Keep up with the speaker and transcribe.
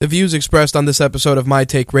The views expressed on this episode of My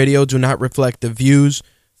Take Radio do not reflect the views,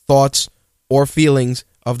 thoughts, or feelings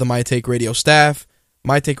of the My Take Radio staff,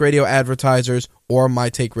 My Take Radio advertisers, or My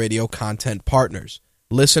Take Radio content partners.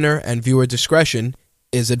 Listener and viewer discretion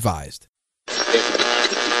is advised.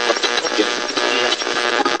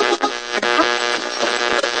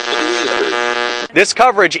 This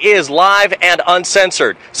coverage is live and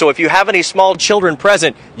uncensored, so if you have any small children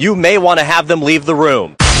present, you may want to have them leave the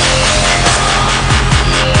room.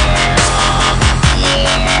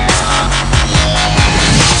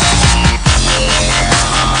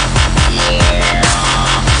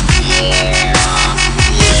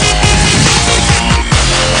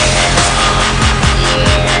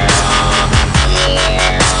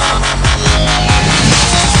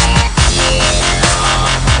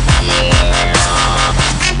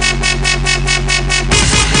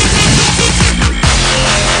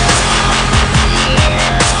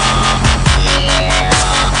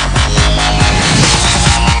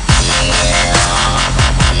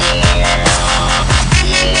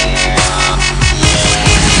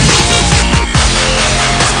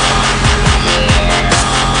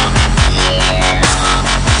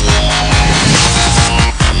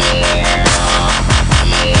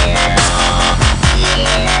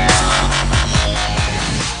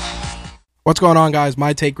 What's going on, guys?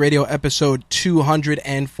 My Take Radio episode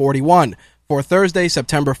 241 for Thursday,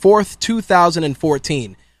 September 4th,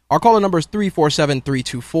 2014. Our caller number is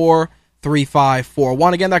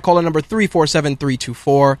 347-324-3541. Again, that caller number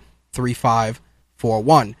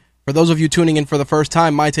 347-324-3541. For those of you tuning in for the first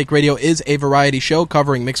time, My Take Radio is a variety show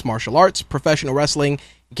covering mixed martial arts, professional wrestling,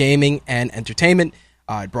 gaming, and entertainment.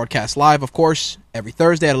 It broadcasts live, of course, every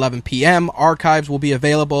Thursday at 11 p.m. Archives will be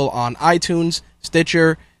available on iTunes,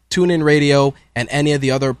 Stitcher, TuneIn Radio, and any of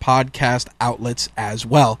the other podcast outlets as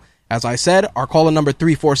well. As I said, our caller number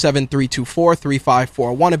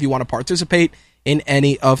 347-324-3541 if you want to participate in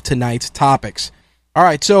any of tonight's topics. All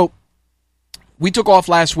right, so we took off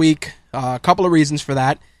last week. A couple of reasons for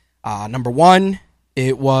that. Number one,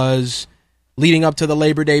 it was leading up to the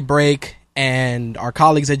Labor Day break, and our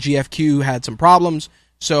colleagues at GFQ had some problems,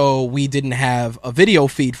 so we didn't have a video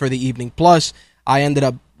feed for the evening. Plus, I ended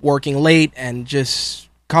up working late and just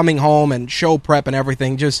coming home and show prep and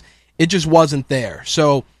everything, it just wasn't there.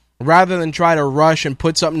 So rather than try to rush and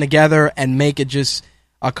put something together and make it just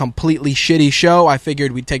a completely shitty show, I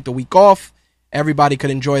figured we'd take the week off, everybody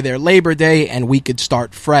could enjoy their Labor Day, and we could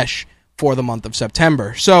start fresh for the month of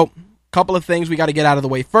September. So a couple of things we got to get out of the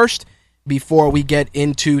way first before we get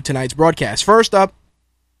into tonight's broadcast. First up,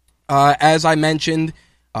 as I mentioned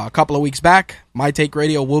a couple of weeks back, My Take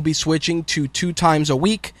Radio will be switching to 2 times a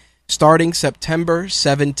week starting September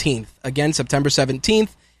 17th. Again, September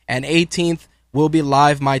 17th and 18th will be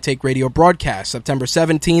live My Take Radio broadcast. September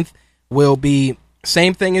 17th will be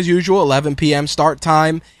same thing as usual, 11 p.m. start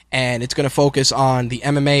time, and it's going to focus on the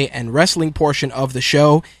MMA and wrestling portion of the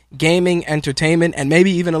show. Gaming, entertainment, and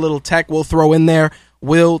maybe even a little tech we'll throw in there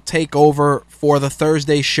will take over for the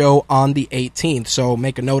Thursday show on the 18th. So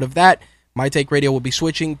make a note of that. My Take Radio will be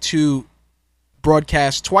switching to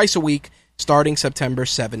broadcast twice a week starting September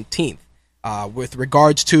 17th. With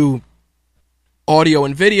regards to audio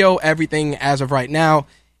and video, everything as of right now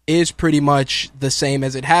is pretty much the same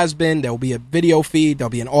as it has been. There will be a video feed, there'll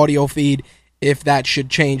be an audio feed. If that should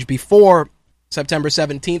change before September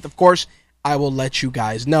 17th, of course, I will let you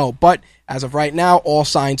guys know. But as of right now, all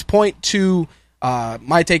signs point to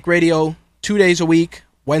My Take Radio 2 days a week,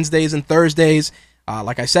 Wednesdays and Thursdays.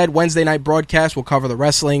 Like I said, Wednesday night broadcast will cover the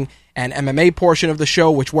wrestling and MMA portion of the show,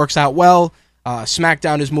 which works out well.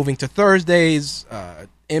 SmackDown is moving to Thursdays.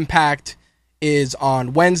 Impact is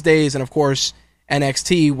on Wednesdays. And, of course,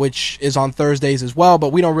 NXT, which is on Thursdays as well.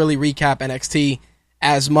 But we don't really recap NXT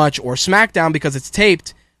as much, or SmackDown, because it's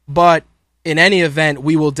taped. But in any event,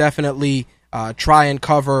 we will definitely try and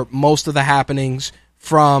cover most of the happenings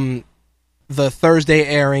from the Thursday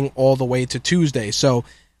airing all the way to Tuesday. So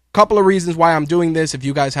couple of reasons why I'm doing this. If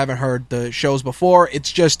you guys haven't heard the shows before,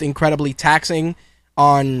 it's just incredibly taxing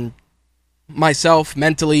on myself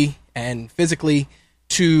mentally and physically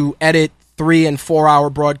to edit 3 and 4 hour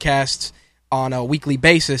broadcasts on a weekly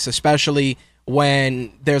basis, especially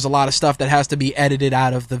when there's a lot of stuff that has to be edited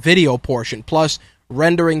out of the video portion. Plus,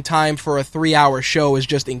 rendering time for a 3-hour show is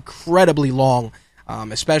just incredibly long,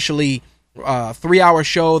 especially a 3-hour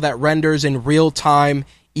show that renders in real time.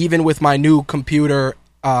 Even with my new computer,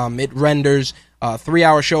 it renders, a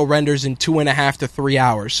 3-hour show renders in 2.5 to 3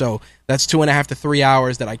 hours. So that's 2.5 to 3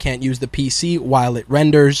 hours that I can't use the PC while it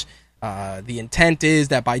renders. The intent is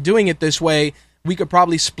that by doing it this way, we could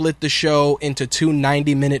probably split the show into 2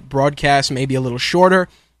 90-minute broadcasts, maybe a little shorter,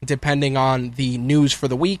 depending on the news for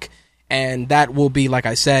the week. And that will be, like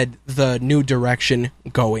I said, the new direction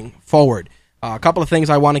going forward. A couple of things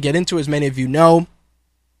I want to get into. As many of you know,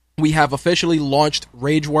 we have officially launched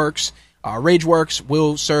RageWorks. RageWorks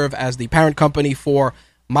will serve as the parent company for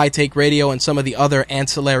My Take Radio and some of the other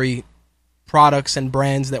ancillary products and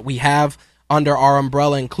brands that we have under our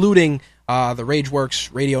umbrella, including the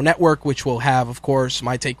RageWorks Radio Network, which will have, of course,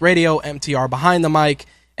 My Take Radio, MTR Behind the Mic,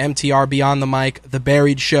 MTR Beyond the Mic, The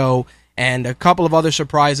Buried Show, and a couple of other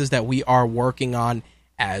surprises that we are working on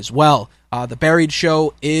as well. The Buried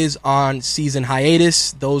Show is on season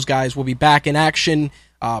hiatus. Those guys will be back in action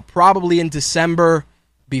probably in December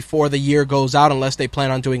before the year goes out, unless they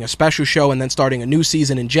plan on doing a special show and then starting a new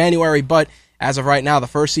season in January. But as of right now, the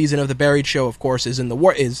first season of The Buried Show, of course, is in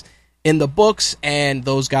the books, and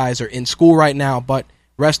those guys are in school right now. But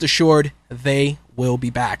rest assured, they will be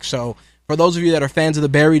back. So for those of you that are fans of The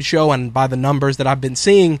Buried Show, and by the numbers that I've been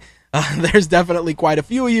seeing, there's definitely quite a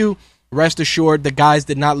few of you. Rest assured, the guys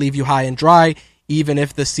did not leave you high and dry, even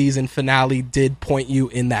if the season finale did point you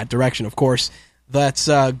in that direction. Of course, that's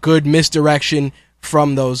good misdirection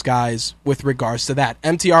from those guys with regards to that.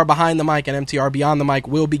 MTR Behind the Mic and MTR Beyond the Mic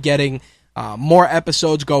will be getting more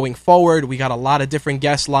episodes going forward. We got a lot of different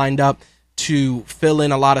guests lined up to fill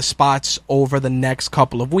in a lot of spots over the next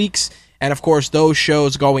couple of weeks. And of course, those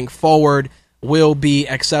shows going forward will be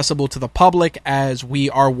accessible to the public, as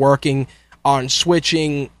we are working on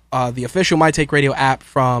switching the official My Take Radio app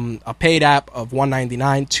from a paid app of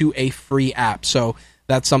 $1.99 to a free app. So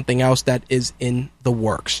that's something else that is in the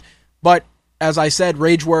works. But as I said,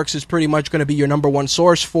 RageWorks is pretty much going to be your number one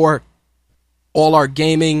source for all our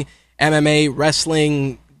gaming, MMA,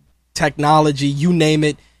 wrestling, technology, you name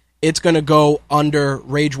it. It's going to go under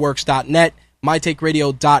RageWorks.net.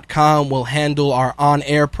 MyTakeRadio.com will handle our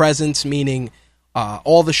on-air presence, meaning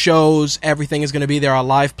all the shows, everything is going to be there. Our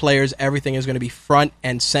live players, everything is going to be front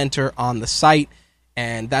and center on the site,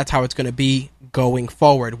 and that's how it's going to be going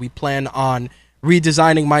forward. We plan on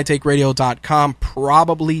redesigning MyTakeRadio.com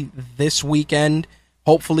probably this weekend,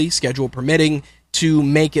 hopefully, schedule permitting, to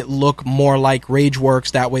make it look more like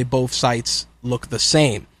RageWorks. That way both sites look the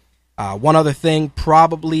same. One other thing,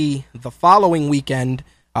 probably the following weekend,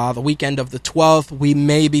 the weekend of the 12th, we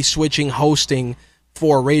may be switching hosting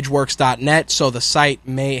for RageWorks.net, so the site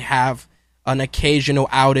may have an occasional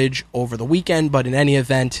outage over the weekend, but in any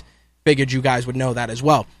event, figured you guys would know that as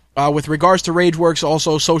well. With regards to RageWorks,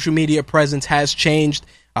 also, social media presence has changed.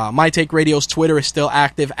 My Take Radio's Twitter is still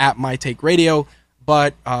active at My Take Radio,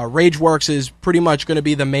 but RageWorks is pretty much going to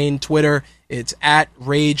be the main Twitter. It's at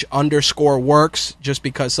Rage_Works, just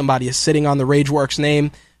because somebody is sitting on the RageWorks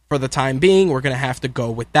name for the time being. We're going to have to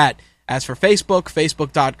go with that. As for Facebook,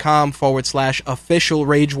 Facebook.com/official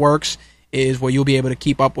RageWorks is where you'll be able to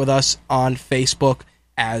keep up with us on Facebook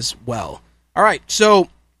as well. All right, so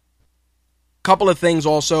couple of things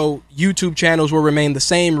also. YouTube channels will remain the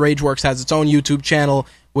same. RageWorks has its own YouTube channel,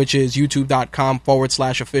 which is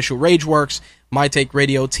youtube.com/official RageWorks. My Take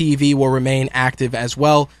Radio TV will remain active as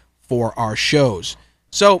well for our shows.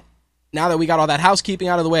 So now that we got all that housekeeping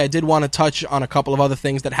out of the way, I did want to touch on a couple of other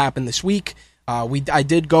things that happened this week. I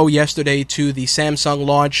did go yesterday to the Samsung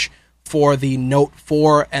launch for the Note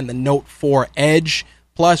 4 and the Note 4 Edge.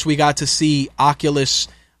 Plus, we got to see Oculus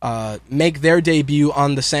make their debut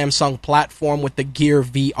on the Samsung platform with the Gear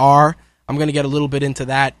VR. I'm going to get a little bit into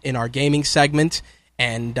that in our gaming segment.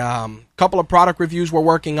 And a couple of product reviews we're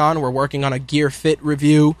working on. We're working on a Gear Fit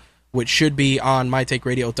review, which should be on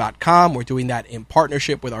mytakeradio.com. We're doing that in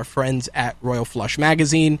partnership with our friends at Royal Flush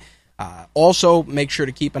Magazine. Also, make sure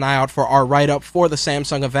to keep an eye out for our write-up for the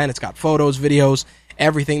Samsung event. It's got photos, videos,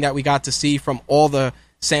 everything that we got to see from all the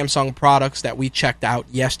Samsung products that we checked out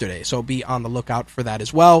yesterday. So be on the lookout for that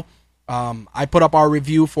as well. I put up our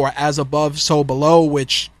review for As Above, So Below,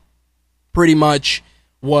 which pretty much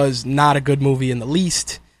was not a good movie in the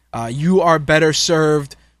least. You are better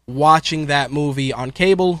served watching that movie on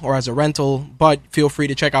cable or as a rental, but feel free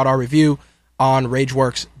to check out our review on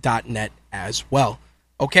RageWorks.net as well.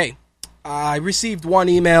 Okay, I received one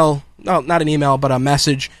email, no, not an email, but a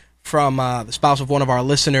message from the spouse of one of our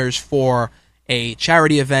listeners for a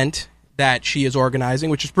charity event that she is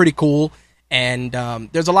organizing, which is pretty cool. And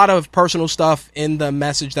there's a lot of personal stuff in the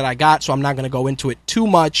message that I got, so I'm not going to go into it too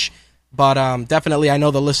much. But definitely, I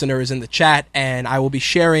know the listener is in the chat, and I will be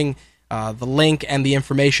sharing the link and the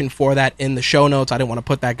information for that in the show notes. I didn't want to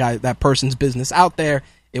put that person's business out there.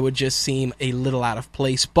 It would just seem a little out of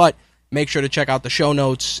place. But make sure to check out the show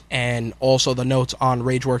notes and also the notes on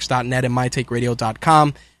RageWorks.net and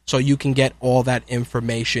MyTakeRadio.com so you can get all that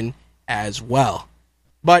information as well.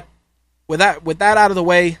 But with that out of the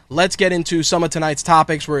way, let's get into some of tonight's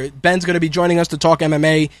topics. Where Ben's going to be joining us to talk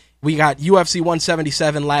MMA. We got UFC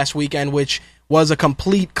 177 last weekend, which was a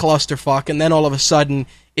complete clusterfuck, and then all of a sudden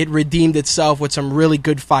it redeemed itself with some really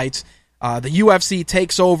good fights. The UFC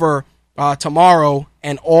takes over tomorrow,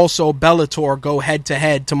 and also Bellator go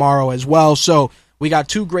head-to-head tomorrow as well. So we got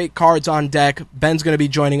two great cards on deck. Ben's going to be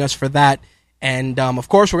joining us for that. And, of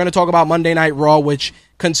course, we're going to talk about Monday Night Raw, which,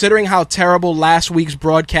 considering how terrible last week's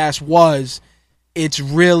broadcast was, it's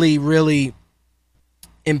really, really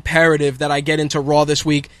imperative that I get into Raw this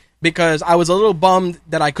week, because I was a little bummed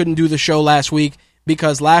that I couldn't do the show last week,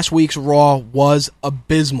 because last week's Raw was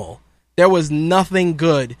abysmal. There was nothing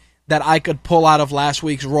good that I could pull out of last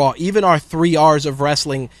week's Raw. Even our 3 hours of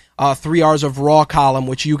wrestling, 3 hours of Raw column,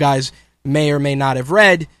 which you guys may or may not have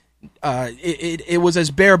read, it was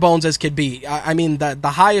as bare bones as could be. I mean, the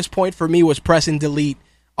highest point for me was pressing delete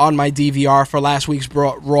on my DVR for last week's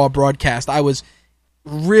Raw broadcast. I was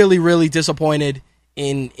really, really disappointed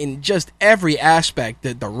in just every aspect.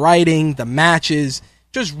 The writing, the matches,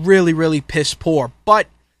 just really, really piss poor. But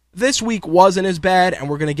this week wasn't as bad, and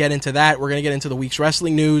we're going to get into that. We're going to get into the week's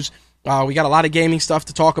wrestling news. We got a lot of gaming stuff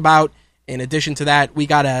to talk about. In addition to that, we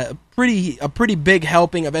got a pretty big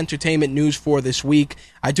helping of entertainment news for this week.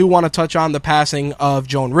 I do want to touch on the passing of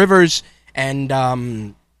Joan Rivers, and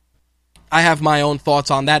I have my own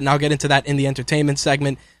thoughts on that, and I'll get into that in the entertainment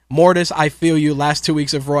segment. Mortis, I feel you. Last 2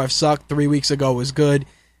 weeks of Raw have sucked. 3 weeks ago was good.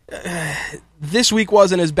 This week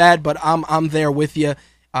wasn't as bad, but I'm there with you.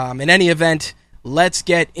 In any event, let's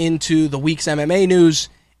get into the week's MMA news,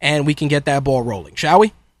 and we can get that ball rolling, shall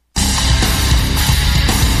we?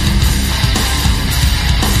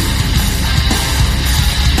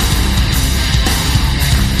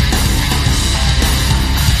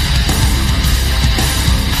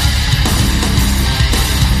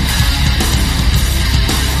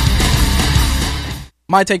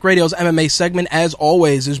 My Take Radio's MMA segment, as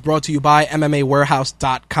always, is brought to you by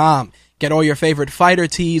MMAwarehouse.com. Get all your favorite fighter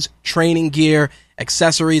tees, training gear,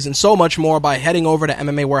 accessories, and so much more by heading over to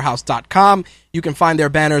MMAwarehouse.com. You can find their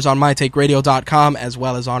banners on MyTakeRadio.com as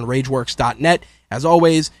well as on RageWorks.net. As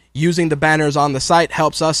always, using the banners on the site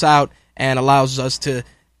helps us out and allows us to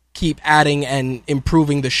keep adding and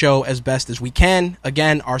improving the show as best as we can.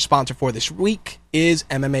 Again, our sponsor for this week is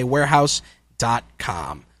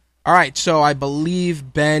MMAwarehouse.com. All right, so I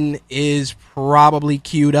believe Ben is probably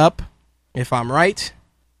queued up, if I'm right.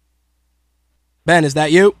 Ben, is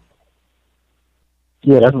that you?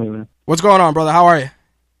 Yeah, that's me, man. What's going on, brother? How are you?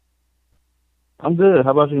 I'm good.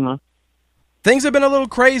 How about you, man? Things have been a little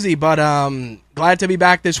crazy, but glad to be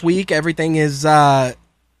back this week. Everything is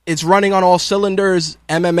it's running on all cylinders.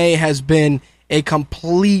 MMA has been a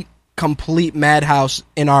complete madhouse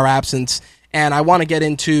in our absence, and I want to get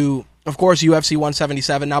into, of course, UFC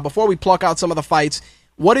 177. Now, before we pluck out some of the fights,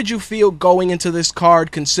 what did you feel going into this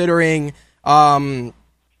card, considering, Henry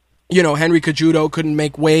Cejudo couldn't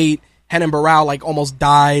make weight, Renan Barão almost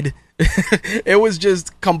died. It was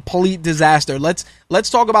just complete disaster. Let's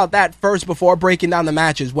talk about that first before breaking down the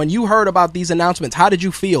matches. When you heard about these announcements, how did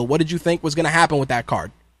you feel? What did you think was going to happen with that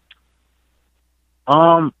card?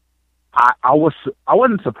 I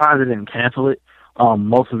wasn't surprised they didn't cancel it,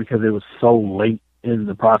 mostly because it was so late in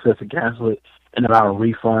the process to cancel it, and about a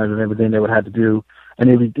refund and everything they would have to do, and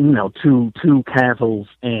it was two cancels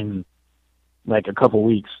in a couple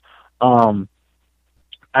weeks.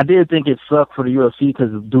 I did think it sucked for the UFC because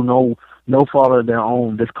due no fault of their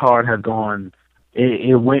own, this card has gone.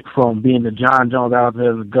 It went from being the John Jones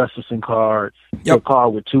Alexander Gustafsson card to a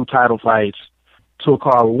card with 2 title fights, to a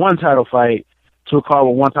card with 1 title fight, to a card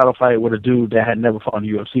with 1 title fight with a dude that had never fought in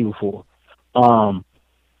the UFC before.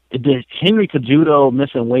 Henry Cejudo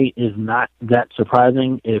missing weight is not that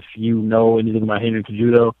surprising if you know anything about Henry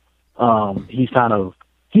Cejudo. He's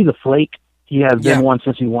a flake. He has been one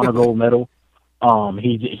since he won a gold medal.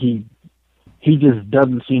 He just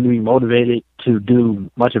doesn't seem to be motivated to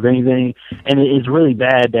do much of anything, and it's really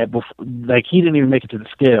bad that he didn't even make it to the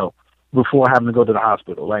scale before having to go to the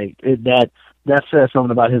hospital. That says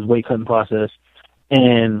something about his weight cutting process.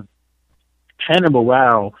 And Renan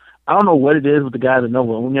Barão, I don't know what it is with the guys at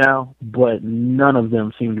Nova União, but none of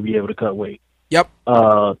them seem to be able to cut weight. Yep.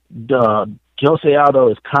 Jose Aldo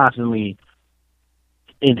is constantly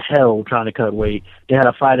in hell trying to cut weight. They had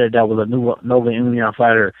a fighter that was a Nova União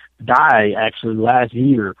fighter die actually last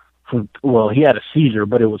year. He had a seizure,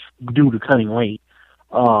 but it was due to cutting weight.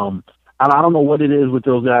 I don't know what it is with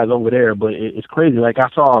those guys over there, but it's crazy. I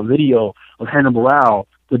saw a video of Renan Barão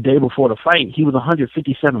the day before the fight. He was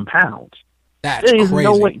 157 pounds. That's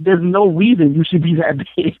crazy. There's no reason you should be that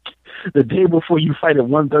big the day before you fight at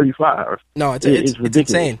 135. No, it's ridiculous.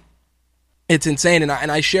 Insane. It's insane,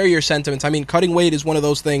 and I share your sentiments. I mean, cutting weight is one of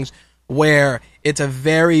those things where it's a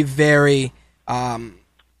very, very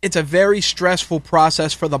it's a very stressful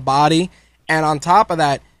process for the body, and on top of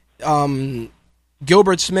that,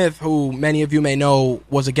 Gilbert Smith, who many of you may know,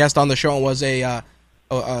 was a guest on the show and was a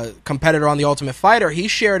competitor on The Ultimate Fighter. He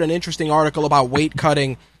shared an interesting article about weight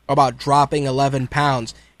cutting, about dropping 11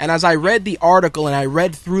 pounds. And as I read the article and I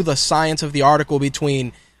read through the science of the article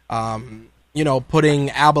between, putting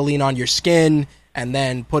Albolene on your skin and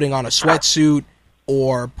then putting on a sweatsuit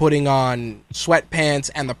or putting on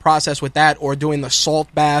sweatpants and the process with that, or doing the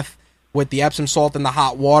salt bath with the Epsom salt in the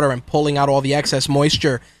hot water and pulling out all the excess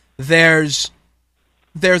moisture, there's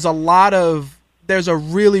a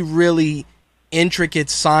really, really intricate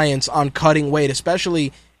science on cutting weight,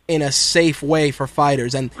 especially in a safe way for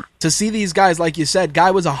fighters. And to see these guys, like you said,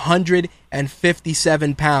 guy was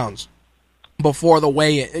 157 pounds before the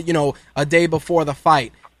weigh-in, a day before the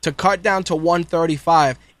fight. To cut down to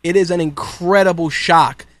 135, it is an incredible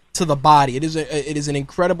shock to the body. It is an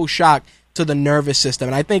incredible shock to the nervous system.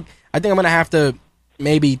 And I think I'm going to have to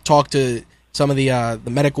maybe talk to some of the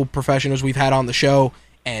medical professionals we've had on the show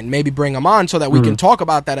and maybe bring them on so that we can talk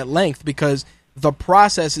about that at length, because the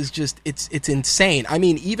process is just, it's insane. I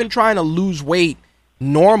mean, even trying to lose weight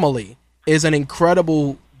normally is an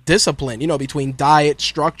incredible discipline, between diet,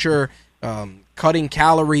 structure, cutting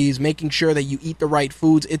calories, making sure that you eat the right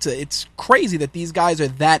foods. It's crazy that these guys are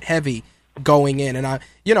that heavy going in. And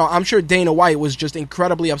I'm sure Dana White was just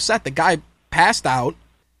incredibly upset. The guy passed out.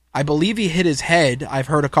 I believe he hit his head. I've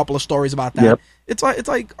heard a couple of stories about that. Yep. It's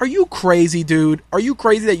like, are you crazy, dude? Are you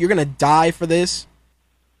crazy that you're going to die for this?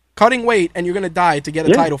 Cutting weight and you're going to die to get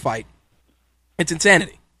a title fight. It's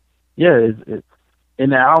insanity. Yeah,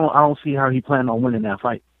 and I don't see how he planned on winning that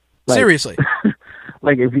fight. Seriously.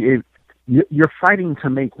 Like if you're fighting to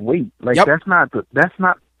make weight,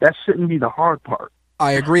 that shouldn't be the hard part.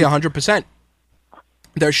 I agree 100%.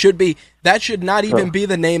 That should not even be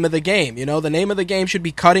the name of the game. The name of the game should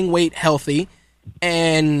be cutting weight healthy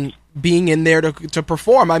and being in there to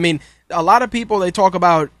perform. I mean, a lot of people, they talk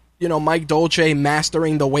about, Mike Dolce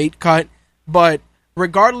mastering the weight cut, but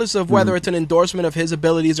regardless of whether it's an endorsement of his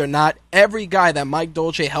abilities or not, every guy that Mike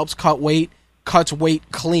Dolce helps cut weight cuts weight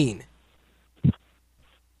clean.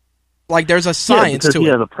 Like, there's a science to it.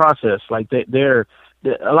 Yeah, the process. Like, they're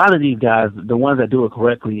a lot of these guys, the ones that do it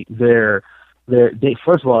correctly, they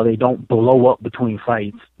first of all, they don't blow up between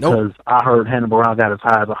fights. Because I heard Hannibal Brown got as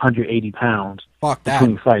high as 180 pounds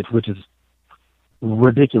between fights, which is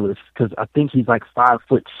ridiculous. Because I think he's like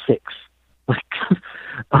 5'6".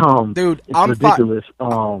 Dude, it's ridiculous.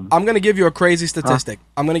 I'm going to give you a crazy statistic.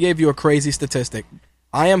 I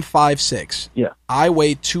am 5'6". Yeah. I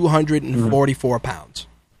weigh 244 pounds.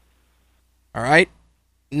 All right?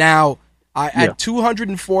 Now, at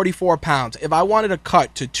 244 pounds, if I wanted to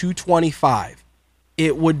cut to 225,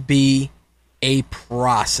 it would be a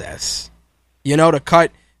process.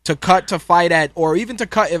 To fight at, or even to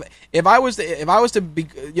cut, if I was to be,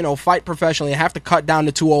 fight professionally, I have to cut down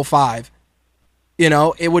to 205.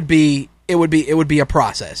 It would be a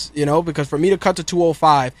process, because for me to cut to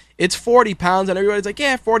 205, it's 40 pounds, and everybody's like,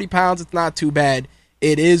 yeah, 40 pounds, it's not too bad.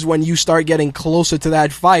 It is when you start getting closer to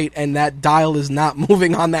that fight and that dial is not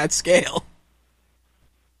moving on that scale.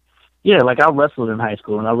 Yeah, like I wrestled in high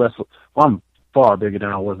school, and I'm far bigger than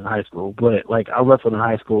I was in high school, but like I wrestled in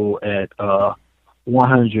high school at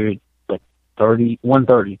 130,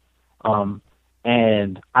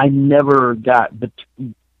 and I never got the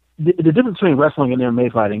difference between wrestling and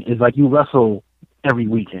MMA fighting is like you wrestle every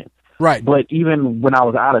weekend. Right. But even when I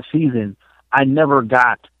was out of season, I never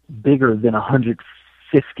got bigger than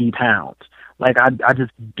 150 pounds. Like I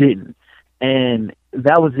just didn't. And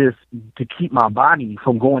that was just to keep my body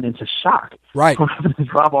from going into shock. Right. From having to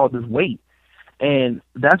drop all this weight. And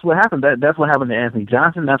that's what happened. That's what happened to Anthony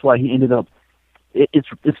Johnson. That's why he ended up. It's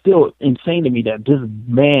still insane to me that this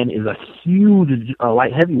man is a huge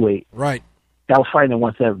light heavyweight. Right. That was fighting at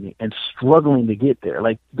 170 and struggling to get there.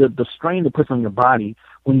 Like the strain it puts on your body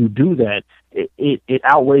when you do that, it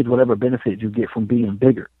outweighs whatever benefit you get from being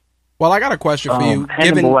bigger. Well, I got a question for you.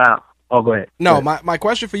 Oh, go ahead. No, my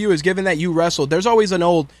question for you is, given that you wrestled, there's always an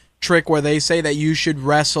old trick where they say that you should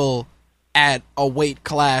wrestle at a weight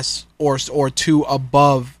class or two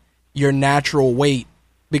above your natural weight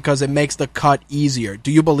because it makes the cut easier. Do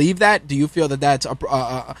you believe that? Do you feel that that's an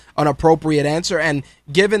appropriate answer? And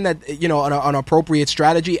given that, an appropriate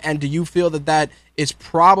strategy, and do you feel that that is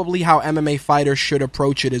probably how MMA fighters should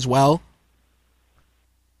approach it as well?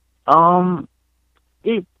 The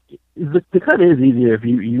cut is easier if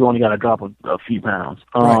you only got to drop a few pounds.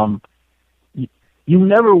 Right. You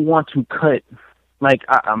never want to cut like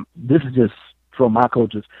this is just from my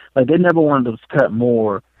coaches. Like they never wanted us to cut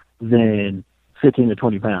more than 15 to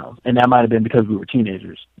 20 pounds, and that might have been because we were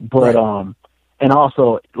teenagers. But right. And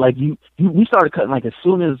also like we started cutting like as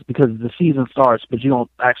soon as, because the season starts, but you don't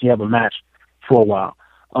actually have a match for a while.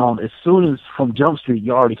 As soon as from Jump Street,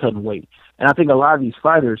 you're already cutting weight, and I think a lot of these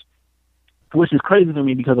fighters, which is crazy to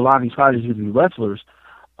me because a lot of these fighters used to be wrestlers,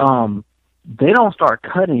 they don't start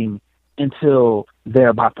cutting until they're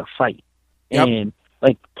about to fight. Yep. And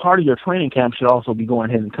like part of your training camp should also be going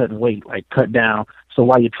ahead and cutting weight, like cut down. So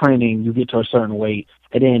while you're training, you get to a certain weight,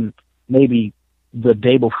 and then maybe the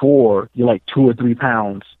day before you're like 2 or 3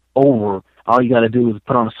 pounds over. All you got to do is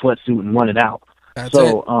put on a sweatsuit and run it out. That's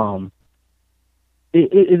it.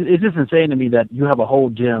 It's just insane to me that you have a whole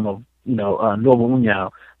gym of Nova União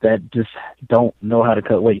that just don't know how to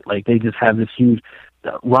cut weight. Like they just have this huge.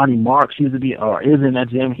 Ronnie Marks used to be or is in that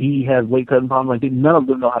gym. He has weight cutting problems. Like none of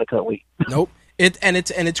them know how to cut weight. Nope.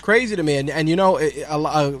 It's crazy to me, and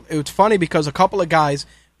it's funny because a couple of guys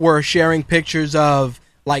were sharing pictures of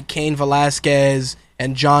like Cain Velasquez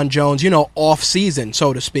and John Jones, off season,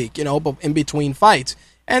 so to speak, but in between fights,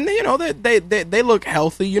 and they look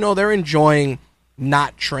healthy, they're enjoying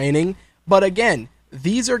not training, but again,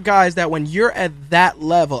 these are guys that when you're at that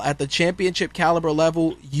level, at the championship caliber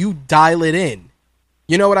level, you dial it in.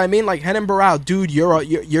 You know what I mean? Like Renan Barão, dude,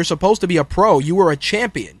 you're supposed to be a pro. You were a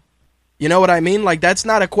champion. You know what I mean? Like that's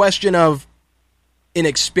not a question of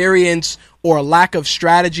inexperience or a lack of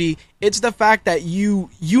strategy. It's the fact that you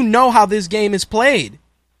know how this game is played.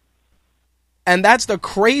 And that's the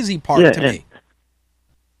crazy part to me.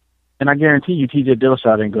 And I guarantee you TJ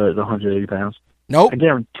Dillashaw ain't good at 180 pounds. Nope. I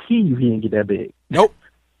guarantee you he didn't get that big. Nope.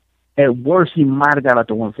 At worst, he might have got up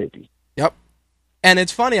to 150. Yep. And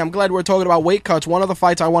it's funny, I'm glad we're talking about weight cuts. One of the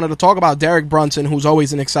fights I wanted to talk about, Derek Brunson, who's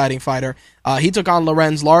always an exciting fighter, he took on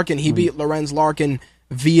Lorenz Larkin. He beat Lorenz Larkin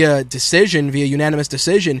via unanimous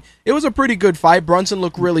decision. It was a pretty good fight. Brunson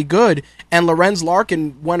looked really good, and Lorenz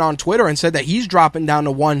Larkin went on Twitter and said that he's dropping down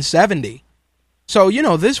to 170. So,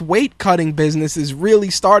 this weight cutting business is really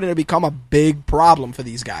starting to become a big problem for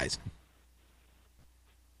these guys.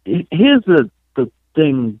 Here's the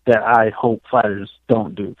thing that I hope fighters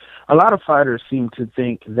don't do. A lot of fighters seem to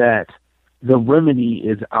think that the remedy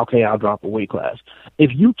is, okay, I'll drop a weight class.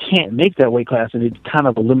 If you can't make that weight class, and it kind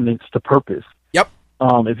of eliminates the purpose. Yep.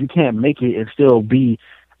 If you can't make it and still be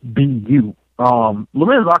you.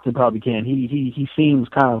 Lorenz Larkin probably can. He seems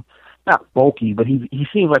kind of not bulky, but he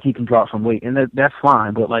seems like he can drop some weight, and that's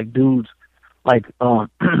fine. But like dudes like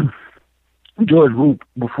George Roop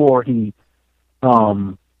before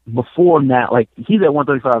now, like he's at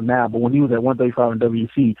 135 now, but when he was at 135 in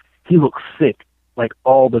WC, he looked sick like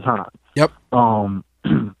all the time. Yep.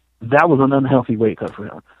 That was an unhealthy weight cut for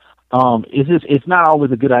him. It's not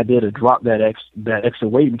always a good idea to drop that extra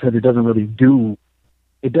weight because it doesn't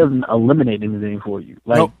eliminate anything for you.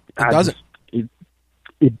 Like nope, it doesn't.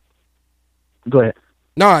 Go ahead.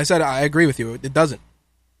 No, I said I agree with you. It doesn't.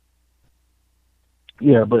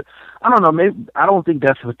 Yeah, but I don't know. Maybe I don't think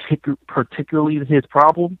that's particularly his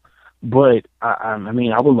problem. But I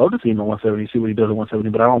mean, I would love to see him at 170, see what he does at 170.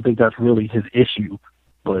 But I don't think that's really his issue.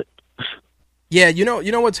 But yeah, you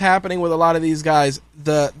know what's happening with a lot of these guys,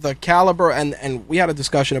 the caliber, and we had a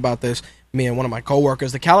discussion about this, me and one of my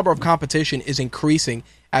coworkers. The caliber of competition is increasing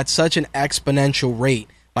at such an exponential rate.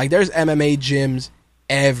 Like there's MMA gyms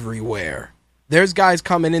everywhere. There's guys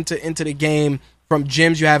coming into the game from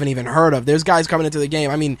gyms you haven't even heard of. There's guys coming into the game.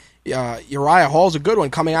 I mean, Uriah Hall's a good one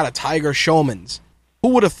coming out of Tiger Showman's. Who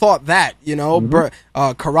would have thought that?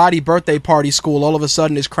 Karate Birthday Party School all of a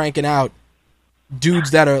sudden is cranking out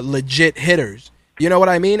dudes that are legit hitters. You know what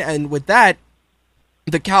I mean? And with that,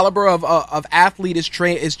 the caliber of athlete is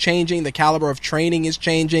changing. The caliber of training is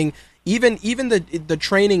changing. Even the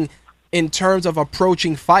training in terms of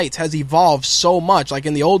approaching fights has evolved so much. Like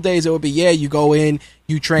in the old days, it would be, you go in,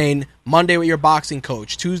 you train Monday with your boxing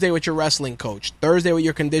coach, Tuesday with your wrestling coach, Thursday with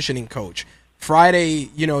your conditioning coach, Friday,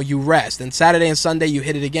 you rest, and Saturday and Sunday you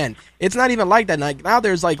hit it again. It's not even like that. Now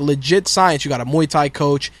there's like legit science. You got a Muay Thai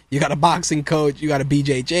coach, you got a boxing coach, you got a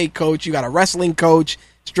BJJ coach, you got a wrestling coach,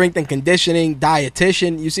 strength and conditioning,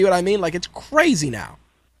 dietitian. You see what I mean? Like it's crazy now.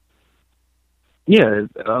 Yeah,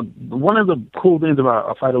 one of the cool things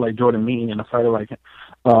about a fighter like Jordan Mean and a fighter like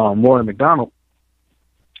Rory McDonald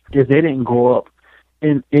is they didn't grow up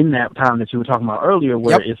in that time that you were talking about earlier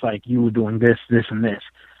where it's like you were doing this, and this.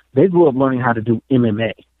 They grew up learning how to do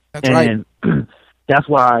MMA. That's right. That's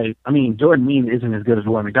why, I mean, Jordan Mean isn't as good as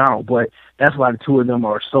Rory McDonald, but that's why the two of them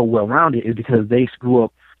are so well-rounded is because they grew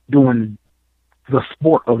up doing the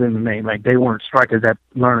sport of MMA. Like, they weren't strikers that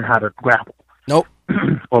learned how to grapple. Nope.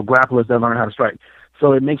 or grapplers that learn how to strike.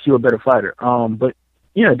 So it makes you a better fighter. But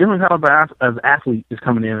yeah, different caliber of athlete is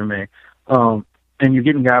coming to MMA. And you're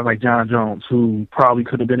getting guys like John Jones, who probably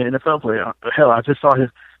could have been an NFL player. Hell, I just saw his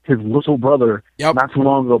little brother not too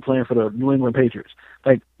long ago playing for the New England Patriots.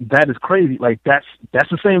 Like, that is crazy. Like, that's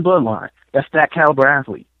the same bloodline. That's that caliber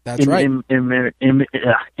athlete. That's right. In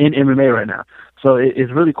MMA right now. So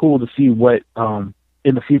it's really cool to see what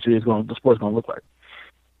in the future the sport's going to look like.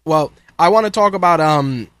 Well, I want to talk about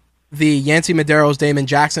the Yancy Medeiros Damon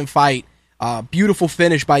Jackson fight. Beautiful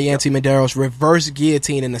finish by Yancy Medeiros, reverse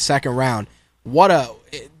guillotine in the second round.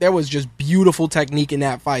 There was just beautiful technique in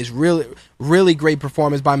that fight. Really, really great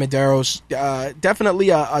performance by Medeiros. Definitely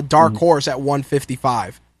a dark horse at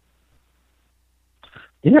 155.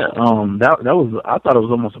 Yeah, that was, I thought it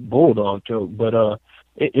was almost a bulldog choke, but that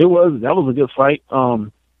was a good fight. It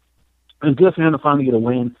was good for him to finally get a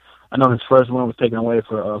win. I know his first one was taken away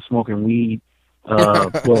for smoking weed,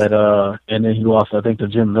 but and then he lost, I think, to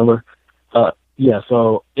Jim Miller.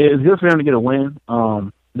 So it was good for him to get a win.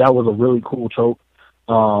 That was a really cool choke.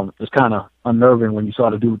 It's kind of unnerving when you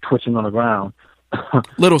saw the dude twitching on the ground.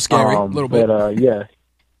 Little scary, little bit. But yeah.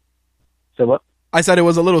 So what? I said it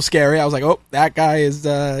was a little scary. I was like, oh, that guy is,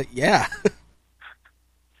 yeah.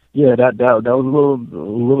 Yeah, that was a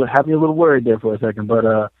little had me a little worried there for a second,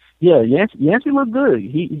 but yeah, Yancy looked good.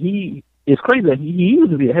 He it's crazy that he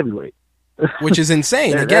used to be a heavyweight, which is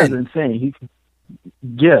insane. That's insane.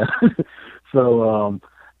 Yeah. So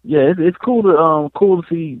yeah, it's cool to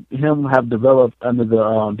see him have developed under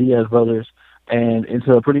the Diaz brothers and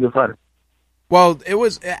into a pretty good fighter. Well, it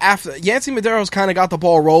was after Yancy Medeiros kind of got the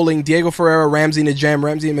ball rolling. Diego Ferreira, Ramsey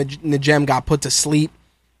Najem got put to sleep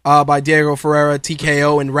by Diego Ferreira,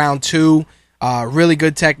 TKO in round 2. Really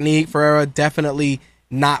good technique. Ferreira definitely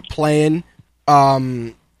not playing.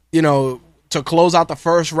 To close out the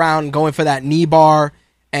first round, going for that knee bar,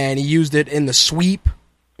 and he used it in the sweep.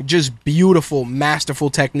 Just beautiful, masterful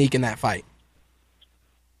technique in that fight.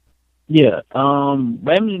 Yeah,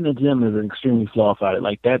 Ramsey Najem is an extremely flawed fighter.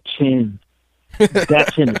 Like, that chin is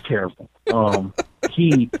terrible.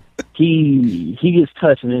 He gets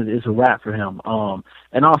touched and it's a wrap for him.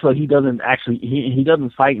 And also he doesn't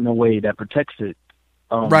fight in a way that protects it.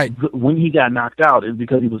 Right. When he got knocked out, it's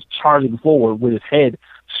because he was charging forward with his head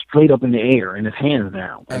straight up in the air and his hands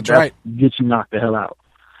down. That's right. Gets you knocked the hell out.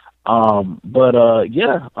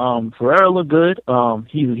 Ferreira looked good.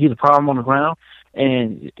 He's a problem on the ground.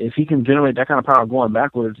 And if he can generate that kind of power going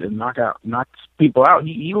backwards and knock people out,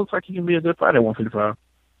 he looks like he can be a good fighter at 155.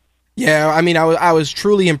 Yeah, I mean, I was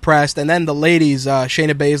truly impressed. And then the ladies,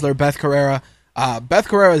 Shayna Baszler, Beth Carrera. Beth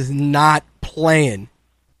Carrera is not playing.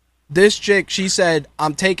 This chick, she said,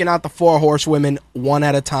 I'm taking out the 4 horsewomen one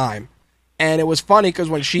at a time. And it was funny because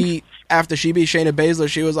after she beat Shayna Baszler,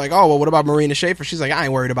 she was like, oh, well, what about Marina Shafir? She's like, I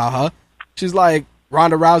ain't worried about her. She's like,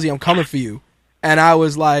 Ronda Rousey, I'm coming for you. And I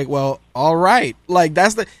was like, well, all right. Like,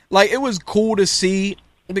 it was cool to see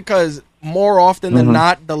because more often than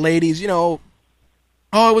not, the ladies, oh,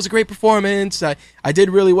 it was a great performance. I did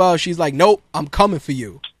really well. She's like, nope, I'm coming for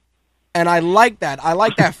you. And I like that. I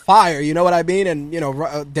like that fire. You know what I mean? And,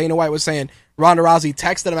 Dana White was saying Ronda Rousey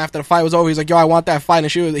texted him after the fight was over. He's like, yo, I want that fight.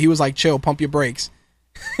 And he was like, chill, pump your brakes.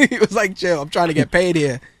 He was like, chill, I'm trying to get paid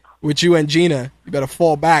here with you and Gina. You better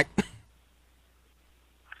fall back.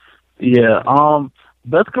 Yeah,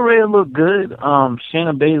 Beth Correa looked good.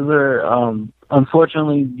 Shayna Baszler,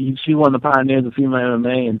 unfortunately, she won the Pioneers of female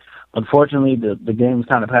MMA, and unfortunately, the games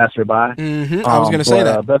kind of passed her by. Mm-hmm. I was going to say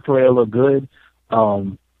that. Beth Correa looked good.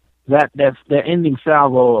 That ending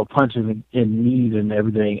salvo of punches and knees and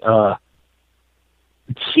everything.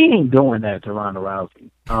 She ain't doing that to Ronda Rousey,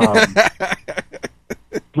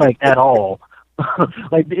 like at all.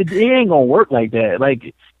 Like it ain't gonna work like that.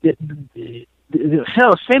 Like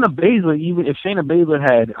hell, Shayna Baszler, even if Shayna Baszler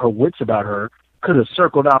had her wits about her, could have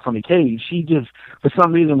circled out from the cage. She just, for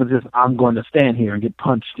some reason, was just, I'm going to stand here and get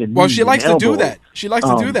punched in. Well, she likes to do that. She likes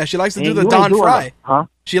to do that. She likes to do the Don Fry. Huh?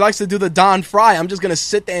 She likes to do the Don Fry. I'm just going to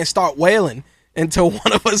sit there and start wailing until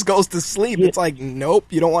one of us goes to sleep. Yeah. It's like, nope,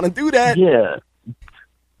 you don't want to do that. Yeah.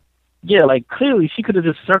 Yeah, like clearly she could have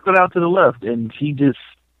just circled out to the left and she just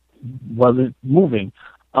wasn't moving.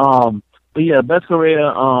 But yeah, Beth Correa,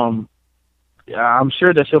 I'm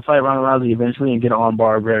sure that she'll fight Ronda Rousey eventually and get an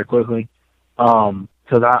armbar very quickly.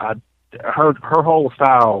 Because her whole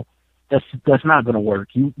style, that's not going to work.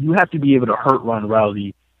 You have to be able to hurt Ronda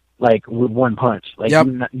Rousey like with one punch. Like yep.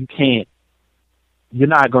 You can't. You're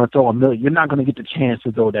not going to throw a million. You're not going to get the chance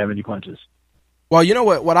to throw that many punches. Well, you know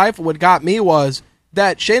what got me was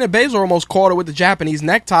that Shayna Baszler almost caught her with the Japanese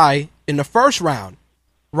necktie in the first round,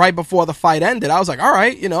 right before the fight ended. I was like, all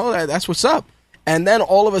right, that's what's up. and then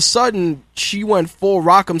all of a sudden she went full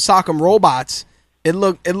Rock'em Sock'em Robots. It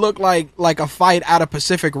looked like a fight out of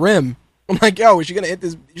Pacific Rim. I'm like, yo, is she gonna hit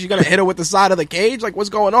this? Is she gonna hit her with the side of the cage? Like, what's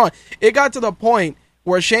going on? It got to the point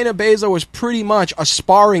where Shayna Baszler was pretty much a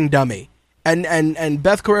sparring dummy, and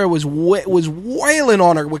Beth Carrera was wailing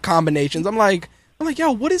on her with combinations. I'm like,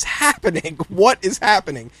 yo, what is happening? What is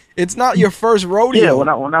happening? It's not your first rodeo.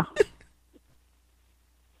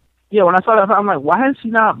 Yeah, when I saw that, I'm like, why is she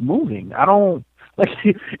not moving? I don't like.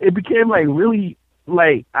 It became like really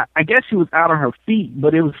like I guess she was out on her feet,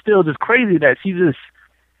 but it was still just crazy that she just.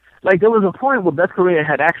 Like, there was a point where Beth Correa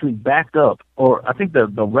had actually backed up, or I think the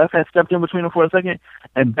ref had stepped in between them for a second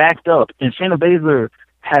and backed up, and Shayna Baszler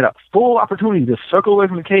had a full opportunity to circle away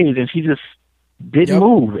from the cage, and she just didn't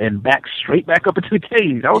move and backed straight back up into the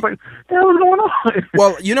cage. I was like, what the hell is going on?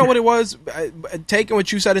 Well, you know what it was? Taking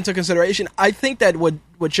what you said into consideration, I think that what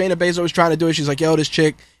Shayna Baszler was trying to do is she's like, yo, this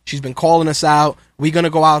chick, she's been calling us out. We're going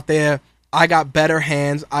to go out there. I got better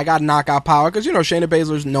hands. I got knockout power. Because, Shayna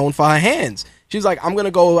Baszler's known for her hands. She's like, I'm going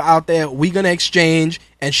to go out there, we're going to exchange,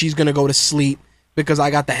 and she's going to go to sleep because I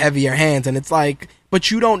got the heavier hands. And it's like, but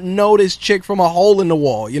you don't know this chick from a hole in the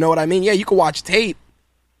wall. You know what I mean? Yeah, you can watch tape,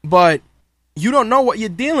 but you don't know what you're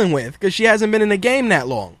dealing with because she hasn't been in the game that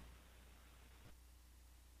long.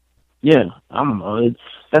 Yeah, I don't know.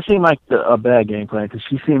 That seemed like a bad game plan because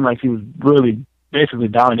she seemed like she was really basically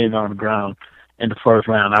dominating on the ground in the first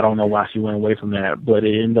round. I don't know why she went away from that, but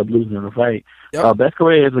it ended up losing in the fight. Yep. Beth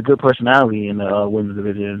Correa is a good personality in the women's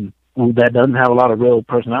division that doesn't have a lot of real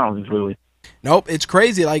personalities, really. Nope, it's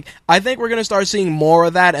crazy. Like, I think we're going to start seeing more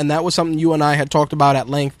of that, and that was something you and I had talked about at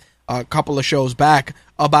length a couple of shows back,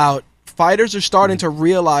 about fighters are starting to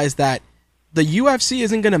realize that the UFC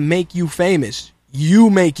isn't going to make you famous. You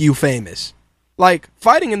make you famous. Like,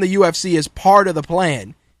 fighting in the UFC is part of the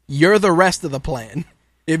plan. You're the rest of the plan.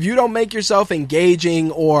 If you don't make yourself engaging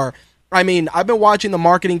or... I mean, I've been watching the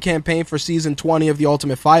marketing campaign for season 20 of The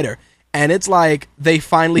Ultimate Fighter, and it's like they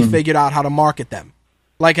finally figured out how to market them.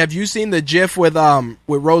 Like, have you seen the GIF with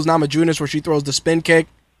Rose Namajunas where she throws the spin kick?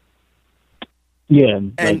 Yeah,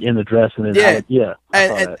 like in the dress and then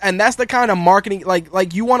and that's the kind of marketing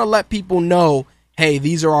like you want to let people know, hey,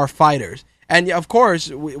 these are our fighters. And of course,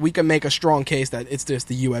 we can make a strong case that it's just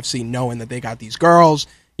the UFC knowing that they got these girls.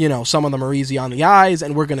 Some of them are easy on the eyes,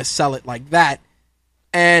 and we're going to sell it like that.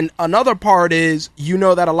 And another part is,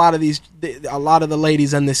 that a lot of the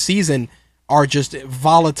ladies in this season are just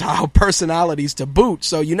volatile personalities to boot.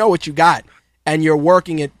 So you know what you got, and you're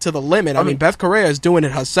working it to the limit. I mean, Beth Correa is doing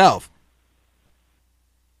it herself.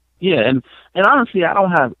 Yeah, and honestly, I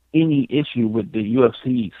don't have any issue with the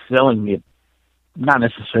UFC selling it, not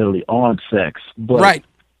necessarily on sex, but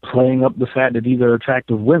playing up the fact that these are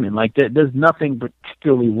attractive women. Like, there's nothing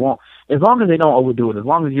particularly wrong. As long as they don't overdo it, as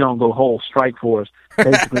long as you don't go whole Strike Force,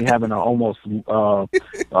 basically having an almost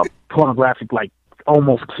pornographic, like,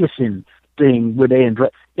 almost kissing thing where they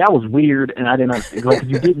that was weird, and I didn't understand. Like,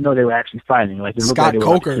 you didn't know they were actually fighting. Like, it looked like they were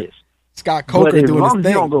about to kiss. Scott Coker doing his thing. As long as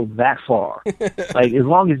you don't go that far, like, as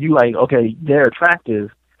long as you, like, okay, they're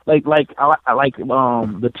attractive. I like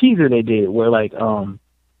the teaser they did where, like,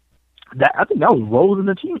 that I think that was Rose in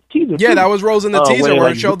the teaser. Yeah, too. That was Rose in the teaser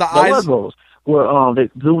where it showed the eyes. Was Rose, where they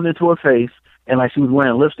zoomed into her face and like she was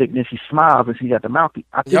wearing lipstick, and then she smiled and she got the mouth.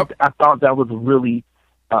 I thought that was really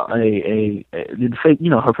the face.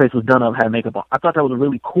 Her face was done up, had makeup on. I thought that was a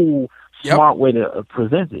really cool, smart way to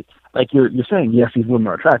present it. Like you're saying, yes, these women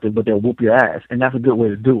are attractive, but they'll whoop your ass, and that's a good way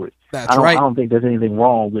to do it. That's right. I don't think there's anything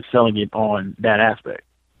wrong with selling it on that aspect.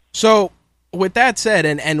 So, with that said,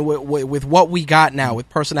 and with what we got now, with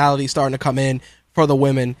personality starting to come in for the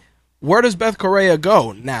women, where does Beth Correa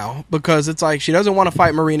go now? Because it's like she doesn't want to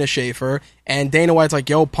fight Marina Shafir, and Dana White's like,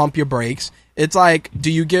 yo, pump your brakes. It's like,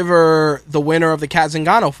 do you give her the winner of the Cat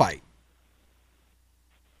Zingano fight?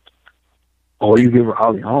 Or you give her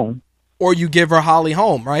Holly Holm. Or you give her Holly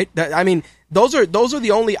Holm, right? I mean, those are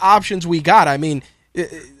the only options we got. I mean,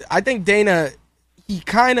 I think Dana, he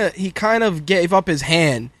kind of gave up his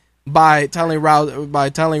hand by telling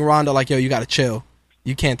Ronda, like, yo, you got to chill.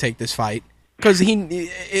 You can't take this fight. Because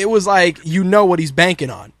it was like, what he's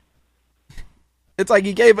banking on. It's like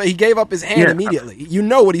he gave up his hand immediately. You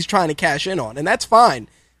know what he's trying to cash in on, and that's fine.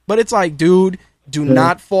 But it's like, dude, do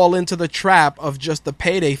not fall into the trap of just the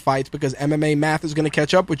payday fights, because MMA math is going to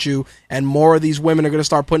catch up with you, and more of these women are going to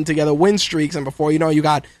start putting together win streaks, and before you know, you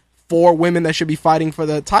got 4 women that should be fighting for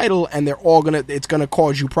the title, and it's going to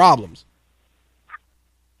cause you problems.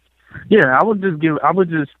 Yeah,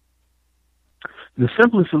 the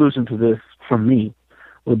simplest solution to this for me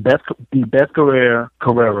would be Beth Carrera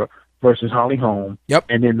versus Holly Holm. Yep.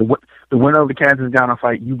 And then The winner of the Kansas Ghana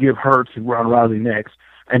fight, you give her to Ronda Rousey next,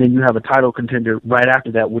 and then you have a title contender right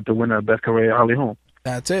after that with the winner of Beth Correa, Holly Holm.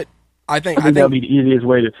 That's it. I think that'd be the easiest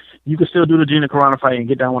way to. You can still do the Gina Carano fight and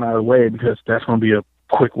get that one out of the way because that's going to be a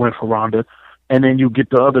quick win for Ronda, and then you get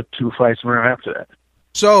the other two fights right after that.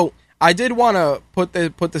 So I did want to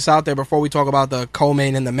put this out there before we talk about the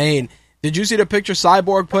co-main and the main. Did you see the picture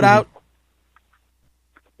Cyborg put out?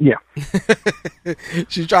 Yeah.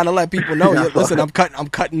 She's trying to let people know. Listen, I'm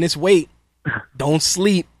cutting this weight. Don't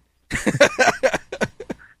sleep.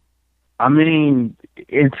 I mean,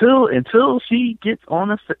 until she gets on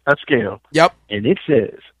a scale. Yep. And it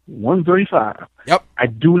says 135. Yep. I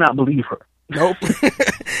do not believe her. Nope.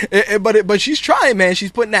 But she's trying, man.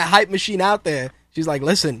 She's putting that hype machine out there. She's like,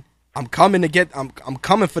 listen, I'm coming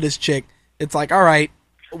for this chick. It's like, all right,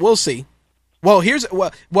 we'll see. Well,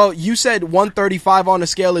 you said 135 on the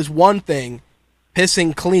scale is one thing,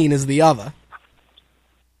 pissing clean is the other.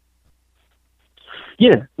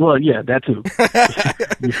 Yeah, well, yeah, that too.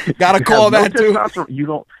 Gotta call that too. You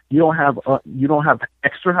don't have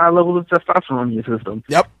extra high levels of testosterone in your system.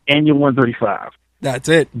 Yep. And you're 135. That's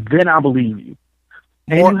it. Then I believe you.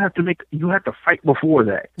 And you have to fight before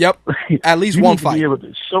that. Yep. At least one fight. You need to be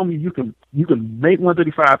able to show me you can make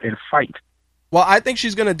 135 and fight. Well, I think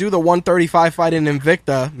she's going to do the 135 fight in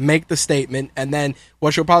Invicta, make the statement, and then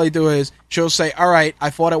what she'll probably do is she'll say, all right, I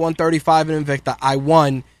fought at 135 in Invicta. I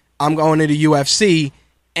won. I'm going to the UFC.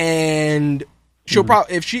 And she'll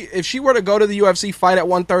probably, if she were to go to the UFC, fight at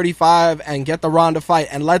 135 and get the Ronda fight,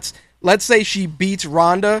 and let's say she beats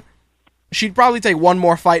Ronda, she'd probably take one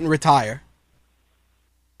more fight and retire.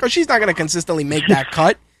 Because she's not going to consistently make that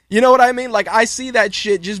cut. You know what I mean? Like, I see that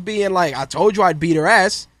shit just being like, I told you I'd beat her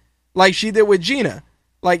ass. Like she did with Gina.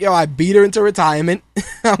 Like, yo, I beat her into retirement.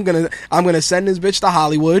 I'm gonna send this bitch to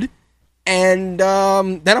Hollywood, and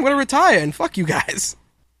then I'm gonna retire and fuck you guys.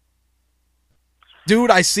 Dude,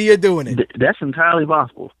 I see you doing it. That's entirely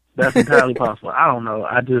possible. That's entirely possible. I don't know.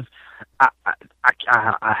 I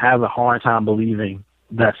have a hard time believing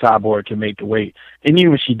that Cyborg can make the weight. And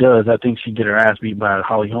even if she does, I think she'd get her ass beat by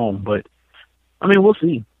Holly Holm. But, I mean, we'll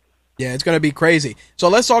see. Yeah, it's going to be crazy. So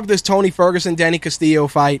let's talk this Tony Ferguson, Danny Castillo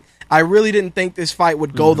fight. I really didn't think this fight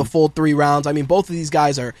would go the full 3 rounds. I mean, both of these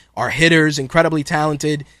guys are hitters, incredibly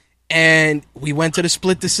talented. And we went to the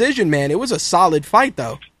split decision, man. It was a solid fight,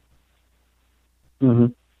 though. Mm-hmm.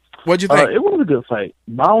 What'd you think? It was a good fight.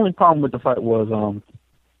 My only problem with the fight was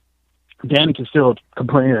Danny Castillo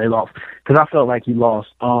complaining that he lost because I felt like he lost.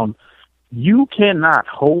 You cannot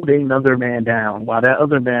hold another man down while that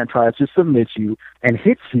other man tries to submit you and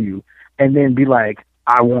hits you and then be like,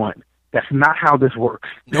 I won. That's not how this works.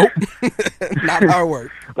 Nope. Not how it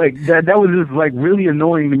works. Like that was just like really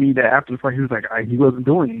annoying to me that after the fight he was like, he wasn't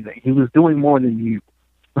doing anything. He was doing more than you.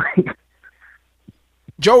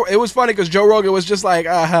 It was funny because Joe Rogan was just like,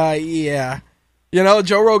 yeah. You know,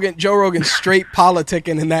 Joe Rogan straight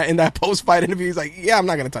politicking in that post-fight interview. He's like, yeah, I'm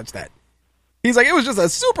not going to touch that. He's like, it was just a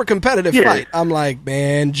super competitive fight. I'm like,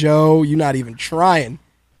 man, Joe, you're not even trying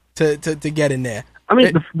to get in there. I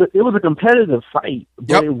mean, it was a competitive fight,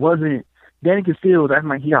 but it wasn't. Danny Castillo was acting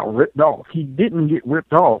like he got ripped off. He didn't get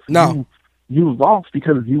ripped off. No. You lost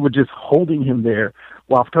because you were just holding him there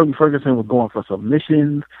while Tony Ferguson was going for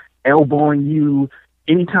submissions, elbowing you.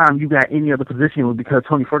 Anytime you got any other position, it was because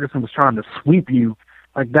Tony Ferguson was trying to sweep you.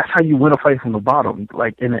 Like, that's how you win a fight from the bottom.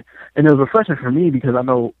 Like, and it was refreshing for me because I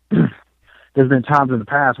know there's been times in the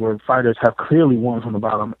past where fighters have clearly won from the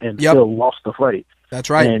bottom and still lost the fight. That's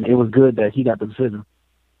right. And it was good that he got the decision.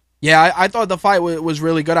 Yeah, I thought the fight was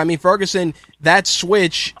really good. I mean, Ferguson, that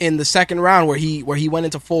switch in the second round where he went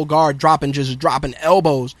into full guard, dropping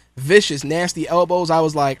elbows, vicious, nasty elbows. I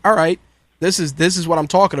was like, all right, this is what I'm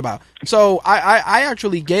talking about. So I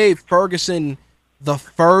actually gave Ferguson the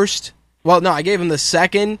first. Well, no, I gave him the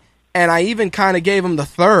second, and I even kind of gave him the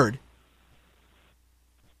third,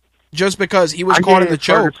 just because he was caught in the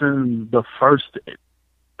choke. Ferguson the first,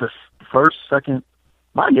 second.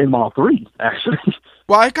 I gave him all 3 actually.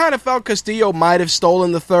 Well, I kind of felt Castillo might have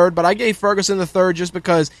stolen the third, but I gave Ferguson the third just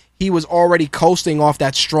because he was already coasting off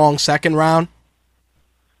that strong second round.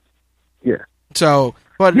 Yeah. So,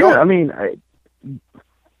 but yeah, I mean,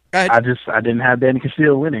 I didn't have Danny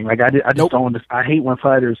Castillo winning. Like I just don't understand. I hate when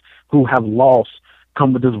fighters who have lost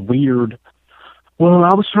come with this weird. Well,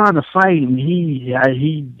 I was trying to fight and he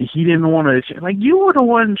didn't want to. Like, you were the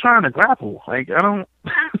one trying to grapple. Like, I don't.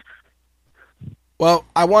 Well,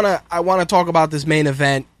 I wanna talk about this main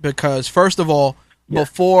event because first of all,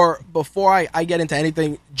 before I get into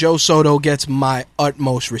anything, Joe Soto gets my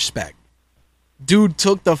utmost respect. Dude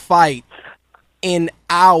took the fight in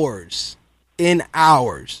hours, and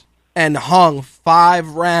hung 5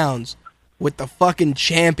 rounds with the fucking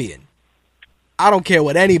champion. I don't care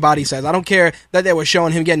what anybody says. I don't care that they were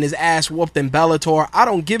showing him getting his ass whooped in Bellator. I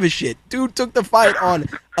don't give a shit. Dude took the fight on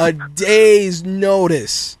a day's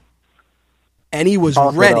notice. And he was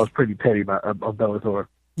ready. That was pretty petty of Bellator.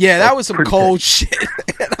 Yeah, that was some cold shit.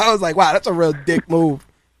 And I was like, wow, that's a real dick move.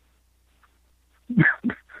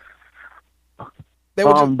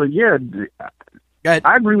 But yeah,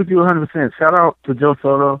 I agree with you 100%. Shout out to Joe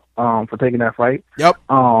Soto for taking that fight. Yep.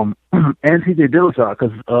 And TJ Dillashaw,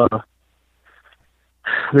 because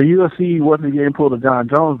the UFC wasn't getting pulled the John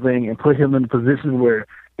Jones thing and put him in a position where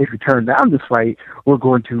if you turn down this fight, we're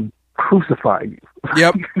going to crucify you.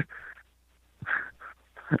 Yep.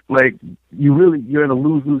 Like, you're in a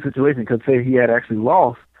lose-lose situation, because say he had actually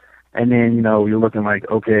lost, and then, you're looking like,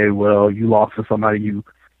 okay, well, you lost to somebody you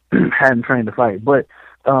hadn't trained to fight. But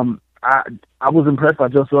I was impressed by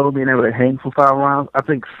Joe Soto being able to hang for 5 rounds. I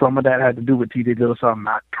think some of that had to do with TJ Dillashaw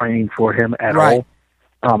not training for him at all.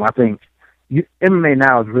 I think MMA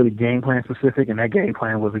now is really game plan specific, and that game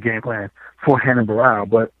plan was a game plan for Renan Barão.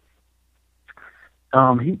 But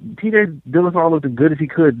TJ Dillashaw looked as good as he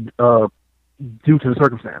could due to the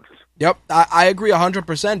circumstances. Yep, I agree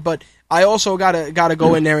 100%. But I also gotta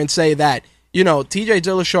go in there and say that TJ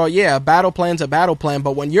Dillashaw, a battle plan's a battle plan.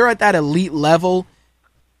 But when you're at that elite level,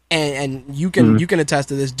 and you can attest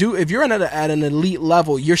to this, dude, if you're at an elite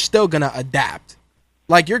level, you're still gonna adapt.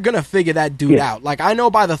 Like, you're going to figure that dude out. Like, I know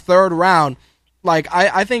by the 3rd round, like,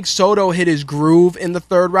 I think Soto hit his groove in the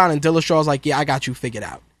 3rd round, and Dillashaw's like, yeah, I got you figured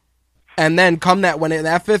out. And then when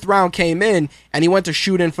that 5th round came in, and he went to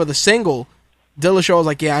shoot in for the single, Dillashaw was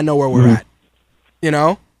like, yeah, I know where we're at.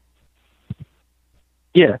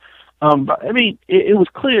 Yeah. But, I mean, it was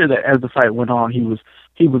clear that as the fight went on, he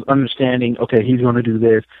was understanding, okay, he's going to do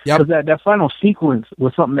this. Because that final sequence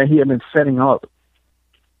was something that he had been setting up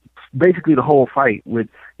basically the whole fight. With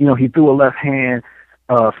he threw a left hand,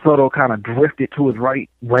 Soto kind of drifted to his right,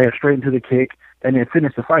 ran straight into the kick, and then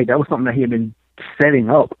finished the fight. That was something that he had been setting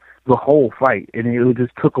up the whole fight, and it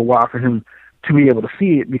just took a while for him to be able to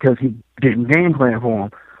see it because he didn't game plan for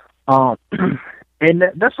him. And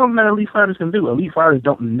that's something that elite fighters can do. Elite fighters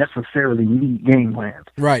don't necessarily need game plans,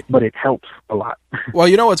 right? But it helps a lot. Well,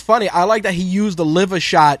 what's funny? I like that he used the liver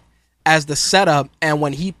shot as the setup, and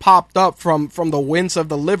when he popped up from the wince of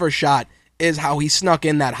the liver shot is how he snuck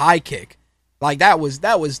in that high kick. Like, that was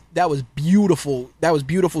beautiful. That was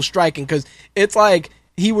beautiful striking, because it's like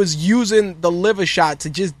he was using the liver shot to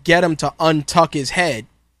just get him to untuck his head,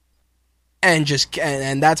 and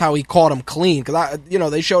that's how he caught him clean. Because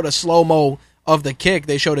they showed a slow mo of the kick,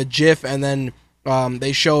 they showed a GIF, and then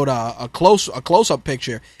they showed a close up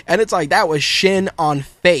picture, and it's like that was shin on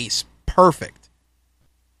face, perfect.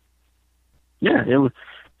 Yeah,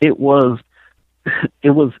 it was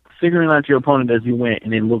figuring out your opponent as you went,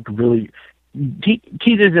 and it looked really. TJ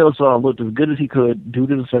Dillashaw looked as good as he could due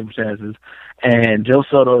to the circumstances, and Joe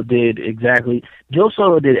Soto did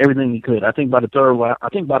everything he could. I think by the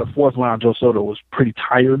 4th round, Joe Soto was pretty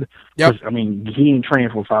tired. Yep. I mean, he didn't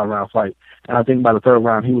train for a 5-round fight, and I think by the 3rd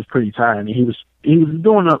round he was pretty tired. And he was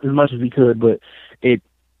doing as much as he could, but it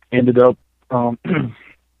ended up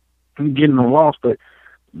getting a loss. But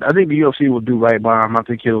I think the UFC will do right by him. I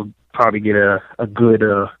think he'll probably get a good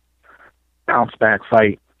bounce back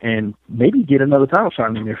fight and maybe get another title shot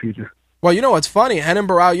in the near future. Well, what's funny? Renan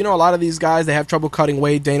Barão, a lot of these guys, they have trouble cutting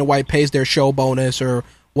weight. Dana White pays their show bonus or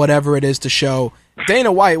whatever it is to show.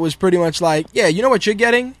 Dana White was pretty much like, yeah, you know what you're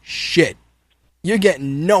getting? Shit. You're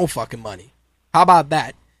getting no fucking money. How about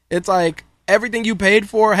that? It's like, everything you paid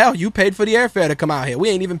for, hell, you paid for the airfare to come out here. We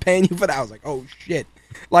ain't even paying you for that. I was like, oh, shit.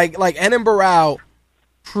 Like Renan Barão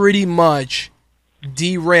pretty much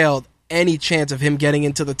derailed any chance of him getting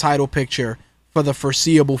into the title picture for the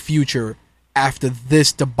foreseeable future after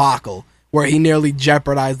this debacle, where he nearly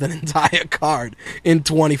jeopardized an entire card in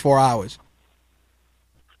 24 hours.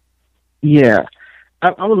 Yeah.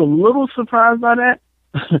 I was a little surprised by that,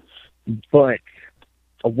 but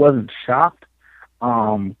I wasn't shocked.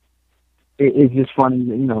 It's just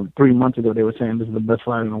funny, 3 months ago they were saying this is the best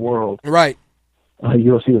fighter in the world. Right.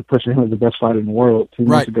 UFC was pushing him as the best fighter in the world 2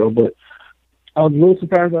 months ago, but I was a little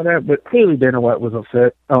surprised by that, but clearly Dana White was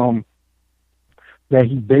upset that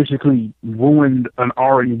he basically ruined an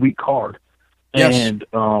already weak card. Yes. And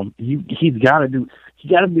he's got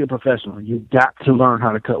to be a professional. You've got to learn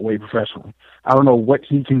how to cut weight professionally. I don't know what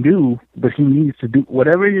he can do, but he needs to do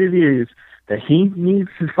whatever it is that he needs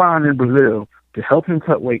to find in Brazil to help him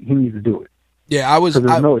cut weight. He needs to do it. Yeah, there's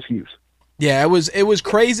no excuse. Yeah, it was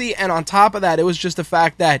crazy, and on top of that, it was just the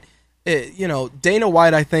fact that Dana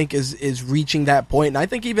White, I think, is reaching that point, and I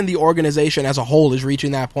think even the organization as a whole is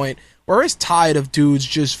reaching that point where it's tired of dudes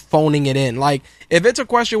just phoning it in. Like, if it's a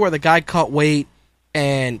question where the guy cut weight,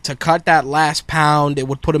 and to cut that last pound, it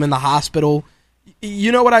would put him in the hospital.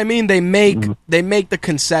 You know what I mean? They make the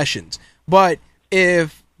concessions. But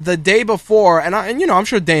if the day before, I'm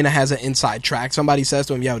sure Dana has an inside track. Somebody says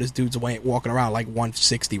to him, "Yo, this dude's walking around like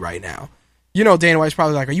 160 right now." Dana White's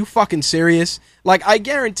probably like, "Are you fucking serious?" Like, I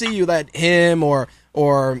guarantee you that him or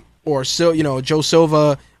Joe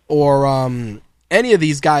Silva or any of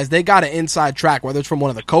these guys, they got an inside track, whether it's from one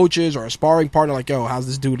of the coaches or a sparring partner. Like, "Yo, how's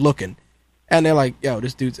this dude looking?" And they're like, "Yo,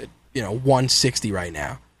 this dude's at 160 right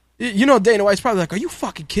now." Dana White's probably like, "Are you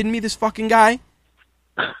fucking kidding me? This fucking guy."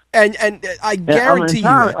 And I guarantee you,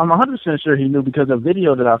 I'm 100% sure he knew, because the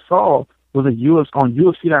video that I saw was on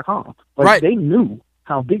UFC.com. Right. They knew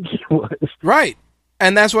how big he was. Right.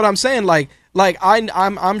 And that's what I'm saying.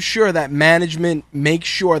 I'm sure that management makes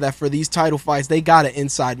sure that for these title fights they got an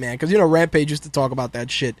inside man, because Rampage used to talk about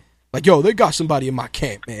that shit. Like, "Yo, they got somebody in my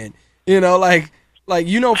camp, man."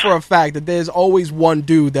 For a fact that there's always one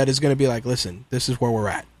dude that is going to be like, "Listen, this is where we're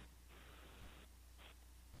at."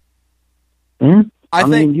 Mm-hmm. I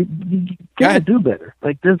think you gotta do better.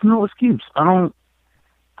 Like, there's no excuse. There's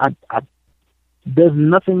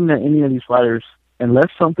nothing that any of these fighters, unless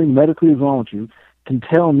something medically is wrong with you, can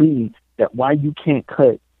tell me that why you can't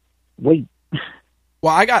cut weight.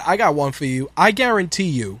 Well, I got one for you. I guarantee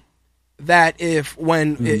you that if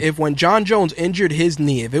when John Jones injured his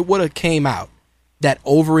knee, if it would have came out that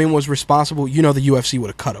Overeem was responsible, the UFC would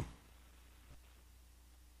have cut him.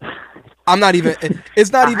 I'm not even.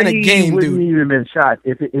 It's not even a game, dude. He wouldn't even been shot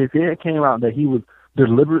if it came out that he was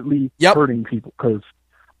deliberately hurting people.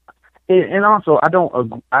 And also, I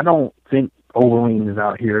don't think Overeem is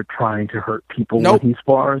out here trying to hurt people when he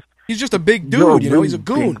spars. He's just a big dude, he's a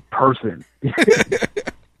goon. Big person.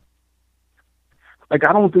 Like,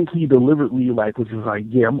 I don't think he deliberately was just like,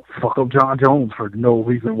 "Yeah, I'm gonna fuck up John Jones for no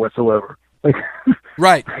reason whatsoever." Like,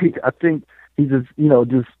 right. I think he just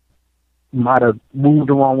might have moved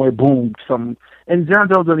the wrong way, boom, something. And John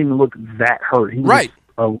Jones doesn't even look that hurt. He was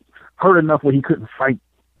hurt enough where he couldn't fight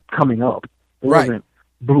coming up. It wasn't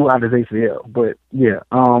blew out his ACL. But yeah,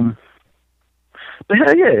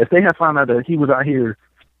 if they had found out that he was out here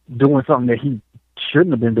doing something that he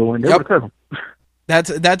shouldn't have been doing, they would have cut him.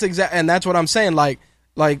 That's exact, and that's what I'm saying. Like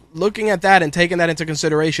looking at that and taking that into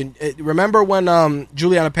consideration. Remember when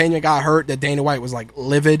Juliana Pena got hurt? That Dana White was like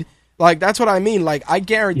livid. Like, that's what I mean. Like, I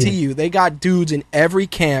guarantee you, they got dudes in every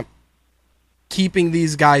camp keeping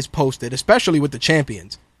these guys posted, especially with the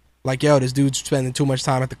champions. Like, "Yo, this dude's spending too much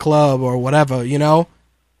time at the club," or whatever.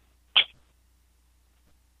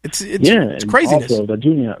 It's craziness. Also,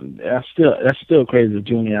 that's still crazy. The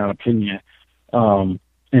Juliana Pena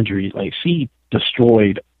injury, like, she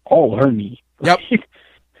destroyed all her knee. Yep.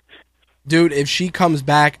 Dude, if she comes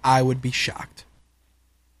back, I would be shocked.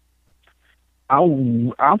 I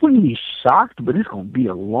wouldn't be shocked, but it's going to be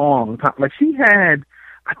a long time. Like, I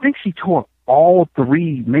think she tore all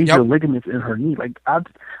 3 major ligaments in her knee. Like, I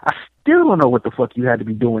still don't know what the fuck you had to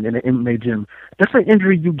be doing in an MMA gym. That's an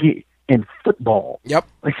injury you get in football. Yep.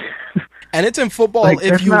 Like, and it's in football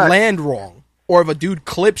if you land wrong or if a dude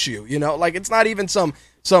clips you, Like, it's not even some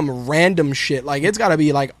random shit. Like, it's got to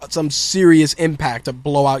be like some serious impact to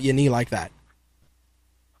blow out your knee like that.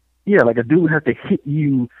 Yeah, like a dude has to hit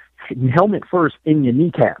you helmet first in your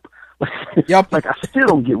kneecap. Yep. Like, I still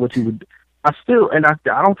don't get what you would. I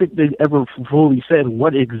don't think they ever fully said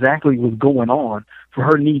what exactly was going on for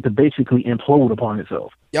her knee to basically implode upon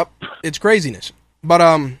itself. Yep, it's craziness. But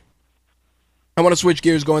I want to switch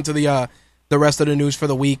gears, go into the rest of the news for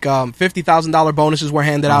the week. $50,000 bonuses were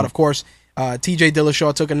handed out, of course. TJ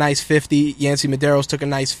Dillashaw took a nice 50. Yancy Medeiros took a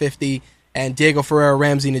nice 50. And Diego Ferreira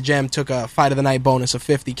Ramsey Najem took a Fight of the Night bonus of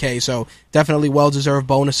 $50K. So definitely well-deserved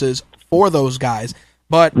bonuses for those guys.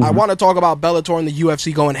 But I want to talk about Bellator and the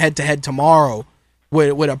UFC going head-to-head tomorrow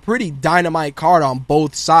with a pretty dynamite card on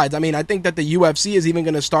both sides. I mean, I think that the UFC is even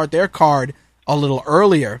going to start their card a little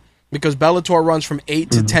earlier because Bellator runs from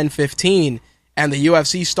 8 to 10:15, and the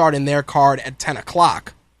UFC starting their card at 10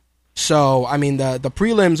 o'clock. So, I mean, the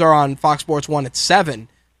prelims are on Fox Sports 1 at 7,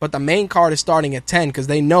 but the main card is starting at 10 because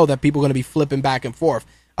they know that people are going to be flipping back and forth.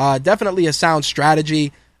 Definitely a sound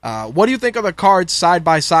strategy. What do you think of the cards side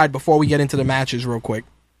by side before we get into the matches real quick?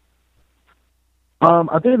 I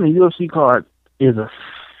think the UFC card is a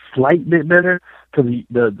slight bit better because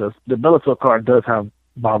the Bellator card does have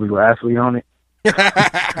Bobby Lashley on it.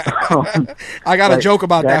 I got a joke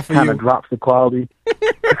about that for you. That kind of drops the quality.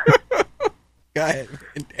 Go ahead.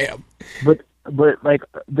 Damn. But but like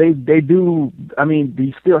they do. I mean,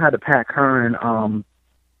 they still had the Pat Curran,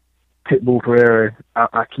 Pitbull Pereira.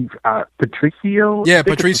 Patricio. Yeah,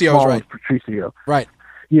 Patricio's right. Patricio. Right.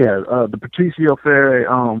 Yeah, the Patricio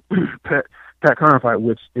Ferre Pat Curran fight,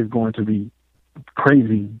 which is going to be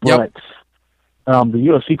crazy. But the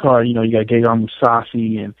UFC card, you got Gegard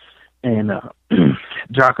Mousasi and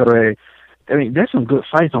Jacare. I mean, there's some good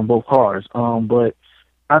fights on both cards. But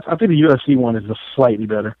I think the UFC one is just slightly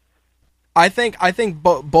better. I think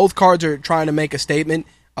both cards are trying to make a statement,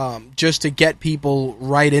 just to get people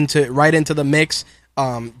right into the mix.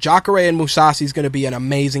 Jacare and Mousasi is going to be an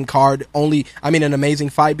amazing card. An amazing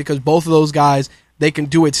fight, because both of those guys, they can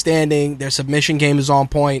do it standing. Their submission game is on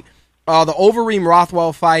point. The Overeem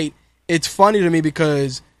Rothwell fight, it's funny to me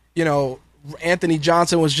because, Anthony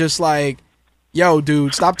Johnson was just like, yo,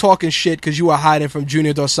 dude, stop talking shit because you were hiding from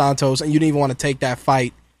Junior Dos Santos and you didn't even want to take that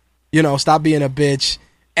fight. Stop being a bitch.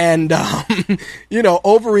 And,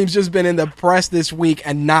 Overeem's just been in the press this week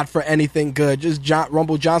and not for anything good. Just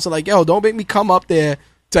Rumble Johnson like, yo, don't make me come up there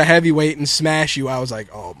to heavyweight and smash you. I was like,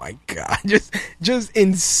 oh my God, just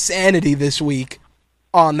insanity this week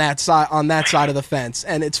on that side of the fence.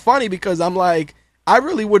 And it's funny because I'm like, I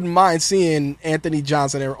really wouldn't mind seeing Anthony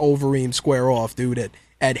Johnson or Overeem square off, dude,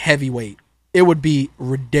 at heavyweight. It would be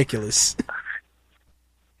ridiculous.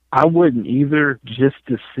 I wouldn't either, just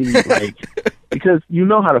to see, because you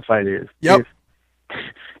know how the fight is. Yep.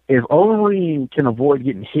 If Overeem can avoid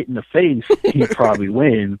getting hit in the face, he'd probably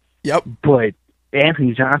win. Yep. But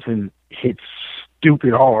Anthony Johnson hits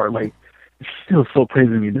stupid hard. It's still so crazy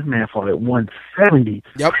to me. This man fought at 170.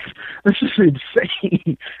 Yep. That's just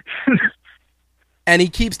insane. And he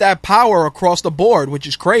keeps that power across the board, which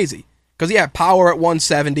is crazy. Because he had power at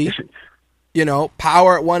 170.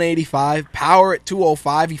 Power at 185, power at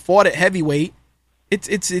 205. He fought at heavyweight.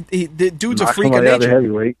 The dude's a freak of nature.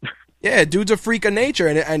 Heavyweight. Yeah, dude's a freak of nature,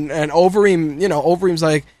 and Overeem, Overeem's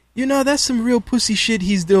like, that's some real pussy shit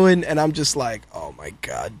he's doing, and I'm just like, oh my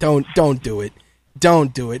God, don't do it,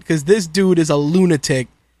 because this dude is a lunatic,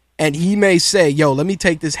 and he may say, yo, let me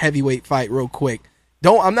take this heavyweight fight real quick.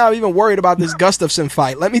 I'm not even worried about this Gustafsson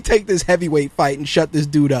fight. Let me take this heavyweight fight and shut this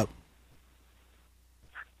dude up.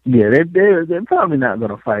 Yeah, they're probably not going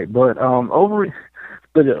to fight, but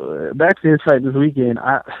back to his fight this weekend,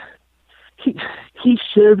 he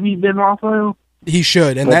should be Ben Rothwell. He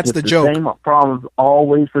should, and that's the joke. Same problems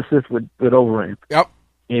always persist with Overeem. Yep.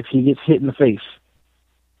 If he gets hit in the face,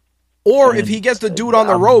 or if he gets the dude on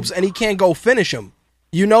the ropes and he can't go finish him.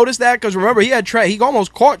 You notice that? Because remember, he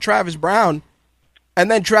almost caught Travis Brown, and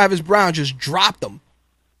then Travis Brown just dropped him.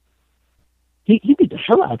 He beat the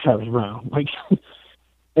hell out of Travis Brown,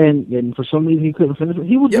 And for some reason he couldn't finish him.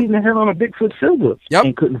 He was beating the hell out of Bigfoot Silva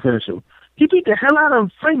and couldn't finish him. He beat the hell out of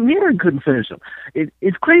Frank Mir and couldn't finish him.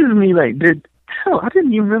 It's crazy to me. I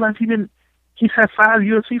didn't even realize he's had 5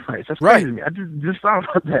 UFC fights. That's crazy to me. I just thought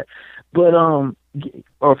about that. But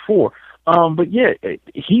or 4. But yeah,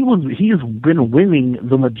 he has been winning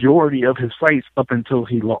the majority of his fights up until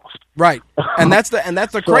he lost. Right, and that's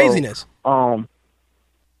the craziness.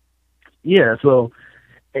 Yeah. So.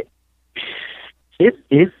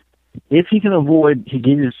 If he can avoid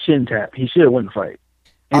getting his chin tap, he should win the fight.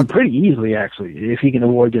 And pretty easily, actually, if he can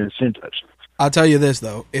avoid getting his chin touched. I'll tell you this,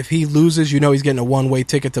 though. If he loses, he's getting a one-way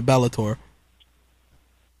ticket to Bellator.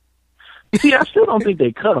 See, I still don't think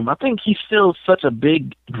they cut him. I think he's still such a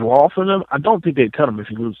big draw for them. I don't think they'd cut him if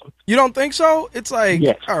he loses. You don't think so? It's like,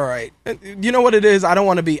 yes. All right. You know what it is? I don't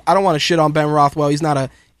want to shit on Ben Rothwell. He's not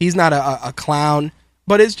a clown.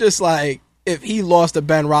 But it's just like, if he lost to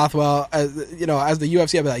Ben Rothwell, as the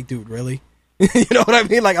UFC, I'd be like, dude, really? You know what I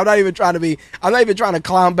mean? I'm not even trying to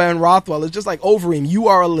clown Ben Rothwell. It's just like, Overeem, you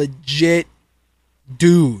are a legit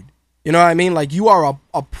dude. You know what I mean? You are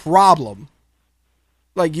a problem.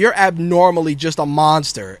 You're abnormally just a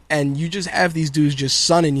monster, and you just have these dudes just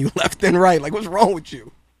sunning you left and right. What's wrong with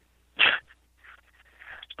you?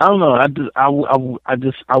 I don't know.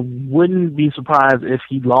 I wouldn't be surprised if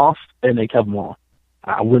he lost and they kept him on.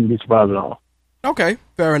 I wouldn't be surprised at all. Okay,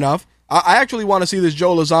 fair enough. I actually want to see this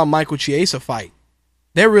Joe Lauzon Michael Chiesa fight.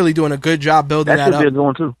 They're really doing a good job building that up. That's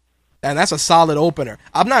going too. And that's a solid opener.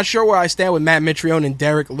 I'm not sure where I stand with Matt Mitrione and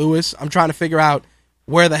Derek Lewis. I'm trying to figure out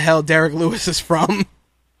where the hell Derek Lewis is from.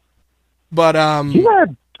 But he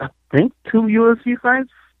had, I think, 2 UFC fights.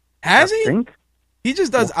 Has he? I think. He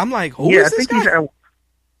just does. I'm like, who is this guy?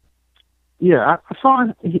 I saw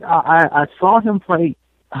him. I saw him fight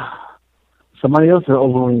somebody else that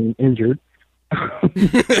Overeem injured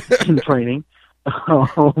in training.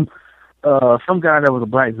 Some guy that was a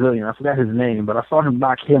Brazilian. I forgot his name, but I saw him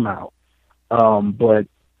knock him out. But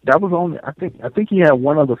that was only. I think he had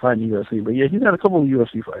one other fight in the UFC, but yeah, he's had a couple of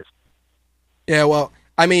UFC fights. Yeah, well,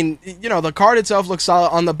 I mean, the card itself looks solid.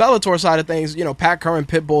 On the Bellator side of things, Pat Curran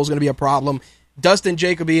Pitbull is going to be a problem. Dustin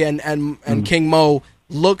Jacoby and King Mo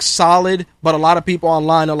look solid, but a lot of people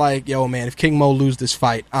online are like, yo, man, if King Mo lose this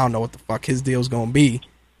fight, I don't know what the fuck his deal's going to be.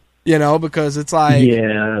 Because it's like...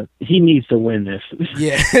 Yeah, he needs to win this.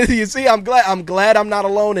 Yeah, you see, I'm glad I'm not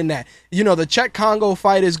alone in that. The Czech Congo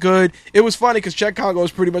fight is good. It was funny because Czech Congo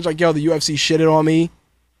was pretty much like, yo, the UFC shitted on me.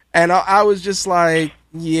 And I was just like,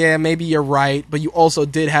 yeah, maybe you're right, but you also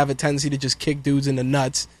did have a tendency to just kick dudes in the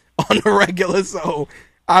nuts on the regular, so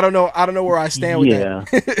I don't know where I stand with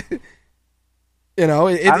that.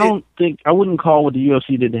 I wouldn't call what the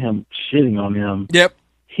UFC did to him shitting on him. Yep.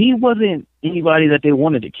 He wasn't anybody that they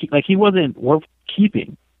wanted to keep. Like, he wasn't worth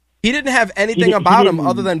keeping. He didn't have anything about him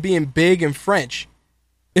other than being big and French.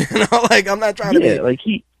 I'm not trying to be... like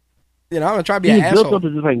he... I'm not trying to be an asshole. He built up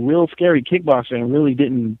as this, real scary kickboxer and really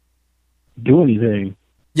didn't do anything.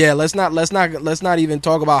 Yeah, let's not even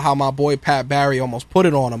talk about how my boy Pat Barry almost put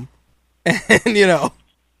it on him. And,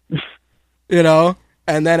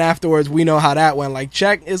 and then afterwards, we know how that went. Like,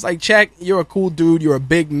 Czech, you're a cool dude. You're a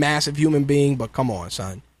big, massive human being, but come on,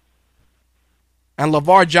 son. And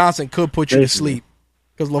LeVar Johnson could put you to sleep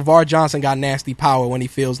because LeVar Johnson got nasty power when he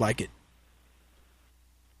feels like it.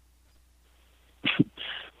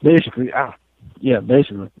 Basically.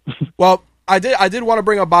 Well, I did want to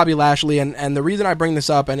bring up Bobby Lashley, and the reason I bring this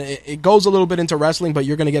up, and it goes a little bit into wrestling, but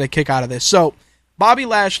you're going to get a kick out of this. So, Bobby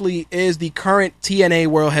Lashley is the current TNA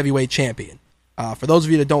World Heavyweight Champion. For those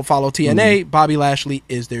of you that don't follow TNA, Bobby Lashley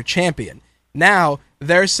is their champion. Now,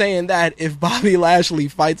 they're saying that if Bobby Lashley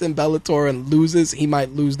fights in Bellator and loses, he might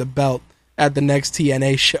lose the belt at the next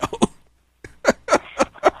TNA show.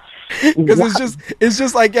 Because it's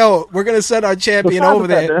just like, yo, we're going to send our champion over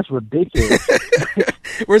there. That's ridiculous.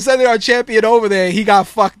 We're sending our champion over there. He got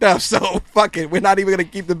fucked up, so fuck it. We're not even going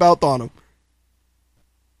to keep the belt on him.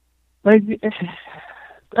 Like,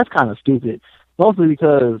 that's kind of stupid. Mostly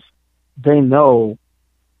because they know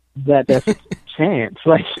that that's a chance.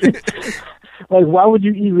 Like, why would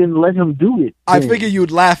you even let him do it? I figure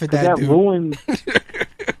you'd laugh at that dude. Ruined...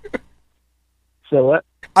 So what?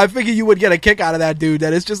 I figure you would get a kick out of that dude.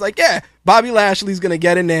 That it's just like, yeah, Bobby Lashley's going to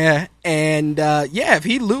get in there. And, yeah, if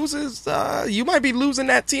he loses, you might be losing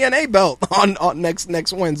that TNA belt on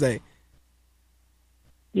next Wednesday.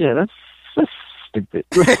 Yeah, that's stupid.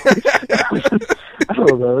 I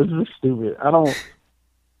don't know. It's just stupid. I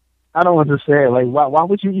don't understand. Like, why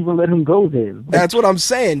would you even let him go then? Like, that's what I'm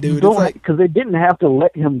saying, dude. Because they didn't have to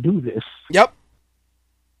let him do this. Yep.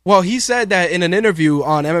 Well, he said that in an interview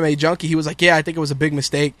on MMA Junkie, he was like, yeah, I think it was a big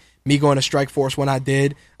mistake, me going to Strikeforce when I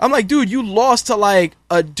did. I'm like, dude, you lost to, like,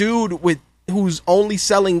 a dude whose only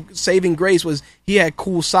saving grace was he had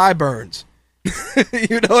cool sideburns.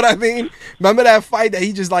 You know what I mean? Remember that fight that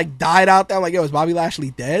he just, like, died out there? I'm like, yo, is Bobby Lashley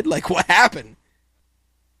dead? Like, what happened?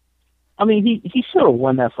 I mean, he should have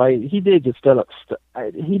won that fight. He did get stood up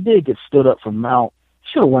from Mount.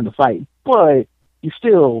 Should have won the fight. But you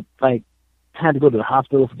still, like, had to go to the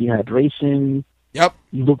hospital for dehydration. Yep.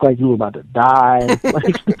 You look like you were about to die.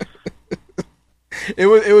 Like,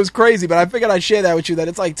 it was crazy, but I figured I'd share that with you, that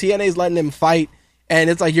it's like TNA's letting him fight, and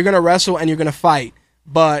it's like you're going to wrestle and you're going to fight,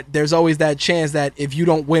 but there's always that chance that if you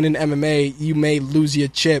don't win in MMA, you may lose your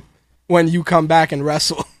chip when you come back and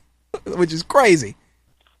wrestle, which is crazy.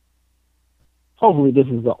 Hopefully this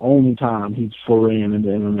is the only time he's foraying into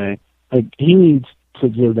MMA. Like, he needs to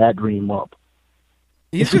give that dream up.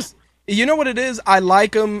 He's just... You know what it is? I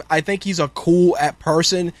like him. I think he's a cool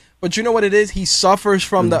person. But you know what it is? He suffers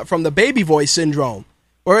from the baby voice syndrome,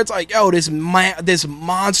 where it's like, yo, this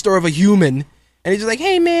monster of a human, and he's just like,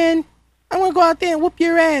 hey man, I want to go out there and whoop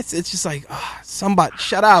your ass. It's just like, somebody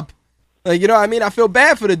shut up. Like, you know what I mean? I feel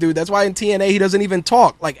bad for the dude. That's why in TNA he doesn't even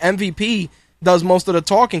talk. Like, MVP does most of the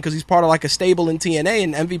talking because he's part of like a stable in TNA,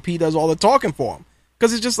 and MVP does all the talking for him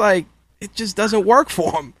because it's just like it just doesn't work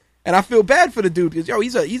for him. And I feel bad for the dude because, yo,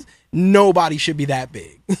 he's nobody should be that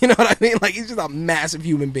big. You know what I mean? Like, he's just a massive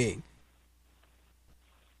human being.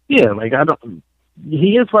 Yeah, like,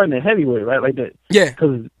 he is fighting a heavyweight, right? Like that. Yeah.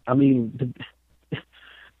 Because,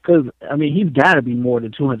 he's got to be more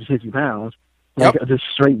than 250 pounds. Like, just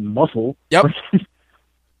straight muscle. Yep.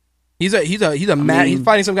 He's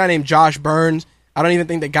fighting some guy named Josh Burns. I don't even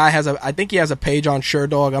think the guy I think he has a page on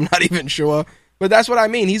SureDog. I'm not even sure. But that's what I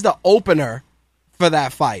mean. He's the opener for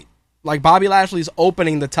that fight. Like, Bobby Lashley's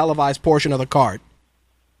opening the televised portion of the card.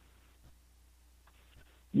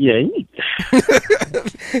 Yeah, he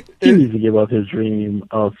needs to give up his dream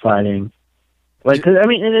of fighting. Like, cause,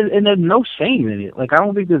 and there's no shame in it. Like, I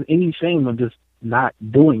don't think there's any shame of just not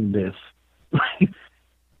doing this.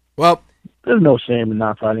 Well, there's no shame in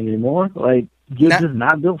not fighting anymore. Like, you're just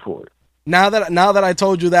not built for it. Now that I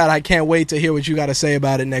told you that, I can't wait to hear what you got to say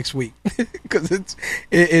about it next week, because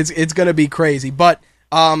it's going to be crazy. But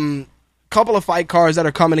couple of fight cards that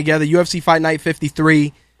are coming together: UFC Fight Night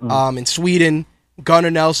 53 in Sweden.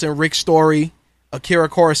 Gunnar Nelson, Rick Story, Akira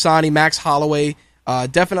Kurosani, Max Holloway.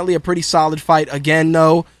 Definitely a pretty solid fight. Again,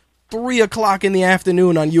 though, 3:00 in the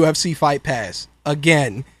afternoon on UFC Fight Pass.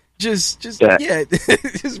 Again, just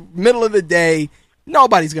middle of the day.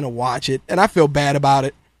 Nobody's gonna watch it, and I feel bad about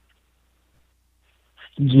it.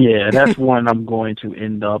 Yeah, that's one I'm going to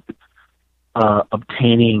end up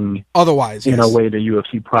obtaining otherwise in a way the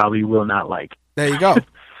UFC probably will not like. There you go.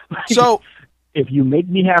 Like, so if you make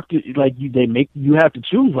me have to, like, they make you have to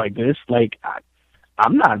choose like this, like,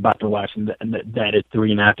 I'm not about to watch that at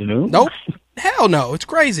 3 in the afternoon. Nope. Hell no. It's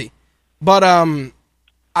crazy. But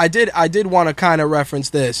I did want to kind of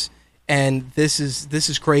reference this, and this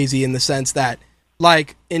is crazy in the sense that,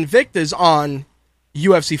 like, Invicta's on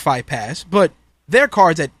UFC Fight Pass, but their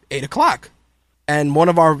card's at 8:00. And one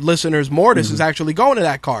of our listeners, Mortis, is actually going to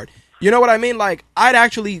that card. You know what I mean? Like, I'd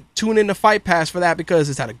actually tune into Fight Pass for that because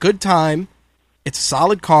it's at a good time, it's a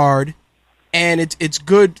solid card, and it's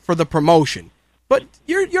good for the promotion. But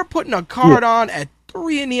you're putting a card on at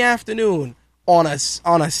 3 in the afternoon on a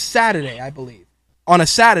Saturday, I believe. On a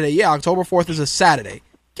Saturday, yeah, October 4th is a Saturday.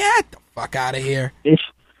 Get the fuck out of here.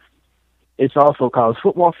 It's also college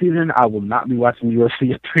football season. I will not be watching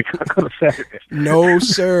UFC at 3:00 on a Saturday. No,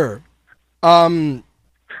 sir.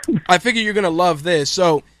 I figure you're going to love this.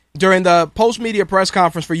 So, during the post-media press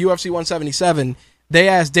conference for UFC 177, they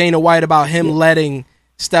asked Dana White about him letting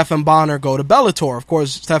Stephan Bonnar go to Bellator. Of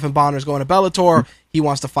course, Stephan Bonner's going to Bellator. He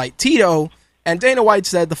wants to fight Tito. And Dana White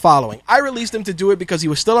said the following: I released him to do it because he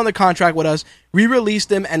was still under contract with us. We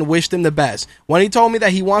released him and wished him the best. When he told me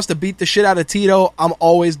that he wants to beat the shit out of Tito, I'm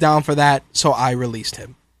always down for that, so I released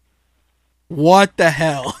him. What the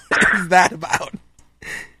hell is that about?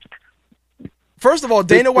 First of all,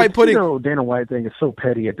 Dana White Dana White thing is so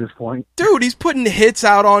petty at this point. Dude, he's putting hits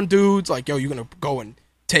out on dudes like, yo, you're going to go and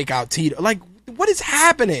take out Tito. Like, what is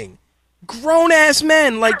happening? Grown-ass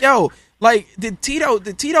men. Like, yo, like, did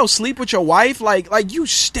Tito sleep with your wife? Like you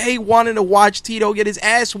stay wanting to watch Tito get his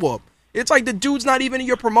ass whooped. It's like the dude's not even in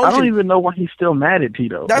your promotion. I don't even know why he's still mad at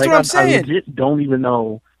Tito. That's what I'm saying. I legit don't even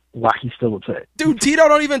know why he's still upset. Dude, Tito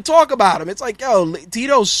don't even talk about him. It's like, yo,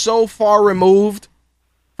 Tito's so far removed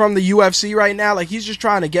from the UFC right now. Like, he's just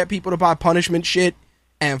trying to get people to buy punishment shit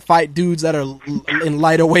and fight dudes that are in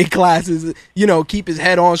lighter weight classes, you know, keep his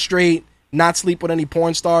head on straight, not sleep with any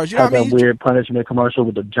porn stars. You know what I mean? That weird punishment commercial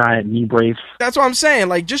with the giant knee brace. That's what I'm saying.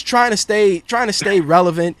 Like, just trying to stay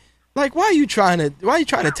relevant. Like, why are you trying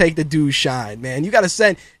to take the dude's shine, man? You're gonna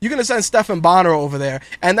send Stephan Bonnar over there.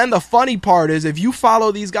 And then the funny part is, if you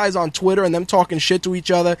follow these guys on Twitter and them talking shit to each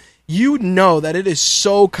other, you know that it is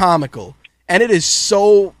so comical. And it is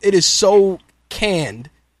so canned.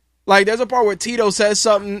 Like, there's a part where Tito says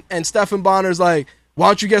something, and Stephan Bonner's like, why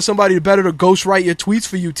don't you get somebody better to ghostwrite your tweets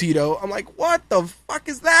for you, Tito? I'm like, what the fuck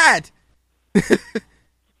is that?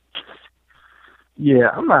 Yeah,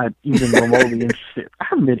 I'm not even remotely interested. I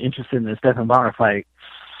haven't been interested in the Stephan Bonnar fight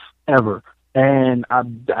ever. And I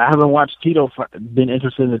haven't been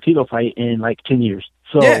interested in the Tito fight in like 10 years.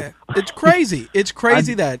 So yeah, it's crazy. It's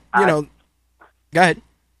crazy that, you know, go ahead.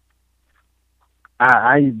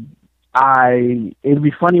 It'd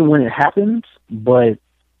be funny when it happens, but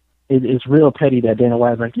it's real petty that Dana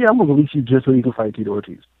White's like, yeah, I'm going to release you just so you can fight Tito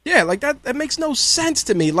Ortiz. Yeah, like that makes no sense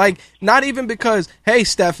to me. Like, not even because, hey,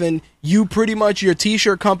 Stephan, you pretty much, your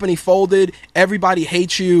t-shirt company folded, everybody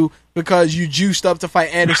hates you because you juiced up to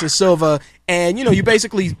fight Anderson Silva, and, you know, you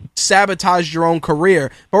basically sabotaged your own career.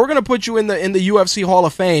 But we're going to put you in the UFC Hall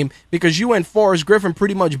of Fame because you and Forrest Griffin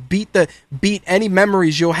pretty much beat any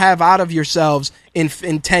memories you'll have out of yourselves in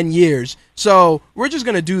 10 years. So we're just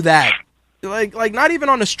going to do that. Like not even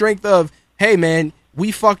on the strength of, hey, man, we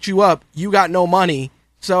fucked you up. You got no money.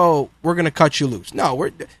 So we're gonna cut you loose. No,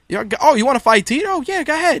 you want to fight Tito? Yeah,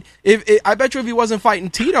 go ahead. I bet you if he wasn't fighting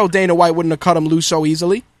Tito, Dana White wouldn't have cut him loose so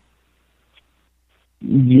easily.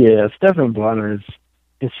 Yeah, Stephan Bonnar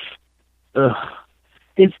well,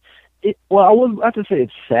 I was about to say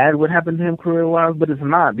it's sad what happened to him career-wise, but it's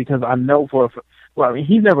not, because I know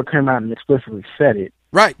he's never come out and explicitly said it.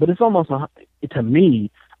 Right. But it's almost, to me,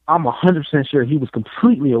 I'm 100% sure he was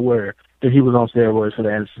completely aware that he was on steroids for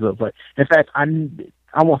the Anderson Silva fight. In fact,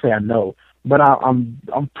 I won't say I know, but I'm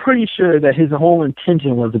pretty sure that his whole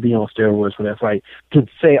intention was to be on steroids for that fight, to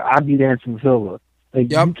say I beat Anderson Silva. Like,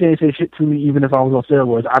 you can't say shit to me even if I was on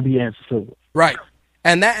steroids. I beat Anderson Silva. Right.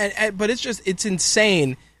 But it's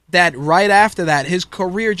insane that right after that, his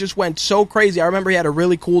career just went so crazy. I remember he had a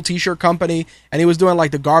really cool t-shirt company, and he was doing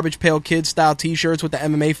like the Garbage Pail Kids style t-shirts with the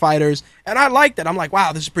MMA fighters, and I liked it. I'm like,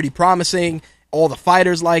 wow, this is pretty promising. All the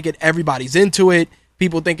fighters like it. Everybody's into it.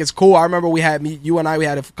 People think it's cool. I remember we had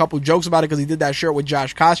a couple jokes about it because he did that shirt with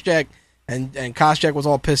Josh Koscheck, and Koscheck was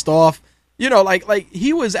all pissed off. You know, like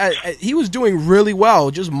he was doing really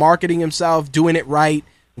well, just marketing himself, doing it right,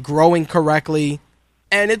 growing correctly,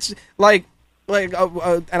 and it's and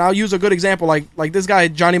I'll use a good example, like this guy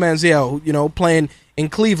Johnny Manziel, you know, playing in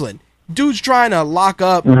Cleveland. Dude's trying to lock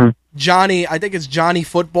up Johnny. I think it's Johnny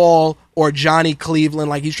Football or Johnny Cleveland.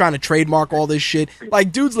 Like, he's trying to trademark all this shit.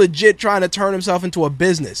 Like, dude's legit trying to turn himself into a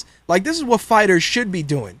business. Like, this is what fighters should be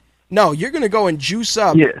doing. No, you're gonna go and juice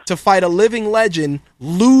up to fight a living legend,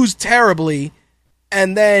 lose terribly,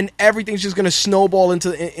 and then everything's just gonna snowball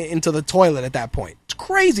into the toilet at that point. It's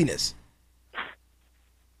craziness.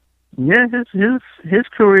 Yeah, his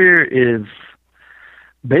career is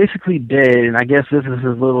basically dead, and I guess this is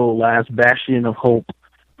his little last bastion of hope.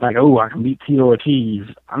 Like, oh, I can beat Tito Ortiz.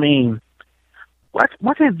 I mean, why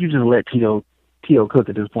can't you just let Tito cook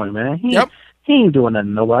at this point, man? He ain't doing nothing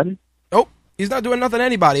to nobody. Nope, he's not doing nothing to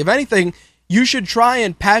anybody. If anything, you should try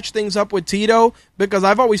and patch things up with Tito, because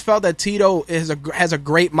I've always felt that Tito has a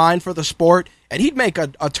great mind for the sport, and he'd make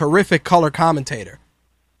a terrific color commentator.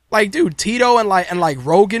 Like, dude, Tito and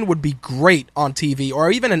Rogan would be great on TV,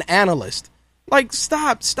 or even an analyst. Like,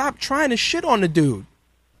 stop trying to shit on the dude.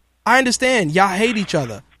 I understand y'all hate each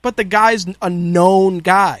other, but the guy's a known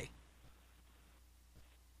guy.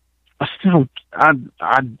 I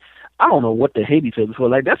don't know what they hate each other for.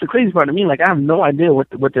 Like, that's the crazy part to me. Like, I have no idea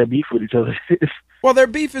what their beef with each other is. Well, their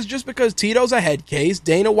beef is just because Tito's a head case.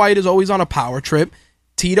 Dana White is always on a power trip.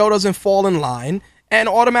 Tito doesn't fall in line. And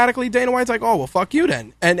automatically Dana White's like, oh, well, fuck you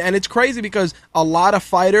then. And it's crazy because a lot of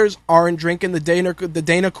fighters aren't drinking the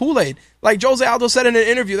Dana Kool-Aid. Like Jose Aldo said in an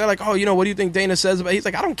interview, they're like, oh, you know, what do you think Dana says about? He's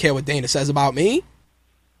like, I don't care what Dana says about me.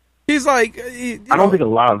 He's like, I don't think a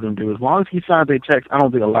lot of them do. As long as he signs their checks, I don't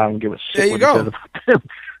think a lot of them give a shit. There you go.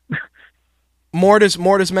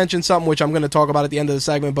 Mortis mentioned something which I'm going to talk about at the end of the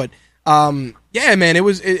segment, but yeah, man,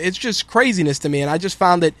 it's just craziness to me, and I just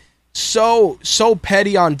found it so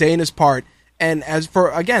petty on Dana's part. And as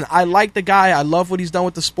for, again, I like the guy. I love what he's done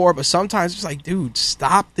with the sport. But sometimes it's like, dude,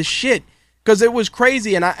 stop the shit. Because it was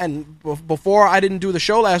crazy. And before I didn't do the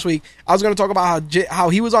show last week, I was going to talk about how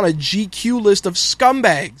he was on a GQ list of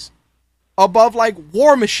scumbags above, like,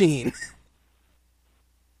 War Machine.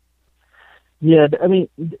 Yeah, I mean,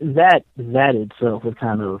 that itself was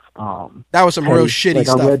kind of... that was some real shitty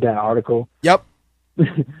stuff. I read that article. Yep.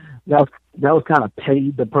 That was kind of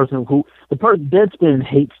petty. Deadspin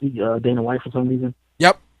hates Dana White for some reason.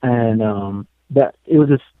 Yep. And that it was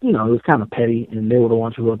just, it was kind of petty, and they were the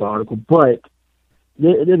ones who wrote the article. But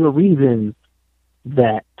there's a reason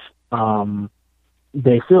that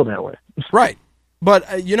they feel that way. Right.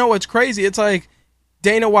 But you know what's crazy? It's like,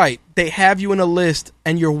 Dana White, they have you in a list,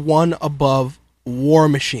 and you're one above War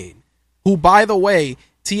Machine, who, by the way,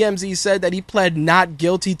 TMZ said that he pled not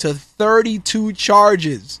guilty to 32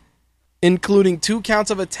 charges, including 2 counts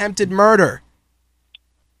of attempted murder.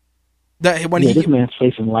 This man's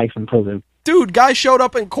facing life in prison. Dude, guy showed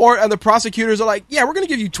up in court, and the prosecutors are like, yeah, we're going to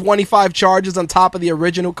give you 25 charges on top of the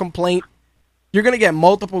original complaint. You're going to get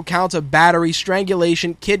multiple counts of battery,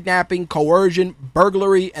 strangulation, kidnapping, coercion,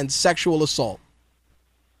 burglary, and sexual assault.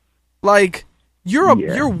 Like, you're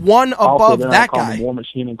one above that guy. Him War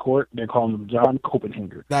Machine in court. They're calling him John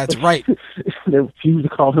Copenhagen. That's right. They refuse to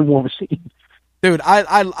call him War Machine. Dude,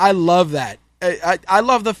 I love that. I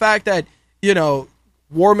love the fact that,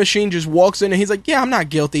 War Machine just walks in and he's like, yeah, I'm not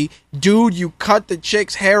guilty. Dude, you cut the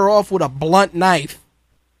chick's hair off with a blunt knife.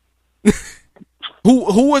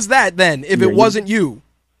 Who was that then, if it wasn't you?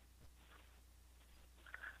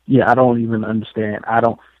 Yeah, I don't even understand.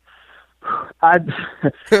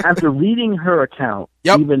 After reading her account,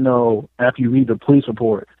 even though after you read the police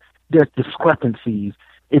report, there's discrepancies,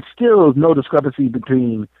 it still is no discrepancy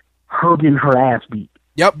between her getting her ass beat.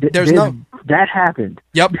 Yep, that happened.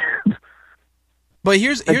 Yep. But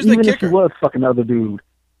here's the kicker. Even if she was fucking other dude,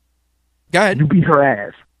 go ahead. You beat her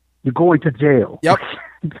ass. You're going to jail. Yep.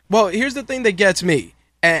 Well, here's the thing that gets me,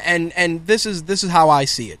 and this is how I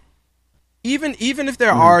see it. Even if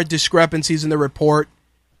there are discrepancies in the report,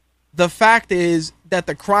 the fact is that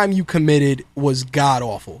the crime you committed was god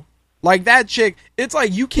awful. Like, that chick, it's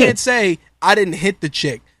like you can't say I didn't hit the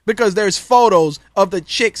chick, because there's photos of the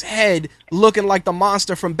chick's head looking like the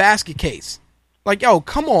monster from Basket Case. Like, yo,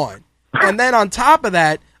 come on. And then on top of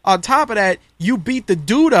that, you beat the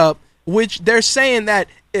dude up, which they're saying that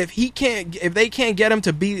if they can't get him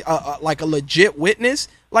to be like a legit witness,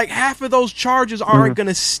 like half of those charges aren't going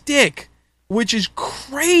to stick, which is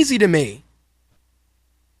crazy to me.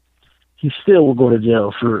 He still will go to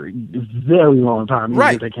jail for a very long time, even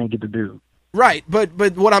if they can't get the dude. Right, but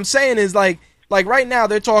what I'm saying is like right now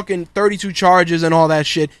they're talking 32 charges and all that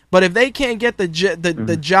shit. But if they can't get the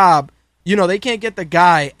job, you know, they can't get the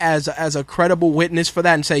guy as a credible witness for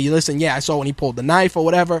that and say, listen, yeah, I saw when he pulled the knife or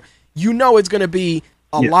whatever. You know, it's going to be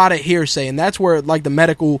a lot of hearsay, and that's where like the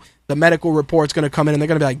medical report's going to come in, and they're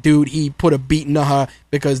going to be like, dude, he put a beating to her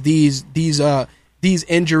because these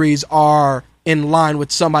injuries are in line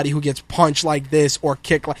with somebody who gets punched like this or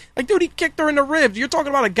kicked like dude, he kicked her in the ribs. You're talking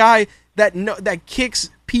about a guy that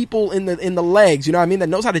kicks people in the legs, you know what I mean, that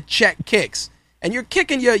knows how to check kicks, and you're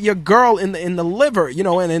kicking your girl in the liver, you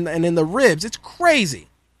know, and in the ribs. It's crazy.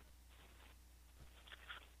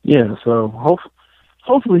 Yeah, so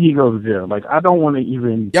hopefully he goes to jail. Like, I don't want to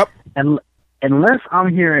even... Yep. And unless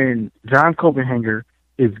I'm hearing John Copenhagen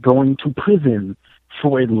is going to prison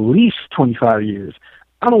for at least 25 years,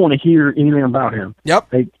 I don't want to hear anything about him. Yep.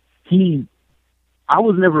 Like, I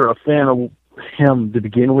was never a fan of him to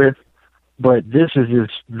begin with, but this has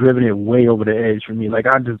just driven it way over the edge for me. Like,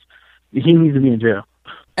 he needs to be in jail.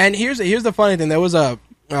 And here's the funny thing. There was the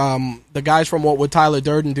guys from What Would Tyler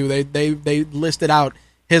Durden Do? They listed out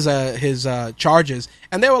his charges,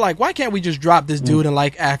 and they were like, why can't we just drop this dude in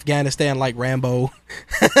like Afghanistan like Rambo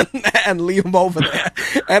and leave him over there?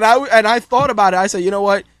 And I thought about it. I said, you know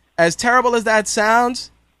what? As terrible as that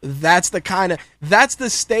sounds, that's the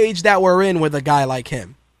stage that we're in with a guy like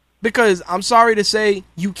him. Because I'm sorry to say,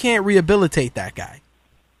 you can't rehabilitate that guy.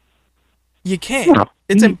 You can't. No,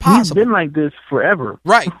 it's impossible. He's been like this forever.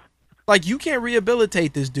 Right. Like, you can't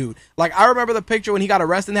rehabilitate this dude. Like, I remember the picture when he got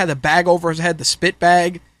arrested and had the bag over his head, the spit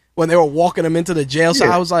bag, when they were walking him into the jail. So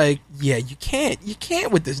I was like, yeah, you can't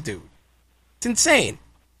with this dude. It's insane.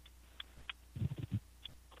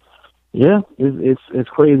 Yeah, it's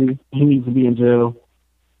crazy. He needs to be in jail,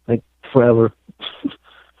 like, forever.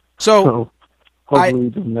 So hopefully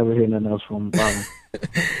we'll never hear nothing else from him.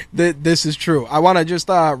 This is true. I want to just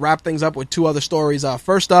wrap things up with two other stories.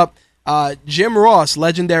 First up, Jim Ross,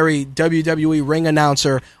 legendary WWE ring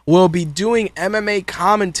announcer, will be doing MMA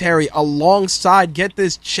commentary alongside, get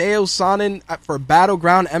this, Chael Sonnen for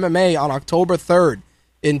Battleground MMA on October 3rd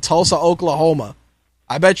in Tulsa, Oklahoma.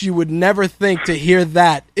 I bet you would never think to hear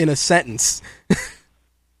that in a sentence.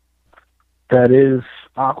 That is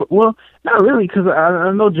awkward. Well, not really, because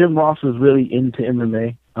I know Jim Ross is really into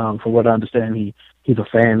MMA. From what I understand, he's a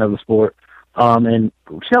fan of the sport. And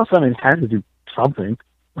Chael Sonnen has to do something.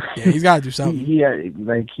 Yeah, he's got to do something.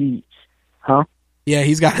 Yeah,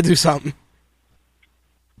 he's got to do something.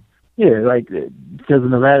 Yeah, like, because the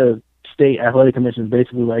Nevada State Athletic Commission is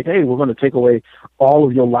basically like, hey, we're going to take away all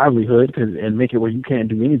of your livelihood and make it where you can't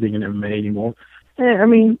do anything in MMA anymore. And, I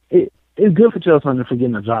mean, it's good for Chael Sonnen for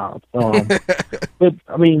getting a job. But,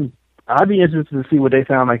 I mean, I'd be interested to see what they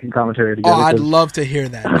sound like in commentary together. Oh, I'd love to hear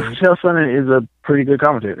that, dude. Chael Sonnen is a pretty good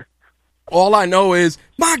commentator. All I know is,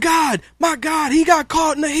 my God, he got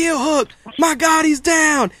caught in the heel hook. My God, he's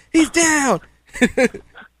down. Damn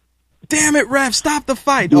it, ref, stop the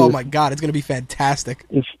fight. Oh, my God, it's going to be fantastic.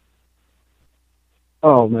 If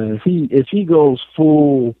he goes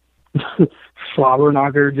full slobber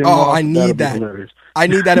knocker, Jim Ross, I need that. I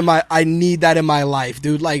need that in my life,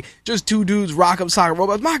 dude. Like, just two dudes rock up soccer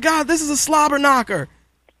robots. My God, this is a slobber knocker.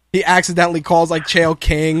 He accidentally calls like Chael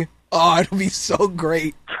King. Oh, it'll be so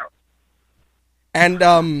great. And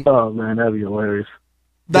oh man, that'd be hilarious.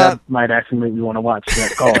 That might actually make me want to watch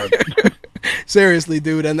that card. Seriously,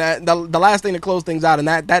 dude. And the last thing to close things out, and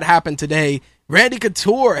that happened today. Randy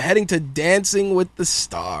Couture heading to Dancing with the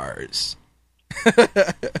Stars.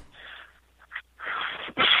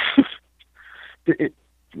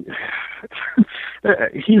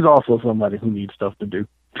 He's also somebody who needs stuff to do.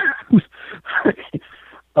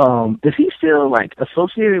 Is he still like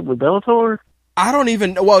associated with Bellator? I don't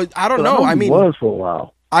even. Well, I don't know. I mean, he was for a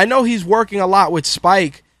while. I know he's working a lot with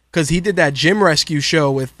Spike because he did that gym rescue show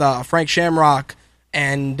with Frank Shamrock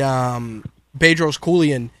and Bedros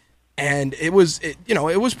Keuilian, and it was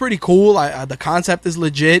pretty cool. The concept is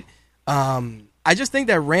legit. I just think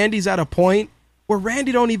that Randy's at a point where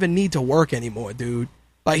Randy don't even need to work anymore, dude.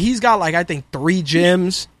 Like, he's got I think 3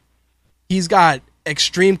 gyms. He's got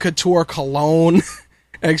Extreme Couture cologne,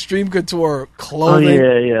 Extreme Couture clothing.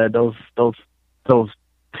 Oh yeah, those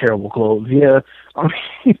terrible clothes. Yeah,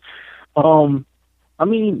 I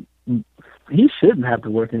mean, he shouldn't have to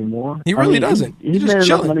work anymore. He really doesn't. He's made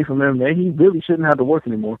enough money from MMA. He really shouldn't have to work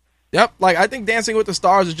anymore. Yep. Like, I think Dancing with the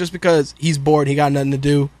Stars is just because he's bored. He got nothing to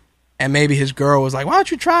do, and maybe his girl was like, "Why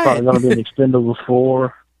don't you try Probably it?" gonna be an Expendables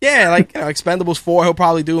 4. Yeah, like Expendables 4. He'll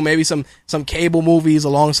probably do maybe some cable movies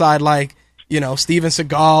alongside like Steven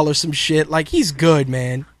Seagal or some shit. Like he's good,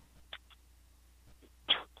 man.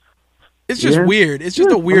 It's just weird. It's just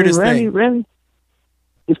the weirdest thing. Randy,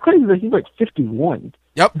 it's crazy that he's like 51.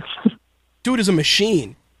 Yep, dude is a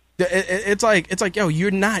machine. It's like yo,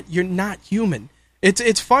 you're not human.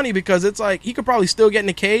 It's funny because it's like he could probably still get in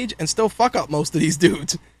a cage and still fuck up most of these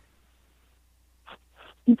dudes.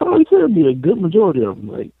 He probably could be a good majority of them.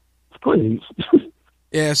 Like it's crazy.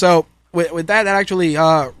 Yeah. So with that actually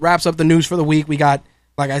wraps up the news for the week. We got,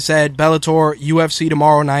 like I said, Bellator, UFC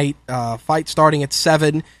tomorrow night. Fight starting at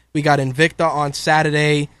 7. We got Invicta on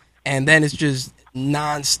Saturday, and then it's just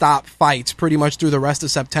non-stop fights pretty much through the rest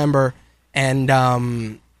of September.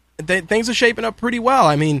 And things are shaping up pretty well.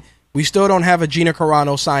 I mean, we still don't have a Gina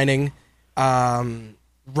Carano signing.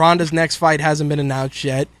 Ronda's next fight hasn't been announced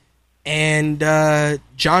yet. And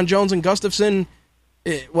John Jones and Gustafsson,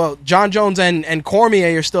 John Jones and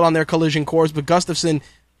Cormier are still on their collision course, but Gustafsson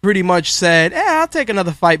pretty much said, I'll take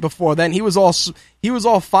another fight before then. He was all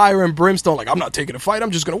fire and brimstone, like, I'm not taking a fight, I'm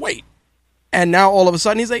just going to wait. And now all of a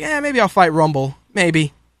sudden he's like, maybe I'll fight Rumble.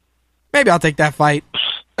 Maybe I'll take that fight.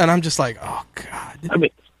 And I'm just like, oh, God. I mean,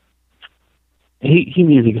 he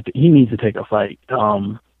needs to take a fight.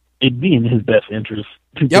 It'd be in his best interest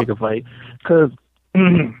to take a fight. Because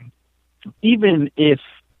even if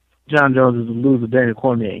John Jones is to lose to Daniel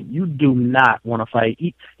Cormier, you do not want to fight.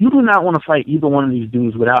 You do not want to fight either one of these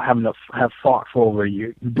dudes without having to have fought for over a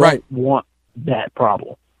year. You don't want that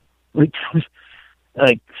problem. And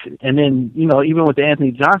then even with the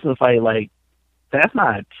Anthony Johnson fight, like that's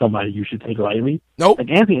not somebody you should take lightly. Nope. Like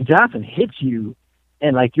Anthony Johnson hits you,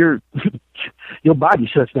 and like your body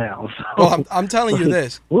shuts down. So, well, I'm telling you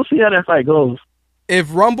this. We'll see how that fight goes.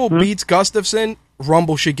 If Rumble beats Gustafsson,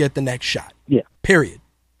 Rumble should get the next shot. Yeah. Period.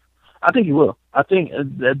 I think he will. I think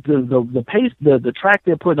that the pace, the track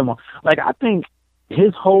they're putting him on, like I think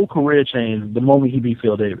his whole career changed the moment he beat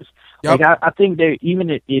Phil Davis. Yep. Like I think they, even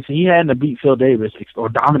if he hadn't beat Phil Davis or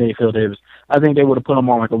dominated Phil Davis, I think they would have put him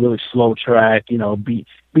on like a really slow track,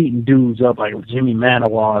 beating dudes up like Jimmy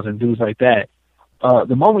Manowas and dudes like that.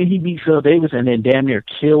 The moment he beat Phil Davis and then damn near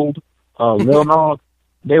killed Lil Nog,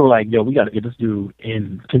 they were like, yo, we got to get this dude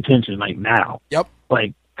in contention like now. Yep.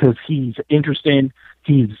 Like, because he's interesting.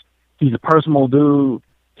 He's a personal dude.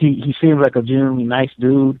 He seems like a genuinely nice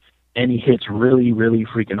dude, and he hits really, really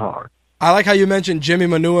freaking hard. I like how you mentioned Jimmy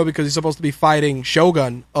Manua because he's supposed to be fighting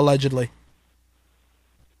Shogun, allegedly.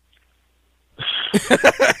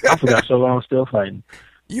 I forgot Shogun was still fighting.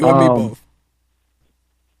 You and me both.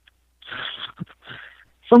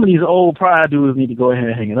 Some of these old Pride dudes need to go ahead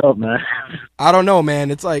and hang it up, man. I don't know,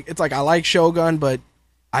 man. It's like I like Shogun, but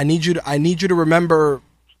I need you to remember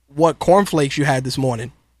what cornflakes you had this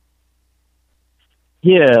morning.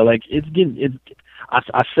 Yeah, like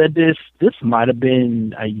I said this might have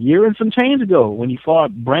been a year and some change ago when he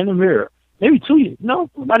fought Brandon Vera. Maybe 2 years. No,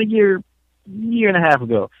 about a year and a half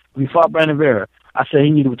ago when he fought Brandon Vera. I said he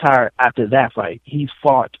needed to retire after that fight. He's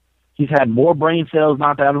had more brain cells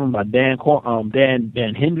knocked out of him by Dan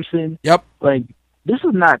Henderson. Yep. Like, this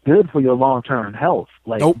is not good for your long-term health.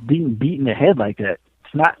 Like, nope. Being beaten in the head like that,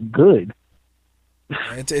 it's not good.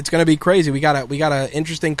 It's going to be crazy. We got an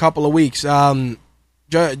interesting couple of weeks.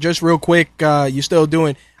 Just real quick, you still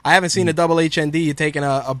doing... I haven't seen a double HND. You taking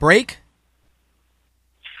a break?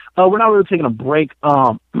 We're not really taking a break.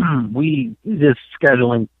 We just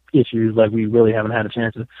scheduling issues. Like, we really haven't had a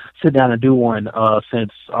chance to sit down and do one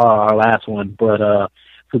since our last one. But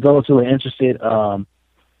for those who are interested, it's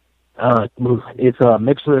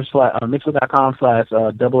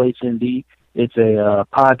mixler.com/double-HND. It's a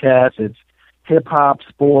podcast. It's hip-hop,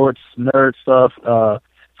 sports, nerd stuff.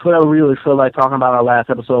 What I really feel like talking about our last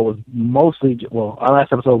episode was our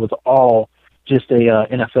last episode was all just a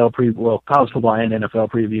NFL preview, college football and NFL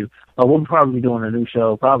preview. We'll probably be doing a new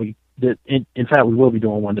show. In fact, we will be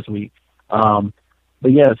doing one this week. But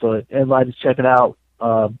yeah, so everybody just check it out.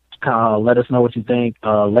 Kind of let us know what you think.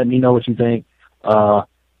 Let me know what you think. And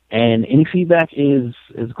any feedback is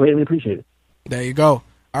greatly appreciated. There you go.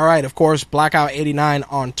 All right, of course,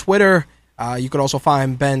 Blackout89 on Twitter. You could also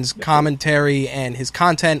find Ben's commentary and his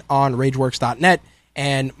content on RageWorks.net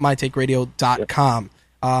and MyTakeRadio.com.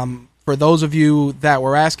 For those of you that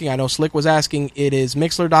were asking, I know Slick was asking, it is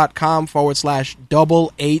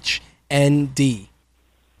Mixler.com/double-HND.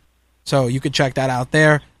 So you could check that out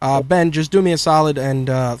there. Ben, just do me a solid and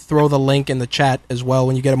throw the link in the chat as well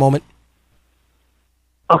when you get a moment.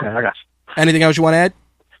 Okay, I got you. Anything else you want to add?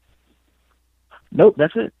 Nope,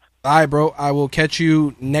 that's it. All right, bro. I will catch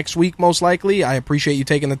you next week, most likely. I appreciate you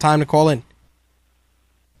taking the time to call in.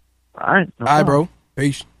 All right. All right, bro.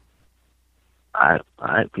 Peace. All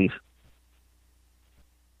right. Peace.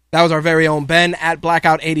 That was our very own Ben at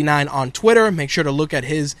Blackout89 on Twitter. Make sure to look at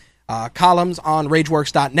his columns on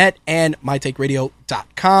RageWorks.net and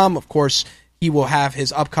MyTakeRadio.com. Of course, he will have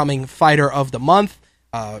his upcoming Fighter of the Month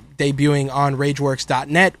debuting on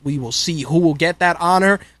RageWorks.net. We will see who will get that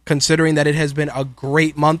honor, considering that it has been a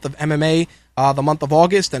great month of MMA, the month of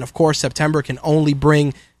August. And, of course, September can only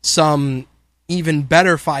bring some even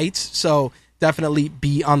better fights. So definitely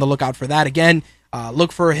be on the lookout for that. Again,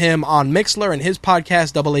 look for him on Mixlr and his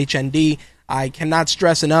podcast, Double HND. I cannot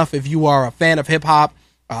stress enough, if you are a fan of hip-hop,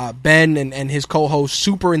 Ben and his co-host,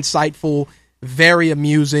 super insightful, very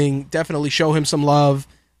amusing. Definitely show him some love.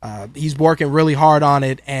 He's working really hard on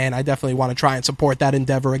it, and I definitely want to try and support that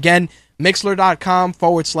endeavor. Again,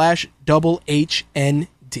 Mixlr.com/Double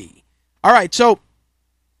HND. All right, so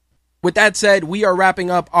with that said, we are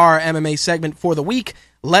wrapping up our MMA segment for the week.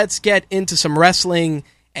 Let's get into some wrestling.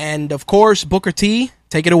 And, of course, Booker T,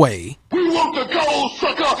 take it away. We want the gold,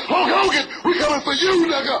 sucker! Hulk Hogan, we coming for you,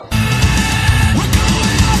 nigga!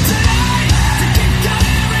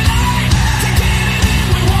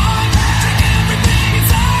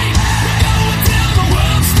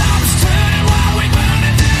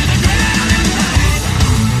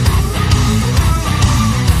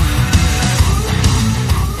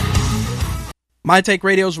 My Take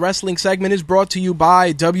Radio's wrestling segment is brought to you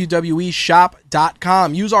by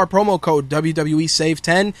WWEshop.com. Use our promo code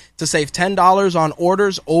WWESAVE10 to save $10 on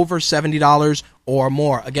orders over $70 or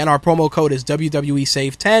more. Again, our promo code is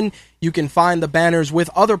WWESAVE10. You can find the banners with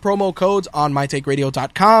other promo codes on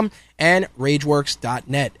MyTakeRadio.com and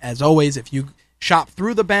RageWorks.net. As always, if you shop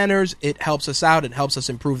through the banners, it helps us out. It helps us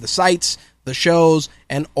improve the sites, the shows,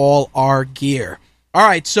 and all our gear. All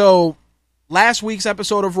right, so last week's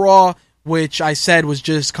episode of Raw, which I said was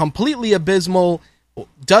just completely abysmal,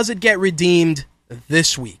 does it get redeemed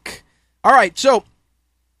this week? All right, so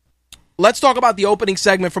let's talk about the opening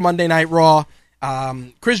segment for Monday Night Raw.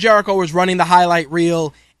 Chris Jericho was running the highlight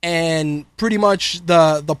reel, and pretty much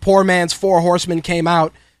the poor man's four horsemen came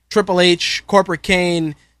out. Triple H, Corporate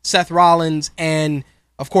Kane, Seth Rollins, and,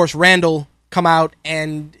 of course, Randall come out,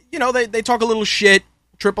 and, you know, they talk a little shit.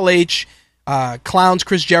 Triple H clowns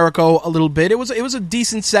Chris Jericho a little bit. It was a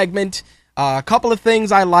decent segment. A couple of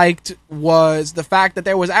things I liked was the fact that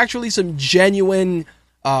there was actually some genuine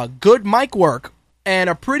good mic work and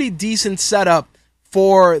a pretty decent setup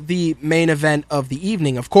for the main event of the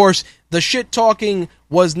evening. Of course, the shit talking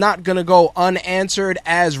was not going to go unanswered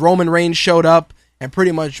as Roman Reigns showed up and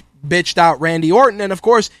pretty much bitched out Randy Orton. And of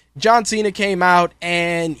course, John Cena came out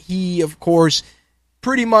and he, of course,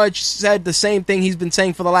 pretty much said the same thing he's been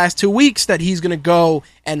saying for the last 2 weeks, that he's going to go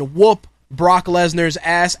and whoop Brock Lesnar's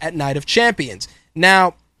ass at Night of Champions.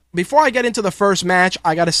 Now, before I get into the first match,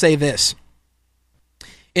 I got to say this.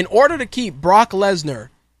 In order to keep Brock Lesnar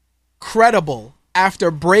credible after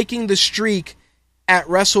breaking the streak at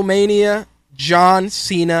WrestleMania, John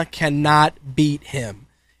Cena cannot beat him.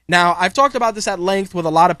 Now, I've talked about this at length with a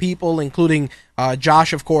lot of people, including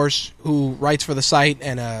Josh, of course, who writes for the site,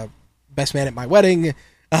 and Best Man at My Wedding,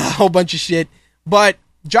 a whole bunch of shit. But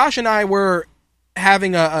Josh and I were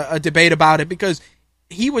having a debate about it because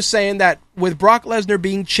he was saying that with Brock Lesnar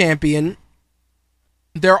being champion,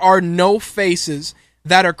 there are no faces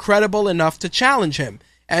that are credible enough to challenge him.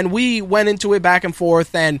 And we went into it back and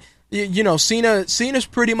forth, and, you know, Cena's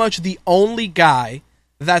pretty much the only guy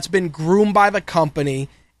that's been groomed by the company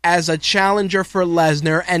as a challenger for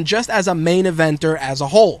Lesnar and just as a main eventer as a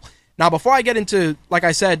whole. Now, before I get into, like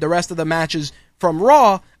I said, the rest of the matches from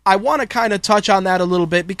Raw, I want to kind of touch on that a little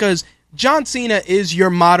bit because John Cena is your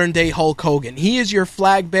modern-day Hulk Hogan. He is your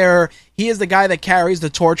flag bearer. He is the guy that carries the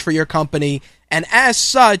torch for your company. And as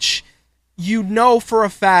such, you know for a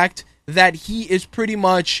fact that he is pretty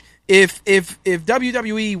much, if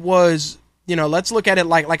WWE was, you know, let's look at it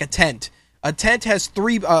like a tent. A tent has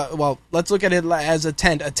three, let's look at it as a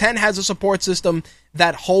tent. A tent has a support system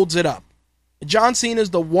that holds it up. John Cena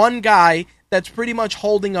is the one guy that's pretty much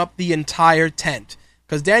holding up the entire tent.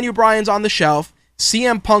 Because Daniel Bryan's on the shelf,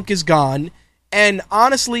 CM Punk is gone, and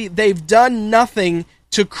honestly, they've done nothing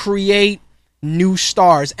to create new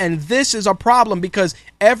stars. And this is a problem because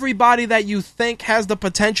everybody that you think has the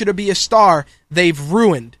potential to be a star, they've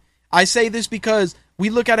ruined. I say this because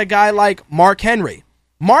we look at a guy like Mark Henry.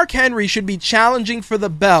 Mark Henry should be challenging for the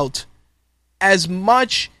belt as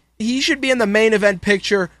much. He should be in the main event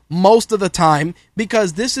picture most of the time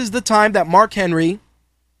because this is the time that Mark Henry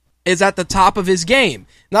is at the top of his game.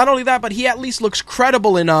 Not only that, but he at least looks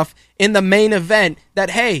credible enough in the main event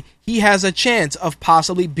that, hey, he has a chance of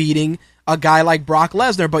possibly beating a guy like Brock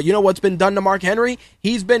Lesnar. But you know what's been done to Mark Henry?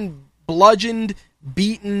 He's been bludgeoned,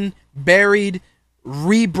 beaten, buried,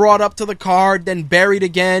 re-brought up to the card, then buried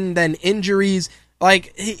again, then injuries.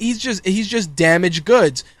 Like, he's just damaged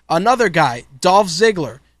goods. Another guy, Dolph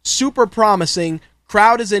Ziggler, super promising.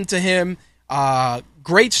 Crowd is into him.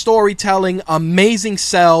 Great storytelling, amazing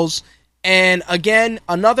sells, and again,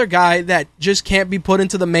 another guy that just can't be put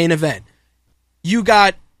into the main event. You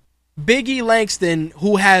got Big E Langston,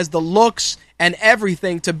 who has the looks and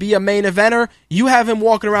everything to be a main eventer. You have him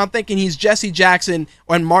walking around thinking he's Jesse Jackson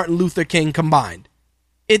and Martin Luther King combined.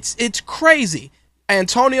 It's crazy.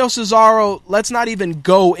 Antonio Cesaro, let's not even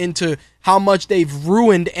go into how much they've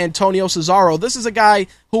ruined Antonio Cesaro. This is a guy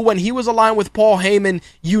who, when he was aligned with Paul Heyman,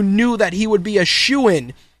 you knew that he would be a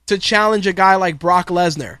shoo-in to challenge a guy like Brock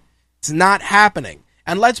Lesnar. It's not happening.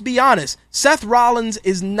 And let's be honest, Seth Rollins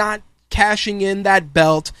is not cashing in that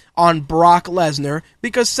belt on Brock Lesnar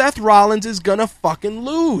because Seth Rollins is gonna fucking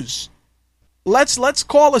lose. Let's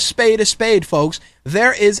call a spade, folks.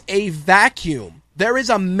 There is a vacuum. There is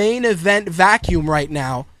a main event vacuum right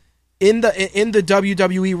now in the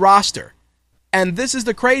WWE roster. And this is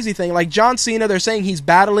the crazy thing. Like John Cena, they're saying he's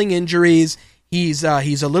battling injuries. He's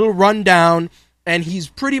a little run down, and he's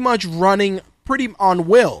pretty much running pretty on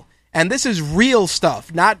will. And this is real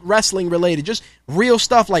stuff, not wrestling related, just real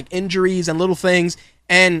stuff like injuries and little things.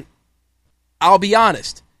 And I'll be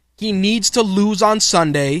honest, he needs to lose on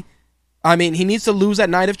Sunday. I mean, he needs to lose at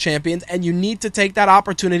Night of Champions, and you need to take that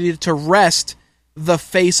opportunity to rest the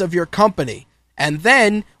face of your company. And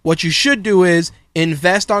then what you should do is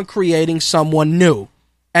invest on creating someone new.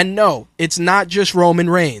 And no, it's not just Roman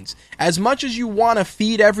Reigns. As much as you want to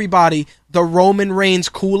feed everybody the Roman Reigns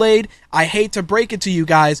Kool-Aid, I hate to break it to you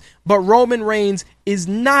guys, but Roman Reigns is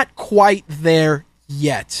not quite there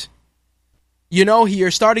yet. You know,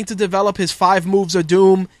 you're starting to develop his 5 moves of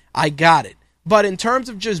doom. I got it. But in terms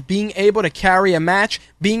of just being able to carry a match,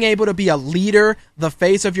 being able to be a leader, the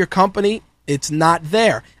face of your company, it's not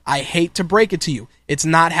there. I hate to break it to you. It's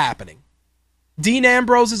not happening. Dean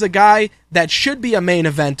Ambrose is a guy that should be a main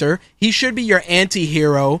eventer. He should be your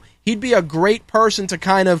anti-hero. He'd be a great person to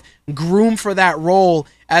kind of groom for that role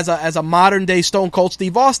as a modern-day Stone Cold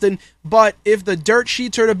Steve Austin. But if the dirt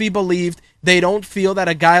sheets are to be believed, they don't feel that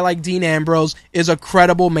a guy like Dean Ambrose is a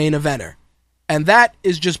credible main eventer. And that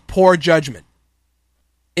is just poor judgment.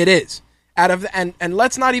 It is. And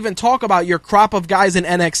let's not even talk about your crop of guys in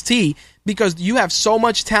NXT, because you have so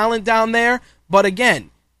much talent down there. But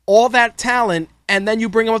again, all that talent, and then you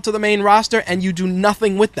bring them up to the main roster and you do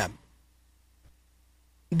nothing with them.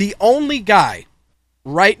 The only guy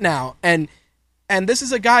right now, and this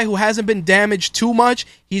is a guy who hasn't been damaged too much,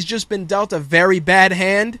 he's just been dealt a very bad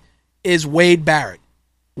hand, is Wade Barrett.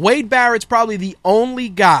 Wade Barrett's probably the only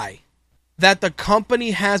guy that the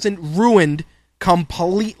company hasn't ruined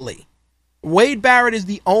completely. Wade Barrett is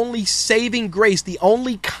the only saving grace, the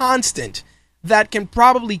only constant that can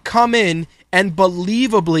probably come in and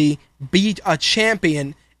believably beat a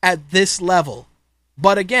champion at this level.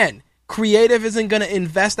 But again, creative isn't going to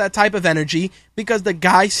invest that type of energy because the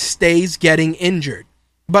guy stays getting injured.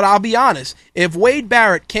 But I'll be honest, if Wade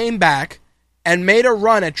Barrett came back and made a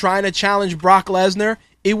run at trying to challenge Brock Lesnar,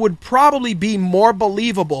 it would probably be more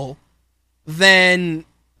believable than,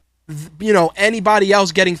 you know, anybody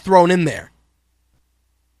else getting thrown in there.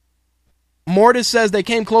 Mortis says they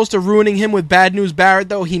came close to ruining him with Bad News Barrett,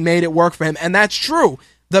 though he made it work for him. And that's true.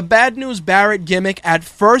 The Bad News Barrett gimmick at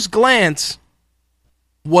first glance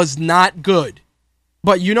was not good.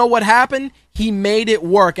 But you know what happened? He made it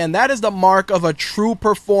work. And that is the mark of a true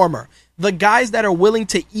performer. The guys that are willing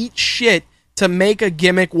to eat shit to make a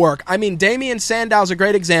gimmick work. I mean, Damian Sandow's a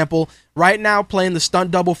great example right now playing the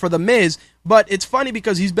stunt double for The Miz. But it's funny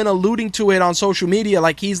because he's been alluding to it on social media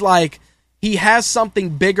like he has something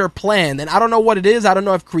bigger planned, and I don't know what it is. I don't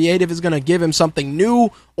know if creative is going to give him something new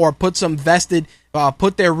or put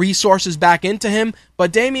their resources back into him.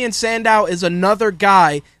 But Damian Sandow is another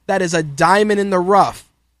guy that is a diamond in the rough.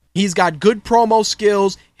 He's got good promo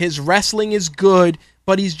skills. His wrestling is good,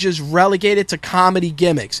 but he's just relegated to comedy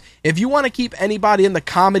gimmicks. If you want to keep anybody in the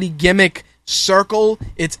comedy gimmick circle,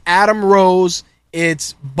 it's Adam Rose,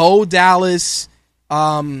 it's Bo Dallas.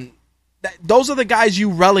 Those are the guys you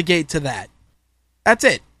relegate to that. That's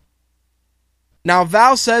it. Now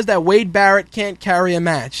Val says that Wade Barrett can't carry a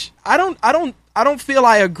match. I don't feel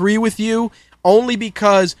I agree with you, only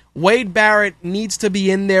because Wade Barrett needs to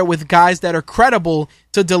be in there with guys that are credible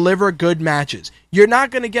to deliver good matches. You're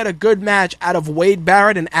not going to get a good match out of Wade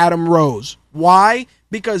Barrett and Adam Rose. Why?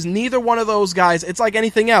 because neither one of those guys, it's like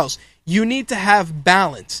anything else. You need to have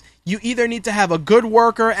balance. You either need to have a good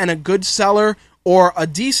worker and a good seller, or a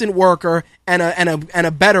decent worker and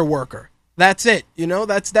a better worker. That's it. You know,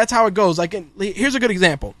 that's how it goes. Like, here's a good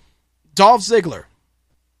example. Dolph Ziggler,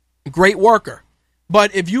 great worker.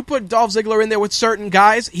 But if you put Dolph Ziggler in there with certain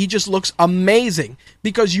guys, he just looks amazing,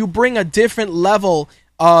 because you bring a different level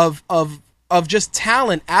of just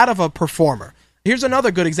talent out of a performer. Here's another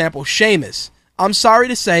good example, Sheamus. I'm sorry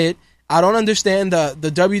to say it. I don't understand the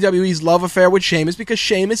WWE's love affair with Sheamus, because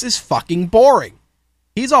Sheamus is fucking boring.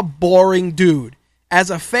 He's a boring dude. As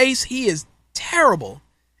a face, he is terrible.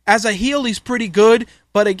 As a heel, he's pretty good.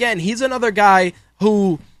 But again, he's another guy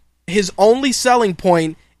who his only selling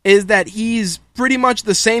point is that he's pretty much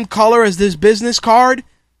the same color as this business card,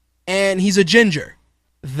 and he's a ginger.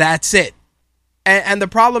 That's it. And the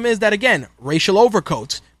problem is that, again, racial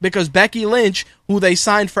overcoats. Because Becky Lynch, who they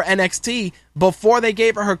signed for NXT, before they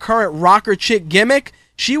gave her current rocker chick gimmick,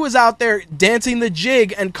 she was out there dancing the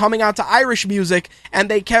jig and coming out to Irish music, and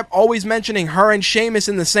they kept always mentioning her and Sheamus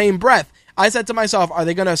in the same breath. I said to myself, are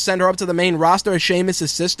they going to send her up to the main roster as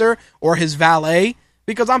Sheamus' sister or his valet?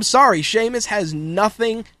 Because I'm sorry, Sheamus has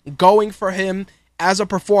nothing going for him as a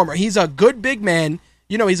performer. He's a good big man.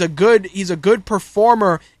 You know, he's a good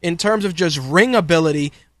performer in terms of just ring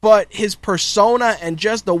ability, but his persona and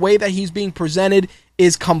just the way that he's being presented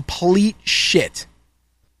is complete shit.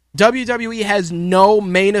 WWE has no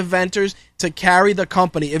main eventers to carry the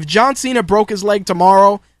company. If John Cena broke his leg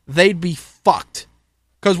tomorrow, they'd be fucked.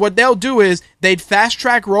 Because what they'll do is they'd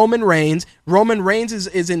fast-track Roman Reigns. Roman Reigns'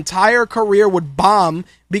 his entire career would bomb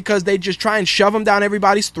because they'd just try and shove him down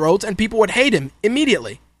everybody's throats, and people would hate him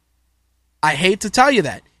immediately. I hate to tell you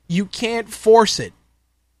that. You can't force it.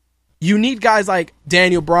 You need guys like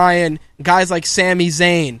Daniel Bryan, guys like Sami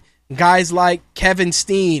Zayn, guys like Kevin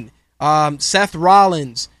Steen, Seth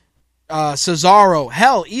Rollins, Cesaro,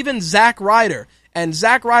 hell, even Zack Ryder. And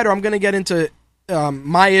Zack Ryder, I'm going to get into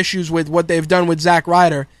my issues with what they've done with Zack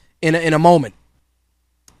Ryder in a moment.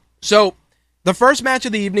 So, the first match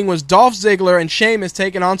of the evening was Dolph Ziggler and Sheamus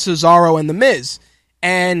taking on Cesaro and The Miz.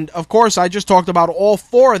 And, of course, I just talked about all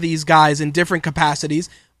four of these guys in different capacities.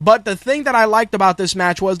 But the thing that I liked about this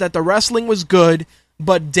match was that the wrestling was good,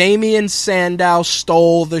 but Damien Sandow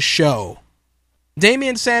stole the show.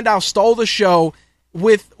 Damien Sandow stole the show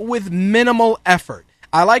with minimal effort.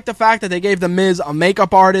 I like the fact that they gave The Miz a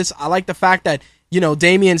makeup artist. I like the fact that, you know,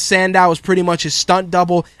 Damien Sandow is pretty much his stunt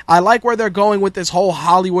double. I like where they're going with this whole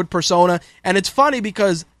Hollywood persona. And it's funny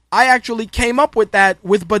because I actually came up with that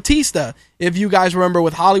with Batista. If you guys remember,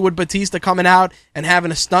 with Hollywood Batista coming out and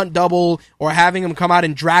having a stunt double, or having him come out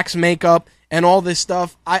in Drax makeup and all this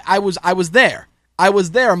stuff, I was there. I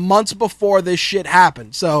was there months before this shit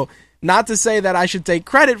happened. So, not to say that I should take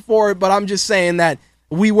credit for it, but I'm just saying that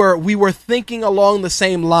we were thinking along the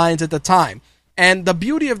same lines at the time. And the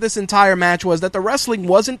beauty of this entire match was that the wrestling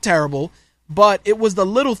wasn't terrible, but it was the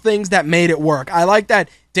little things that made it work. I like that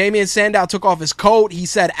Damien Sandow took off his coat. He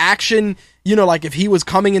said action, you know, like if he was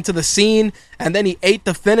coming into the scene, and then he ate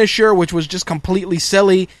the finisher, which was just completely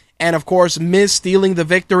silly. And of course, Miz stealing the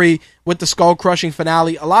victory with the skull-crushing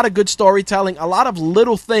finale. A lot of good storytelling, a lot of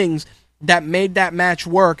little things that made that match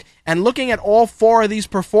work. And looking at all four of these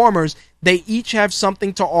performers, they each have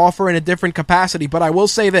something to offer in a different capacity. But I will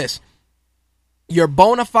say this. Your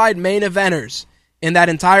bona fide main eventers in that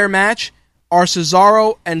entire match are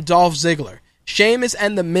Cesaro and Dolph Ziggler. Sheamus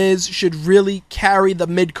and The Miz should really carry the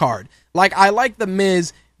mid-card. Like, I like The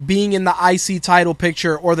Miz being in the IC title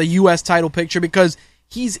picture or the US title picture because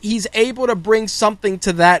he's able to bring something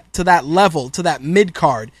to that level, to that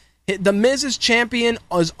mid-card. The Miz's champion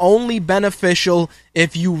is only beneficial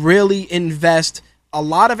if you really invest a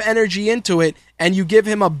lot of energy into it and you give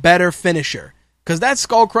him a better finisher. Because that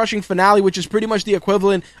skull-crushing finale, which is pretty much the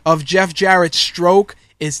equivalent of Jeff Jarrett's stroke,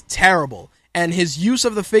 is terrible. And his use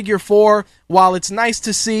of the figure four, while it's nice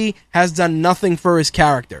to see, has done nothing for his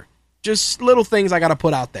character. Just little things I gotta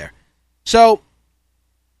put out there. So,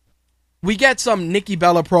 we get some Nikki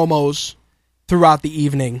Bella promos throughout the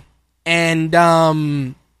evening.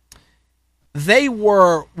 And, they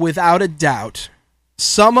were, without a doubt,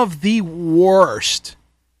 some of the worst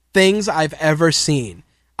things I've ever seen.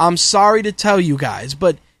 I'm sorry to tell you guys,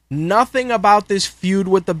 but nothing about this feud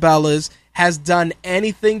with the Bellas has done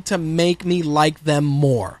anything to make me like them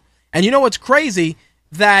more. And you know what's crazy?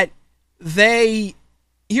 That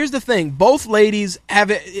here's the thing, both ladies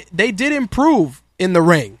they did improve in the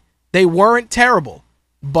ring. They weren't terrible.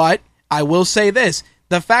 But I will say this,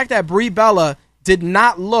 the fact that Brie Bella did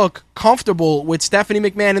not look comfortable with Stephanie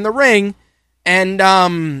McMahon in the ring,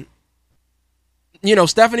 and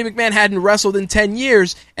Stephanie McMahon hadn't wrestled in 10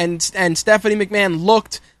 years, and Stephanie McMahon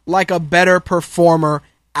looked like a better performer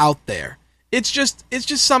out there. It's just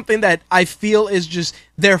something that I feel is just,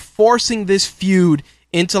 they're forcing this feud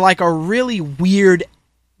into like a really weird,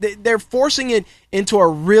 they're forcing it into a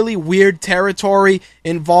really weird territory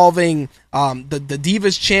involving the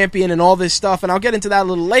Divas champion and all this stuff, and I'll get into that a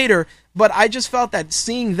little later, but I just felt that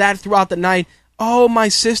seeing that throughout the night, oh, my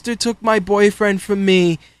sister took my boyfriend from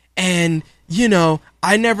me, and,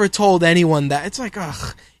 I never told anyone that. It's like,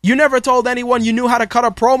 ugh, you never told anyone you knew how to cut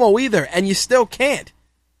a promo either, and you still can't.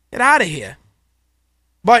 Get out of here.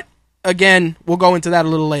 But, again, we'll go into that a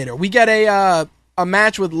little later. We get a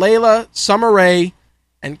match with Layla, Summer Rae,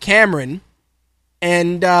 and Cameron,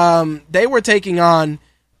 and they were taking on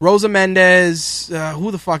Rosa Mendez.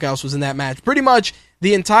 Who the fuck else was in that match? Pretty much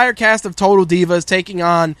the entire cast of Total Divas taking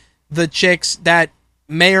on the chicks that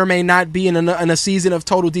may or may not be in a season of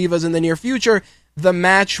Total Divas in the near future. The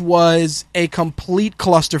match was a complete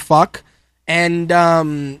clusterfuck, and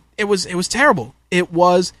it was terrible. It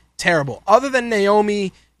was terrible. Other than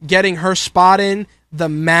Naomi getting her spot in, the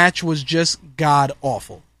match was just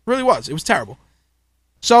god-awful. It really was. It was terrible.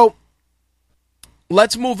 So,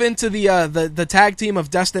 let's move into the tag team of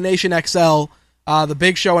Destination XL, the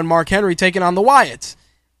Big Show and Mark Henry taking on the Wyatts.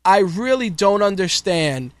 I really don't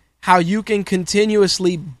understand how you can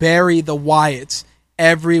continuously bury the Wyatts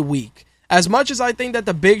every week. As much as I think that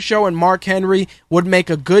the Big Show and Mark Henry would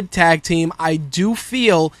make a good tag team, I do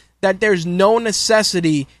feel that there's no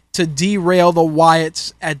necessity to derail the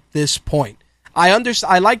Wyatts at this point. I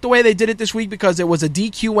like the way they did it this week because it was a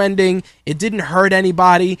DQ ending. It didn't hurt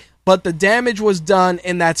anybody, but the damage was done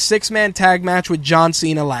in that 6-man tag match with John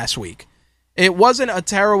Cena last week. It wasn't a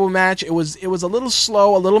terrible match. It was a little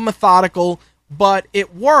slow, a little methodical, but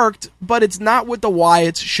it worked, but it's not what the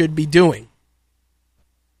Wyatts should be doing.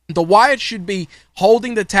 The Wyatts should be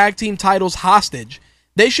holding the tag team titles hostage.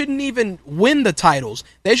 They shouldn't even win the titles.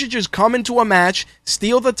 They should just come into a match,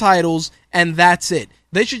 steal the titles, and that's it.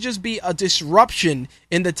 They should just be a disruption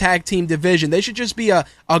in the tag team division. They should just be a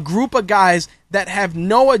group of guys that have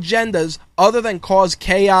no agendas other than cause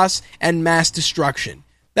chaos and mass destruction.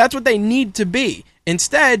 That's what they need to be.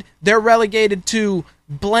 Instead, they're relegated to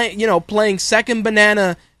playing second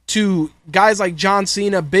banana to guys like John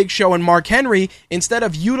Cena, Big Show, and Mark Henry instead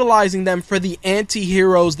of utilizing them for the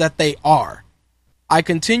anti-heroes that they are. I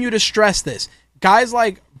continue to stress this. Guys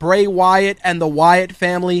like Bray Wyatt and the Wyatt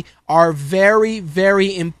family are very,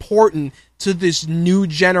 very important to this new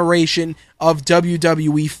generation of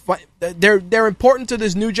WWE. They're important to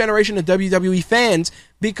this new generation of WWE fans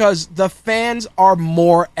because the fans are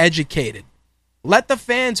more educated. Let the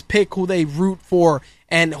fans pick who they root for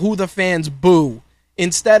and who the fans boo,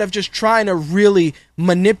 instead of just trying to really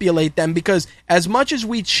manipulate them, because as much as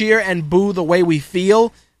we cheer and boo the way we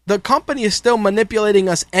feel, the company is still manipulating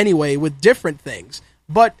us anyway with different things.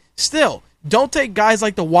 But still, don't take guys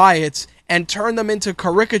like the Wyatts and turn them into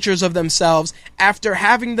caricatures of themselves after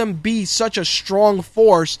having them be such a strong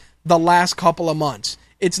force the last couple of months.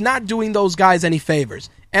 It's not doing those guys any favors.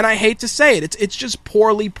 And I hate to say it, it's just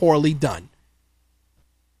poorly done.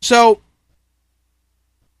 So,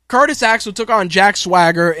 Curtis Axel took on Jack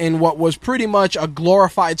Swagger in what was pretty much a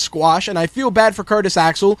glorified squash, and I feel bad for Curtis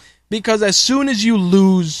Axel because as soon as you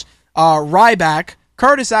lose Ryback,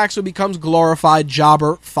 Curtis Axel becomes glorified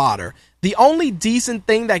jobber fodder. The only decent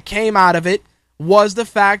thing that came out of it was the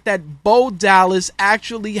fact that Bo Dallas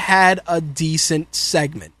actually had a decent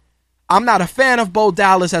segment. I'm not a fan of Bo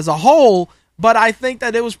Dallas as a whole, but I think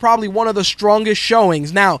that it was probably one of the strongest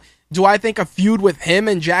showings. Now, do I think a feud with him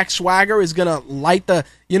and Jack Swagger is gonna light the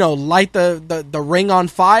ring on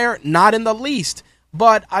fire? Not in the least.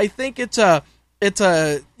 But I think it's a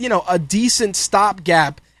decent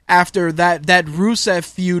stopgap after that Rusev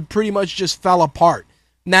feud pretty much just fell apart.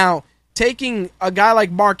 Now, taking a guy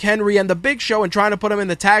like Mark Henry and the Big Show and trying to put him in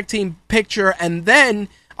the tag team picture, and then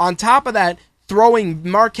on top of that, throwing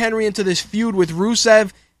Mark Henry into this feud with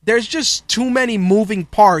Rusev, there's just too many moving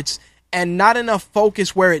parts and not enough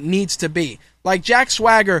focus where it needs to be. Like Jack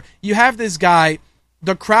Swagger, you have this guy,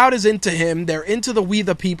 the crowd is into him, they're into the We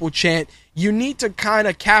the People chant. You need to kind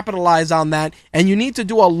of capitalize on that, and you need to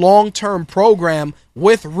do a long-term program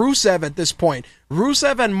with Rusev at this point.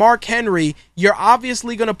 Rusev and Mark Henry, you're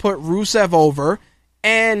obviously going to put Rusev over,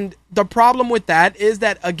 and the problem with that is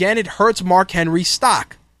that, again, it hurts Mark Henry's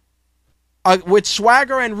stock. With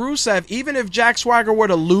Swagger and Rusev, even if Jack Swagger were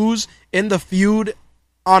to lose in the feud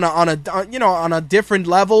on a different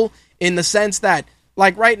level, in the sense that,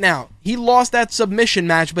 like right now, he lost that submission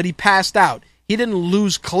match, but he passed out. He didn't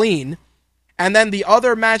lose clean. And then the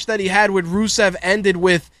other match that he had with Rusev ended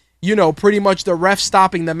with pretty much the ref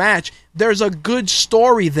stopping the match. There's a good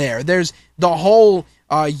story there. There's the whole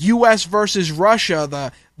U.S. versus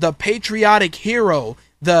Russia, the patriotic hero,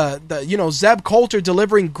 the Zeb Coulter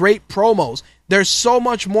delivering great promos. There's so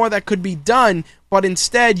much more that could be done, but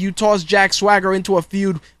instead you toss Jack Swagger into a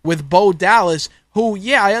feud with Bo Dallas, who,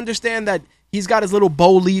 yeah, I understand that he's got his little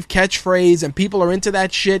Bo Leaf catchphrase and people are into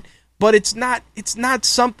that shit, but it's not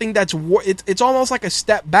something that's it's almost like a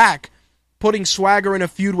step back putting Swagger in a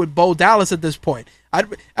feud with Bo Dallas at this point.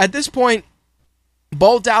 At this point,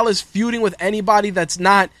 Bo Dallas feuding with anybody that's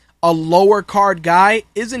not a lower card guy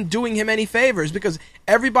isn't doing him any favors, because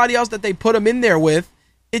everybody else that they put him in there with,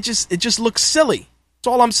 it just looks silly. That's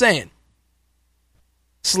all I'm saying.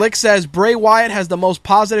 Slick says Bray Wyatt has the most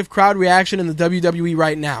positive crowd reaction in the WWE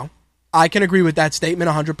right now. I can agree with that statement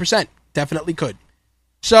 100%. Definitely could.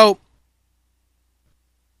 So,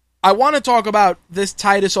 I want to talk about this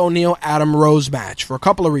Titus O'Neil-Adam Rose match for a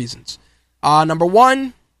couple of reasons. Number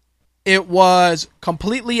one, it was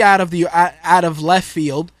completely out of left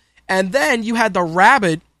field, and then you had the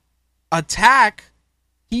Rabbit attack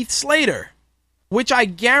Heath Slater, which I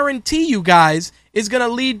guarantee you guys is going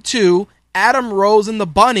to lead to Adam Rose and the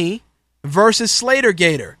Bunny versus Slater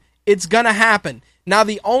Gator. It's going to happen. Now,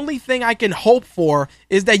 the only thing I can hope for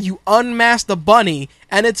is that you unmask the Bunny,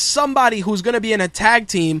 and it's somebody who's going to be in a tag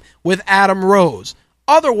team with Adam Rose.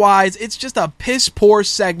 Otherwise, it's just a piss-poor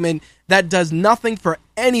segment that does nothing for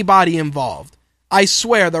anybody involved. I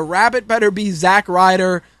swear, the Rabbit better be Zack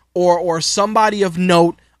Ryder or somebody of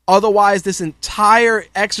note. Otherwise, this entire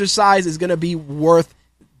exercise is going to be worth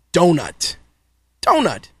donut.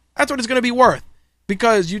 Donut. That's what it's going to be worth.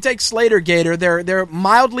 Because you take Slater Gator, they're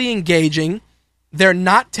mildly engaging. They're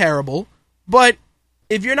not terrible. But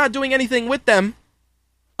if you're not doing anything with them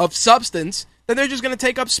of substance, then they're just going to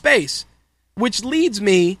take up space. Which leads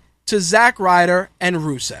me to Zack Ryder and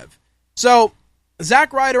Rusev. So,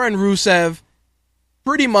 Zack Ryder and Rusev,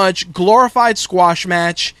 pretty much glorified squash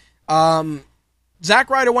match. Zack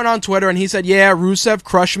Ryder went on Twitter and he said, yeah, Rusev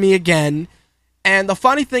crushed me again. And the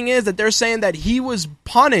funny thing is that they're saying that he was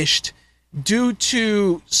punished due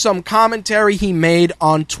to some commentary he made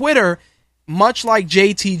on Twitter, much like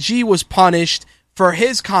JTG was punished for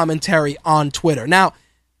his commentary on Twitter. Now,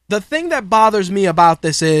 the thing that bothers me about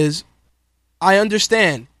this is, I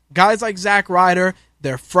understand, guys like Zack Ryder,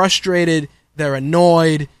 they're frustrated, they're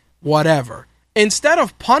annoyed, whatever. Instead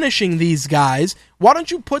of punishing these guys, why don't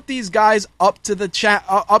you put these guys up to the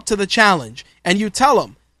challenge and you tell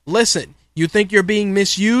them, listen, you think you're being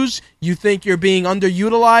misused, you think you're being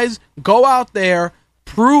underutilized, go out there,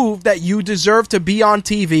 prove that you deserve to be on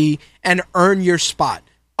TV and earn your spot.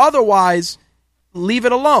 Otherwise, leave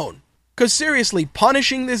it alone. Because seriously,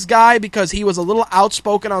 punishing this guy because he was a little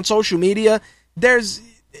outspoken on social media,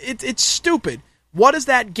 it's stupid. What does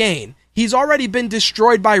that gain? He's already been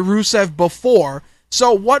destroyed by Rusev before,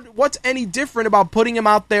 so what's any different about putting him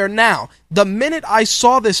out there now? The minute I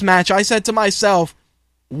saw this match, I said to myself,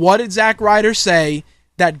 what did Zack Ryder say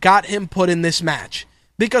that got him put in this match?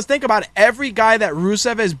 Because think about it, every guy that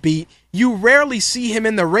Rusev has beat, you rarely see him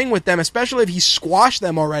in the ring with them, especially if he squashed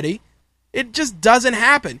them already. It just doesn't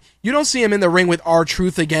happen. You don't see him in the ring with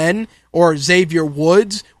R-Truth again, or Xavier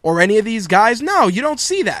Woods, or any of these guys. No, you don't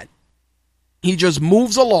see that. He just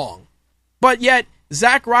moves along. But yet,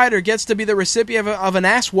 Zack Ryder gets to be the recipient of an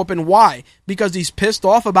ass whooping. Why? Because he's pissed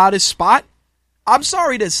off about his spot? I'm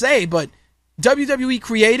sorry to say, but WWE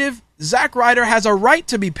Creative, Zack Ryder has a right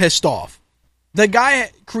to be pissed off. The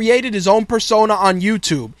guy created his own persona on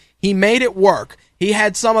YouTube. He made it work. He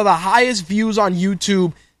had some of the highest views on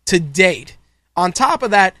YouTube to date. On top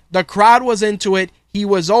of that, the crowd was into it. He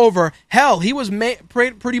was over. Hell, he was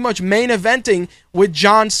pretty much main eventing with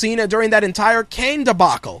John Cena during that entire Kane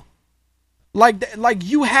debacle. Like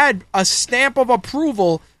you had a stamp of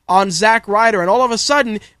approval on Zack Ryder, and all of a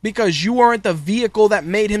sudden, because you weren't the vehicle that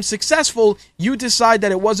made him successful, you decide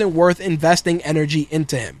that it wasn't worth investing energy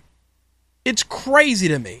into him. It's crazy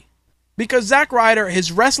to me. Because Zack Ryder,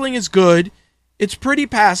 his wrestling is good, it's pretty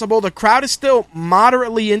passable, the crowd is still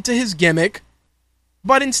moderately into his gimmick,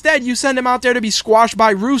 but instead you send him out there to be squashed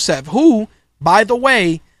by Rusev, who, by the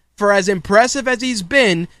way, for as impressive as he's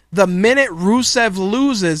been, the minute Rusev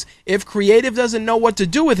loses, if Creative doesn't know what to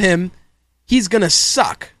do with him, he's gonna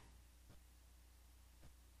suck.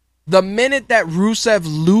 The minute that Rusev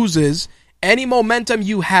loses, any momentum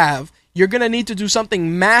you have, you're gonna need to do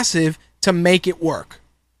something massive to make it work.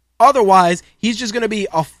 Otherwise, he's just gonna be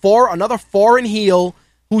another foreign heel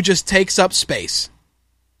who just takes up space.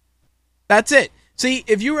 That's it. See,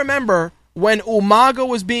 if you remember, when Umaga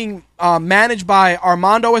was being managed by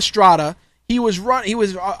Armando Estrada, he was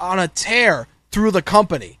on a tear through the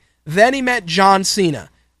company. Then he met John Cena.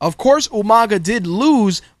 Of course, Umaga did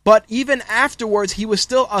lose, but even afterwards, he was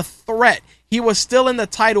still a threat. He was still in the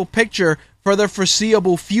title picture for the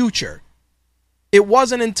foreseeable future. It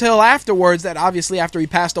wasn't until afterwards, that obviously after he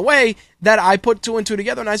passed away, that I put two and two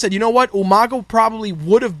together and I said, you know what? Umaga probably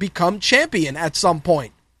would have become champion at some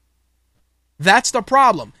point. That's the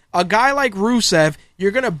problem. A guy like Rusev,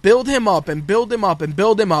 you're going to build him up and build him up and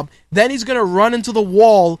build him up. Then he's going to run into the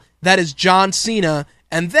wall that is John Cena,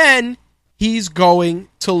 and then he's going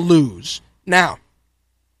to lose. Now,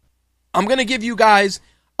 I'm going to give you guys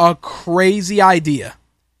a crazy idea.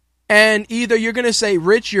 And either you're going to say,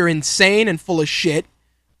 Rich, you're insane and full of shit,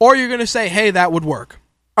 or you're going to say, hey, that would work.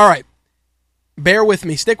 All right. Bear with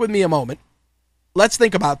me. Stick with me a moment. Let's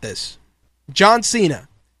think about this. John Cena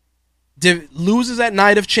loses at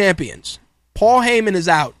Night of Champions. Paul Heyman is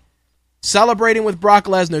out celebrating with Brock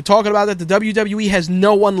Lesnar, talking about that the WWE has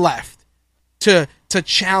no one left to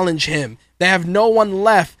challenge him. They have no one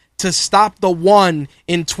left to stop the one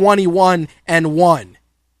in 21-1.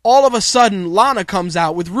 All of a sudden, Lana comes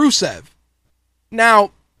out with Rusev.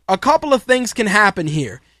 Now, a couple of things can happen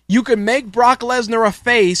here. You can make Brock Lesnar a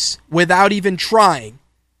face without even trying.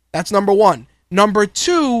 That's number one. Number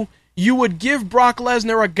two, you would give Brock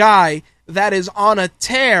Lesnar a guy that is on a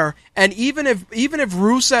tear, and even if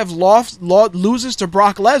Rusev loses to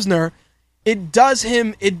Brock Lesnar, it does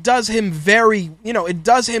him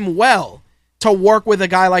well to work with a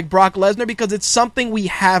guy like Brock Lesnar because it's something we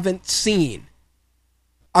haven't seen.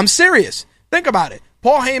 I'm serious. Think about it.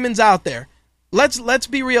 Paul Heyman's out there. Let's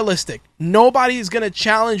be realistic. Nobody's going to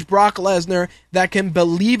challenge Brock Lesnar that can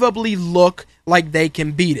believably look like they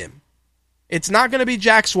can beat him. It's not going to be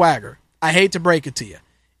Jack Swagger. I hate to break it to you.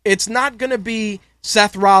 It's not going to be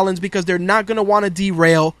Seth Rollins because they're not going to want to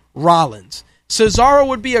derail Rollins. Cesaro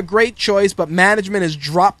would be a great choice, but management has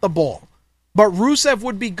dropped the ball. But Rusev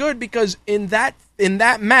would be good because in that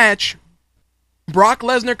match, Brock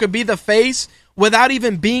Lesnar could be the face without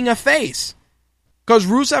even being a face. Because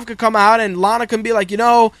Rusev could come out and Lana can be like,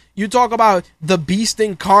 you talk about the beast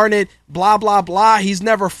incarnate, blah, blah, blah. He's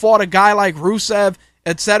never fought a guy like Rusev,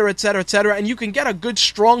 etc., etc., etc. And you can get a good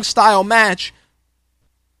strong style match.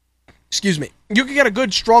 Excuse me. You can get a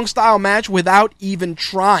good strong style match without even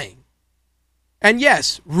trying. And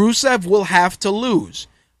yes, Rusev will have to lose.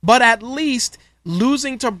 But at least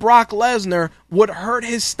losing to Brock Lesnar would hurt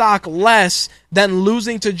his stock less than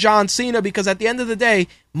losing to John Cena, because at the end of the day,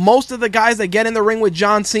 most of the guys that get in the ring with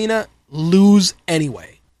John Cena lose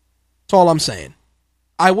anyway. That's all I'm saying.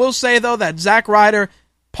 I will say, though, that Zack Ryder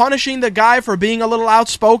punishing the guy for being a little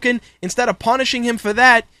outspoken, instead of punishing him for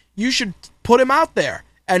that, you should put him out there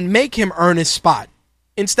and make him earn his spot.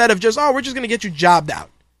 Instead of just, we're just going to get you jobbed out.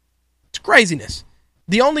 It's craziness.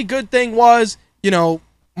 The only good thing was,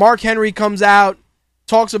 Mark Henry comes out,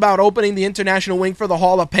 talks about opening the international wing for the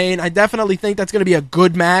Hall of Pain. I definitely think that's going to be a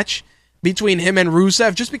good match between him and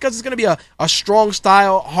Rusev, just because it's going to be a strong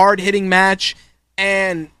style, hard-hitting match,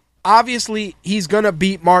 and obviously he's going to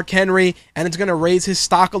beat Mark Henry, and it's going to raise his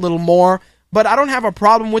stock a little more, but I don't have a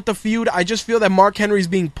problem with the feud. I just feel that Mark Henry's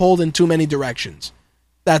being pulled in too many directions.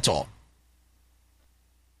 That's all.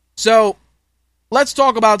 So, let's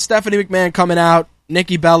talk about Stephanie McMahon coming out,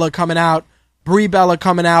 Nikki Bella coming out, Brie Bella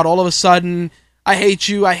coming out, all of a sudden, I hate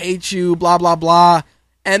you, blah, blah, blah.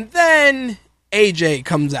 And then AJ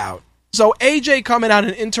comes out. So AJ coming out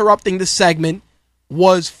and interrupting the segment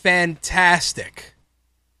was fantastic.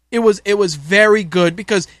 It was very good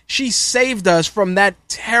because she saved us from that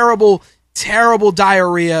terrible, terrible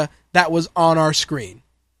diarrhea that was on our screen.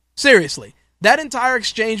 Seriously, that entire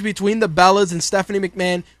exchange between the Bellas and Stephanie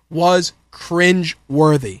McMahon was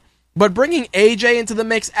cringe-worthy. But bringing AJ into the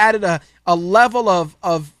mix added a level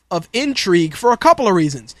of intrigue for a couple of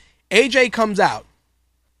reasons. AJ comes out,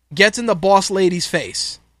 gets in the boss lady's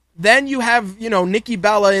face. Then you have, Nikki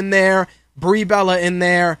Bella in there, Brie Bella in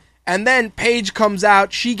there, and then Paige comes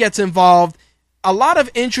out, she gets involved. A lot of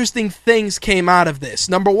interesting things came out of this.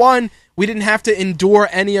 Number one, we didn't have to endure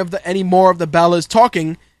any more of the Bellas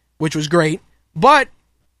talking, which was great. But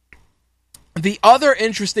the other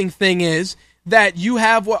interesting thing is that you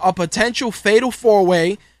have a potential fatal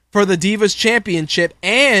four-way for the Divas Championship,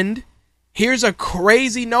 and here's a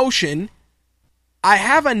crazy notion. I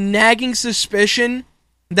have a nagging suspicion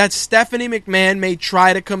that Stephanie McMahon may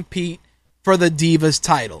try to compete for the Divas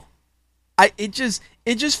title. It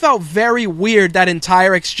just felt very weird, that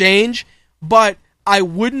entire exchange, but I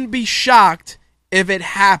wouldn't be shocked if it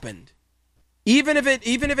happened. Even if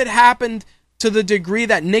it happened to the degree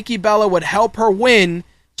that Nikki Bella would help her win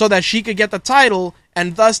so that she could get the title,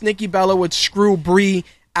 and thus Nikki Bella would screw Brie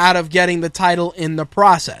out of getting the title in the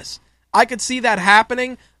process. I could see that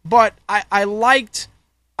happening, but I liked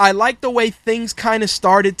the way things kind of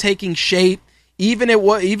started taking shape, even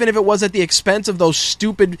if it was at the expense of those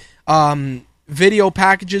stupid video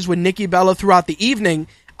packages with Nikki Bella throughout the evening.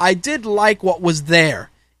 I did like what was there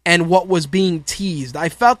and what was being teased. I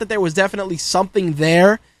felt that there was definitely something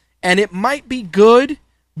there, and it might be good,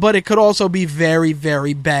 but it could also be very,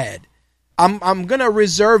 very bad. I'm going to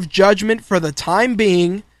reserve judgment for the time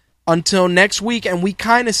being until next week, and we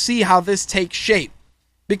kind of see how this takes shape.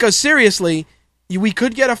 Because seriously, we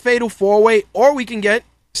could get a fatal 4-way, or we can get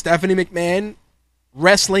Stephanie McMahon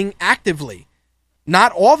wrestling actively.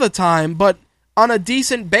 Not all the time, but on a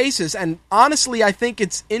decent basis. And honestly, I think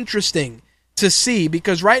it's interesting to see,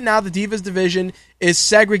 because right now the Divas division is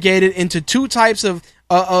segregated into two types of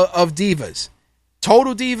divas.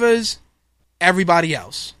 Total Divas, everybody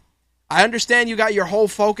else. I understand you got your whole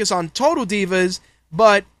focus on Total Divas,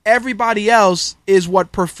 but everybody else is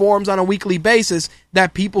what performs on a weekly basis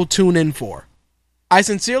that people tune in for. I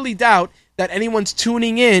sincerely doubt that anyone's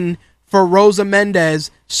tuning in for Rosa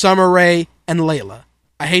Mendez, Summer Rae, and Layla.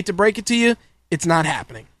 I hate to break it to you, it's not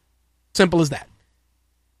happening. Simple as that.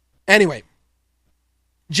 Anyway,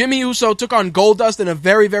 Jimmy Uso took on Goldust in a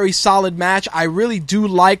very, very solid match. I really do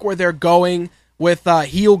like where they're going with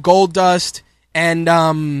heel Goldust and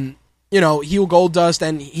heel Goldust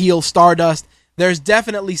and heel Stardust. There's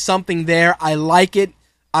definitely something there. I like it.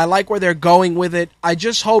 I like where they're going with it. I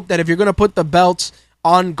just hope that if you're going to put the belts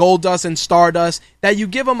on Goldust and Stardust, that you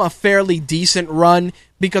give them a fairly decent run,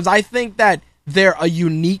 because I think that they're a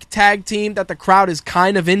unique tag team that the crowd is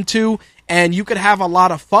kind of into, and you could have a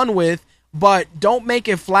lot of fun with, but don't make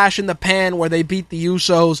it flash in the pan where they beat the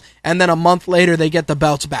Usos and then a month later they get the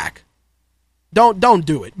belts back. Don't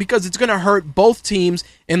do it, because it's going to hurt both teams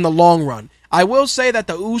in the long run. I will say that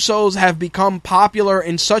the Usos have become popular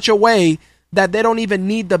in such a way that they don't even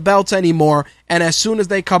need the belts anymore, and as soon as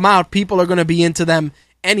they come out, people are going to be into them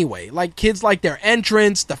anyway. Like, kids like their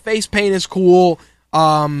entrance, the face paint is cool,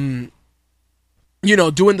 doing the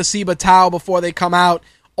Siba Tao before they come out.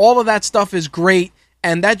 All of that stuff is great,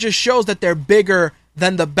 and that just shows that they're bigger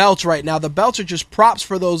than the belts right now. The belts are just props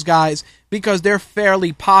for those guys because they're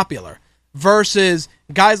fairly popular, versus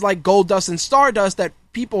guys like Goldust and Stardust that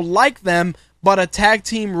people like them, but a tag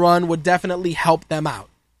team run would definitely help them out.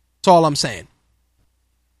 That's all I'm saying.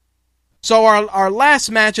 So our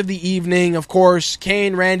last match of the evening, of course,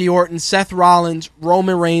 Kane, Randy Orton, Seth Rollins,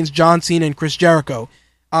 Roman Reigns, John Cena, and Chris Jericho.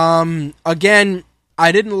 Again,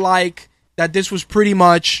 I didn't like that this was pretty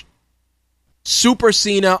much Super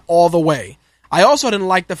Cena all the way. I also didn't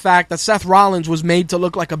like the fact that Seth Rollins was made to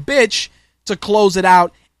look like a bitch to close it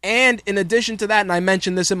out. And in addition to that, and I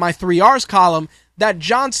mentioned this in my 3Rs column, that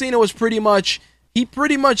John Cena was pretty much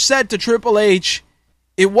said to Triple H,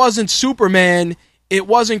 it wasn't Superman, it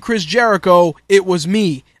wasn't Chris Jericho, it was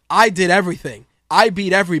me. I did everything. I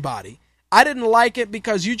beat everybody. I didn't like it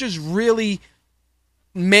because you just really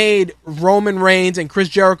made Roman Reigns and Chris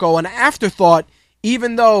Jericho an afterthought,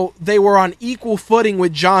 even though they were on equal footing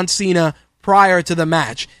with John Cena prior to the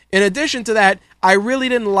match. In addition to that, I really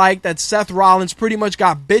didn't like that Seth Rollins pretty much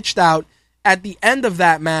got bitched out at the end of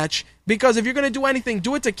that match, because if you're going to do anything,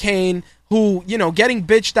 do it to Kane, who, getting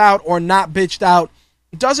bitched out or not bitched out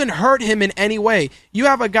doesn't hurt him in any way. You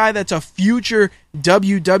have a guy that's a future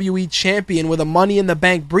WWE champion with a Money in the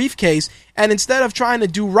Bank briefcase, and instead of trying to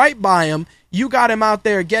do right by him, you got him out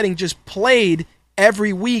there getting just played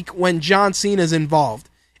every week when John Cena's involved.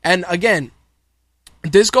 And again,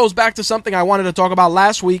 this goes back to something I wanted to talk about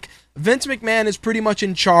last week. Vince McMahon is pretty much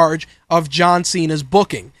in charge of John Cena's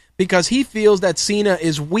booking, because he feels that Cena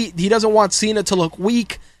is weak. He doesn't want Cena to look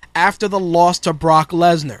weak after the loss to Brock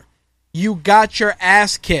Lesnar. You got your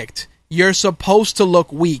ass kicked. You're supposed to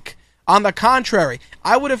look weak. On the contrary,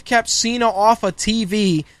 I would have kept Cena off of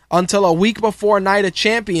TV until a week before Night of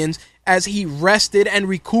Champions, as he rested and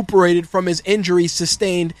recuperated from his injuries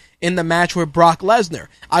sustained in the match with Brock Lesnar.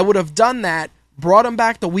 I would have done that, brought him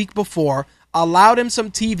back the week before, allowed him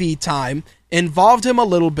some TV time, involved him a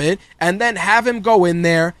little bit, and then have him go in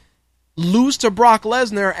there, lose to Brock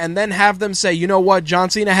Lesnar, and then have them say, you know what, John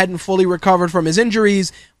Cena hadn't fully recovered from his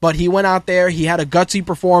injuries, but he went out there, he had a gutsy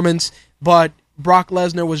performance, but Brock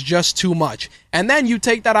Lesnar was just too much. And then you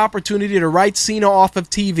take that opportunity to write Cena off of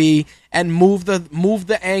TV and move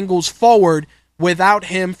the angles forward without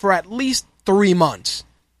him for at least 3 months.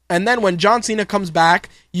 And then when John Cena comes back,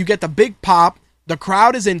 you get the big pop, the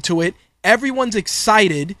crowd is into it, everyone's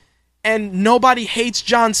excited, and nobody hates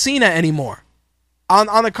John Cena anymore.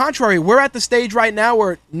 On the contrary, we're at the stage right now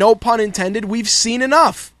where, no pun intended, we've seen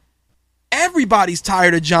enough. Everybody's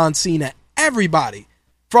tired of John Cena. Everybody.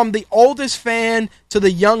 From the oldest fan to the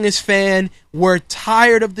youngest fan, we're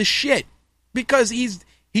tired of the shit because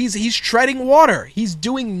he's treading water. He's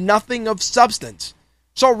doing nothing of substance.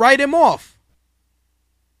 So write him off.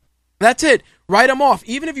 That's it. Write him off.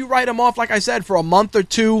 Even if you write him off, like I said, for a month or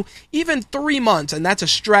two, even 3 months, and that's a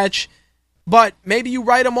stretch. But maybe you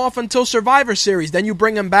write him off until Survivor Series. Then you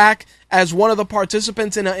bring him back as one of the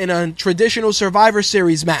participants in a traditional Survivor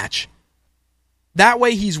Series match. That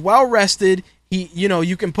way he's well rested.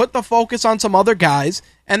 You can put the focus on some other guys,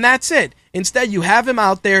 and that's it. Instead, you have him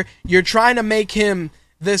out there. You're trying to make him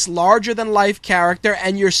this larger than life character,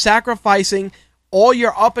 and you're sacrificing all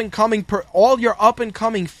your up and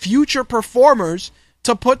coming future performers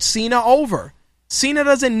to put Cena over. Cena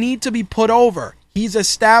doesn't need to be put over. He's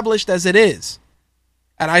established as it is.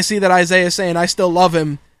 And I see that Isaiah saying, I still love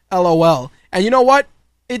him, LOL. And you know what?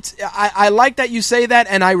 I like that you say that,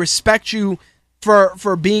 and I respect you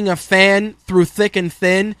for being a fan through thick and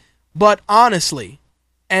thin. But honestly,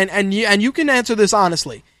 and you can answer this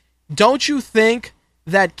honestly, don't you think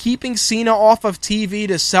that keeping Cena off of TV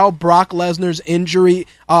to sell Brock Lesnar's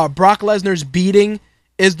beating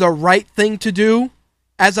is the right thing to do?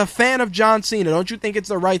 As a fan of John Cena, don't you think it's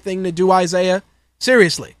the right thing to do, Isaiah?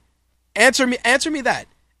 Seriously. Answer me that.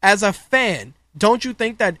 As a fan, don't you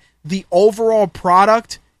think that the overall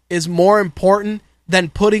product is more important than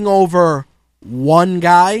putting over one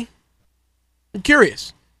guy? I'm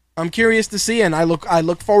curious to see, and I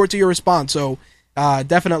look forward to your response. So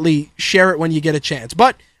definitely share it when you get a chance.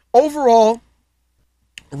 But overall,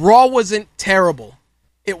 Raw wasn't terrible.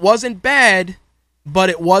 It wasn't bad,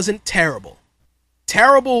 but it wasn't terrible.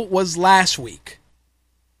 Terrible was last week.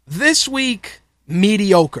 This week,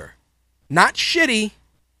 mediocre. Not shitty,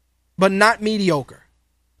 but not mediocre.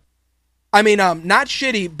 I mean, not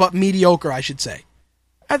shitty, but mediocre, I should say.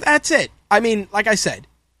 That's it. I mean, like I said,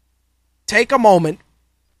 take a moment,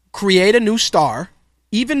 create a new star,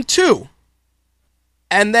 even two,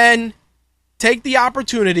 and then take the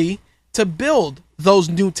opportunity to build those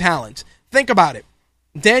new talents. Think about it.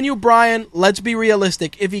 Daniel Bryan, let's be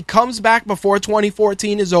realistic. If he comes back before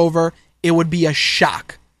 2014 is over, it would be a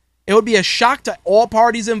shock. It would be a shock to all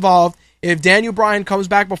parties involved if Daniel Bryan comes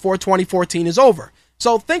back before 2014 is over.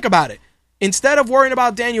 So think about it. Instead of worrying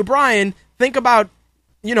about Daniel Bryan, think about,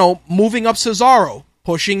 moving up Cesaro,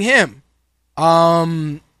 pushing him.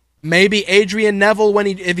 Maybe Adrian Neville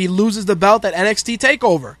if he loses the belt at NXT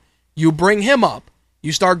TakeOver. You bring him up.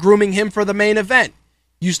 You start grooming him for the main event.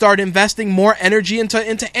 You start investing more energy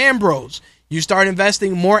into Ambrose. You start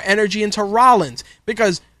investing more energy into Rollins.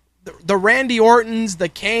 Because the Randy Ortons, the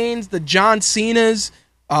Kanes, the John Cenas,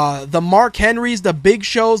 the Mark Henrys, the Big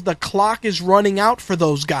Shows, the clock is running out for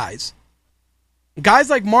those guys. Guys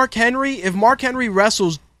like Mark Henry, if Mark Henry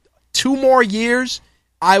wrestles 2 more years,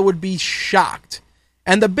 I would be shocked.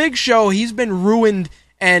 And the Big Show, he's been ruined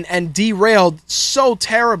and derailed so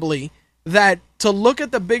terribly that to look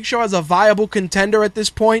at the Big Show as a viable contender at this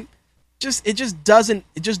point, it just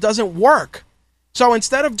doesn't work. So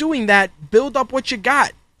instead of doing that, build up what you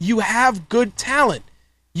got. You have good talent.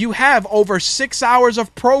 You have over 6 hours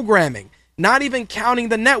of programming, not even counting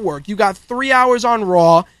the network. You got 3 hours on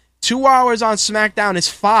Raw, 2 hours on SmackDown is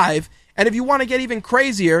 5, and if you want to get even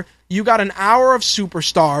crazier, you got an hour of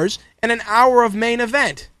Superstars and an hour of main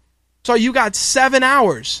event. So you got 7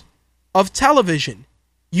 hours of television.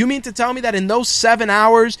 You mean to tell me that in those 7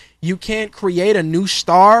 hours, you can't create a new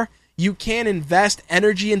star? You can't invest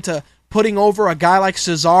energy into putting over a guy like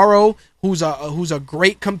Cesaro, who's a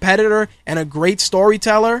great competitor and a great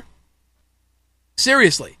storyteller?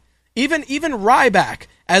 Seriously. Even Ryback,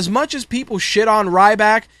 as much as people shit on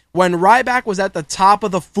Ryback, when Ryback was at the top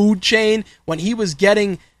of the food chain, when he was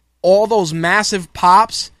getting all those massive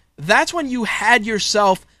pops, that's when you had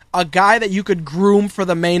yourself a guy that you could groom for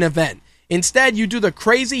the main event. Instead, you do the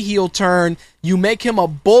crazy heel turn, you make him a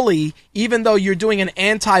bully, even though you're doing an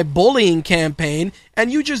anti-bullying campaign,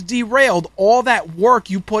 and you just derailed all that work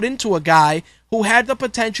you put into a guy who had the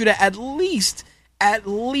potential to at least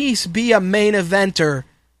be a main eventer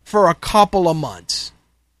for a couple of months.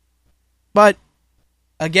 But,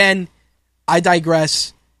 again, I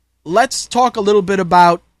digress. Let's talk a little bit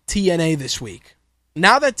about TNA this week.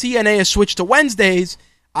 Now that TNA has switched to Wednesdays,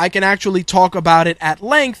 I can actually talk about it at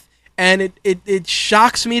length, and it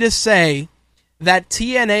shocks me to say that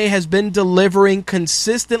TNA has been delivering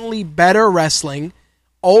consistently better wrestling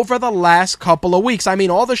over the last couple of weeks. I mean,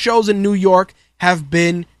 all the shows in New York have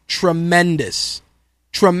been tremendous.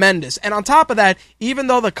 Tremendous. And on top of that, even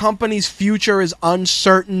though the company's future is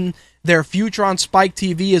uncertain, their future on Spike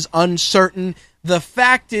TV is uncertain, the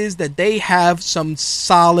fact is that they have some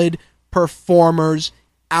solid performers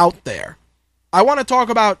out there. I want to talk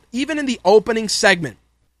about, even in the opening segment,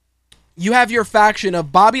 you have your faction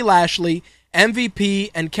of Bobby Lashley,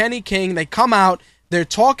 MVP, and Kenny King. They come out, they're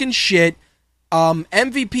talking shit.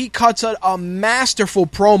 MVP cuts a masterful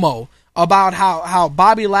promo about how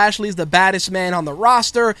Bobby Lashley's the baddest man on the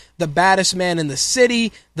roster, the baddest man in the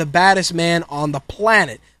city, the baddest man on the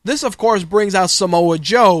planet. This, of course, brings out Samoa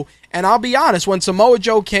Joe, and I'll be honest, when Samoa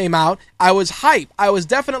Joe came out, I was hyped. I was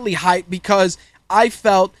definitely hyped because I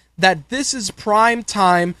felt that this is prime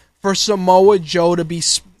time for Samoa Joe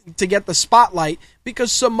to get the spotlight,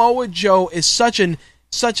 because Samoa Joe is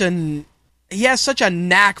he has such a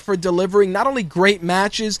knack for delivering not only great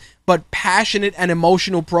matches, but passionate and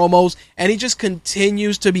emotional promos, and he just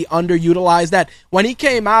continues to be underutilized. That when he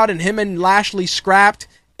came out and him and Lashley scrapped,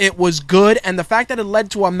 it was good, and the fact that it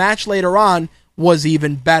led to a match later on was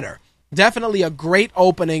even better. Definitely a great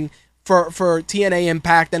opening for TNA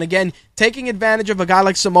Impact, and again, taking advantage of a guy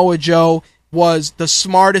like Samoa Joe was the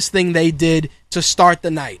smartest thing they did to start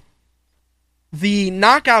the night. The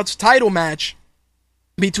Knockouts title match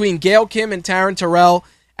between Gail Kim and Taryn Terrell,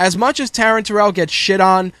 as much as Taryn Terrell gets shit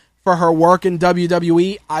on for her work in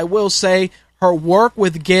WWE, I will say her work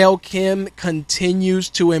with Gail Kim continues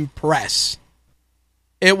to impress.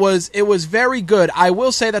 It was very good. I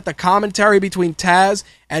will say that the commentary between Taz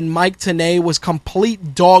and Mike Tenay was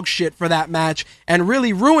complete dog shit for that match and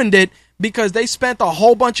really ruined it, because they spent a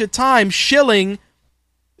whole bunch of time shilling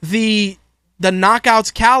the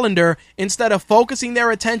Knockouts calendar instead of focusing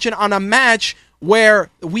their attention on a match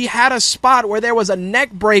where we had a spot where there was a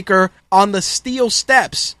neck breaker on the steel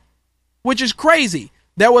steps, which is crazy.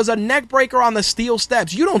 There was a neck breaker on the steel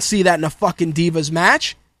steps. You don't see that in a fucking Divas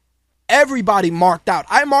match. Everybody marked out.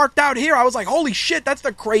 I marked out here. I was like, holy shit, that's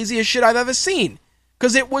the craziest shit I've ever seen,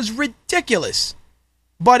 because it was ridiculous.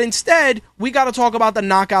 But instead, we got to talk about the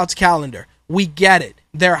Knockouts calendar. We get it.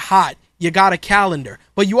 They're hot. You got a calendar.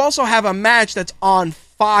 But you also have a match that's on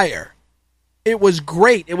fire. It was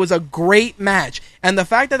great. It was a great match. And the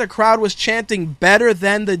fact that the crowd was chanting better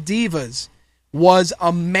than the Divas was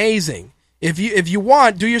amazing. If you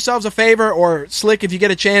want, do yourselves a favor, or Slick, if you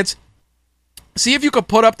get a chance, see if you could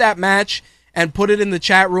put up that match and put it in the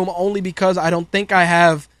chat room, only because I don't think I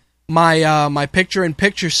have my my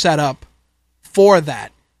picture-in-picture set up for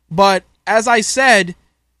that. But as I said,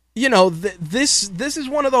 you know, this is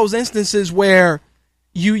one of those instances where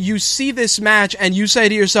you see this match and you say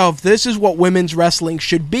to yourself, this is what women's wrestling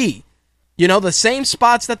should be. You know, the same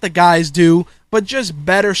spots that the guys do, but just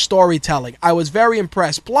better storytelling. I was very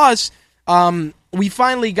impressed. Plus, we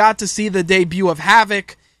finally got to see the debut of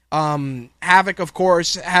Havoc. Havoc, of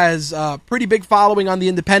course, has a pretty big following on the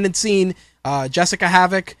independent scene, Jessica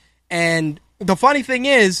Havoc. And the funny thing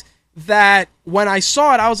is that when I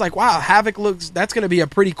saw it, I was like, wow, Havoc that's going to be a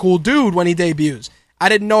pretty cool dude when he debuts. I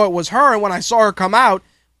didn't know it was her, and when I saw her come out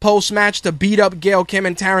post-match to beat up Gail Kim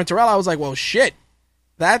and Taryn Terrell, I was like, well, shit,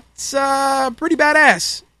 that's pretty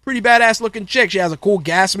badass. Pretty badass-looking chick. She has a cool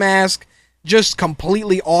gas mask, just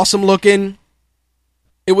completely awesome looking.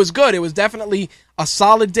 It was good. It was definitely a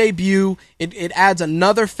solid debut. It adds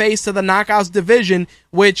another face to the Knockouts division,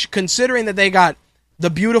 which, considering that they got the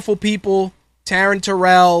beautiful people, Taryn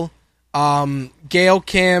Terrell, Gail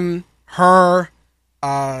Kim, her,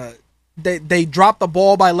 they dropped the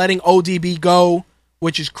ball by letting ODB go,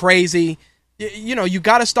 which is crazy. You know, you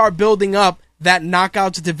got to start building up that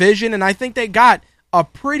Knockouts division, and I think they got a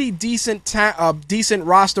pretty decent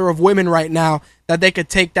roster of women right now that they could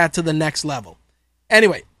take that to the next level.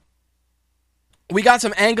 Anyway, we got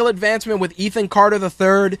some angle advancement with Ethan Carter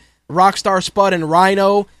III, Rockstar Spud, and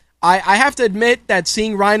Rhino. I have to admit that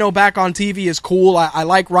seeing Rhino back on TV is cool. I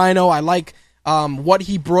like Rhino. I like what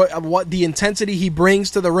the intensity he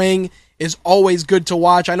brings to the ring is always good to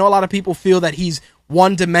watch. I know a lot of people feel that he's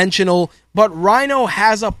one-dimensional, but Rhino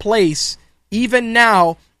has a place even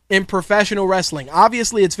now in professional wrestling.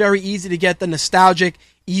 Obviously, it's very easy to get the nostalgic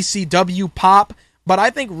ECW pop, but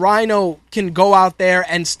I think Rhino can go out there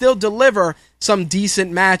and still deliver some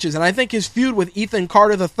decent matches. And I think his feud with Ethan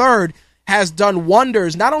Carter III has done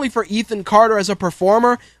wonders, not only for Ethan Carter as a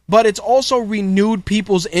performer, but it's also renewed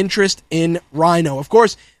people's interest in Rhino. Of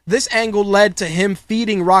course, this angle led to him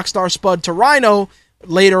feeding Rockstar Spud to Rhino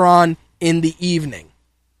later on in the evening.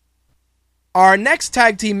 Our next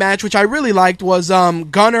tag team match, which I really liked, was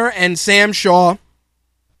Gunner and Sam Shaw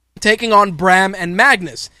taking on Bram and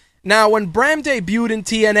Magnus. Now, when Bram debuted in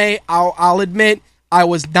TNA, I'll admit I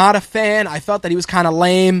was not a fan. I felt that he was kind of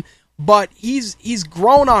lame, but he's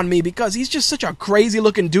grown on me because he's just such a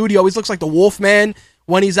crazy-looking dude. He always looks like the Wolfman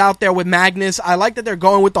when he's out there with Magnus. I like that they're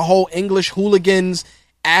going with the whole English hooligans,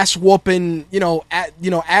 ass-whooping,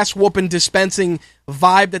 ass-whooping dispensing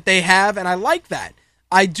vibe that they have, and I like that.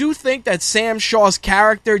 I do think that Sam Shaw's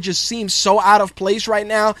character just seems so out of place right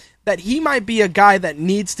now that he might be a guy that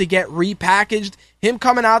needs to get repackaged. Him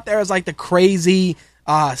coming out there as like the crazy,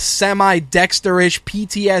 semi-Dexter-ish,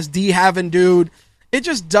 PTSD-having dude, it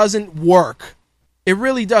just doesn't work. It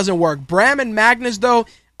really doesn't work. Bram and Magnus, though,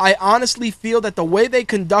 I honestly feel that the way they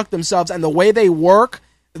conduct themselves and the way they work,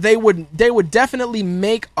 they would definitely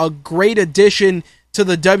make a great addition to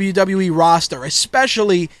the WWE roster,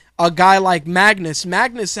 especially a guy like Magnus.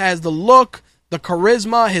 Magnus has the look, the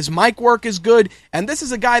charisma, his mic work is good, and this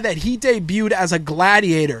is a guy that he debuted as a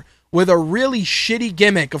gladiator with a really shitty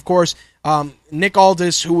gimmick. Of course, Nick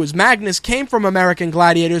Aldis, who was Magnus, came from American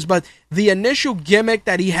Gladiators, but the initial gimmick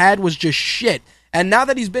that he had was just shit. And now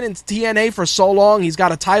that he's been in TNA for so long, he's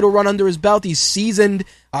got a title run under his belt, he's seasoned,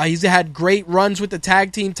 he's had great runs with the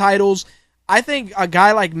tag team titles. I think a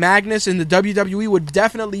guy like Magnus in the WWE would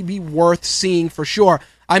definitely be worth seeing for sure.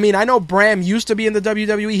 I mean, I know Bram used to be in the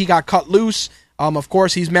WWE, he got cut loose. Of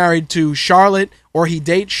course, he's married to Charlotte, or he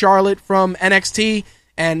dates Charlotte from NXT,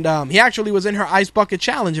 and he actually was in her Ice Bucket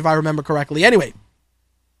Challenge, if I remember correctly. Anyway,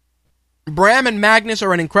 Bram and Magnus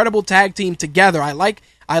are an incredible tag team together. I like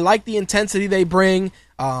the intensity they bring.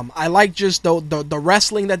 I like just the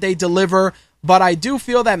wrestling that they deliver, but I do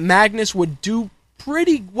feel that Magnus would do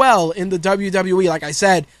pretty well in the WWE. Like I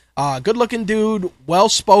said, good-looking dude,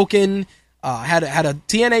 well-spoken, had a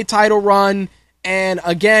TNA title run. And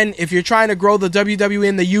again, if you're trying to grow the WWE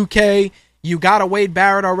in the UK, you got a Wade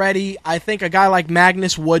Barrett already. I think a guy like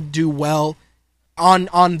Magnus would do well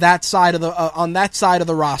on that side of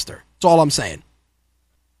the roster. That's all I'm saying.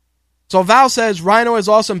 So Val says Rhino is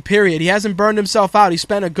awesome. Period. He hasn't burned himself out. He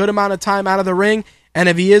spent a good amount of time out of the ring, and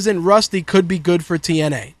if he isn't rusty, could be good for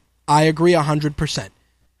TNA. I agree 100%.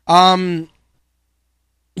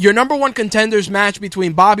 Your number one contenders match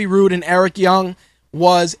between Bobby Roode and Eric Young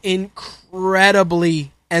was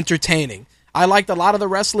incredibly entertaining. I liked a lot of the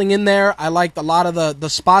wrestling in there. I liked a lot of the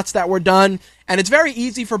spots that were done. And it's very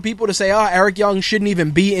easy for people to say, oh, Eric Young shouldn't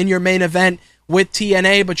even be in your main event with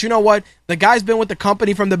TNA. But you know what? The guy's been with the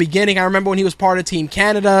company from the beginning. I remember when he was part of Team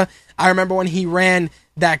Canada. I remember when he ran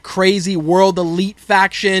that crazy World Elite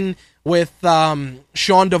faction with Sean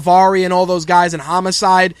Daivari and all those guys in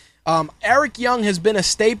Homicide. Eric Young has been a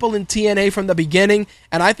staple in TNA from the beginning,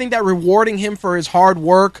 and I think that rewarding him for his hard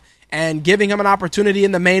work and giving him an opportunity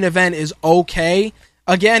in the main event is okay.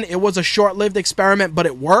 Again, it was a short-lived experiment, but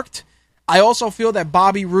it worked. I also feel that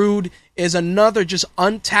Bobby Roode is another just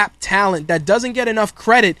untapped talent that doesn't get enough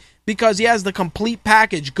credit because he has the complete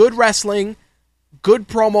package, good wrestling, good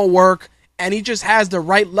promo work, and he just has the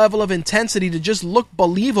right level of intensity to just look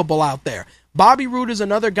believable out there. Bobby Roode is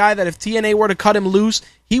another guy that if TNA were to cut him loose,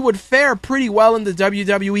 he would fare pretty well in the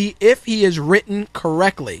WWE if he is written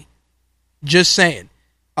correctly. Just saying.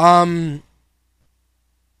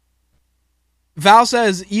 Val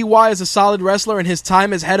says EY is a solid wrestler and his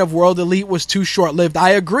time as head of World Elite was too short-lived. I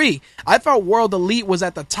agree. I thought World Elite was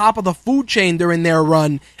at the top of the food chain during their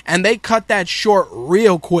run, and they cut that short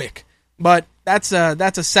real quick. But that's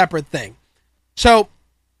a separate thing. So,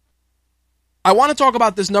 I want to talk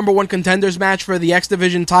about this number one contenders match for the X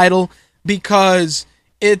Division title because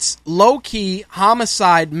it's low-key,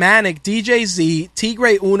 Homicide, Manic, DJZ,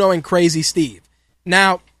 Tigre Uno, and Crazy Steve.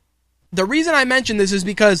 Now, the reason I mention this is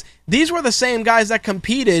because these were the same guys that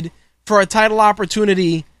competed for a title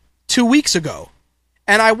opportunity 2 weeks ago.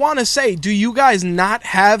 And I want to say, do you guys not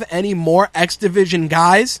have any more X Division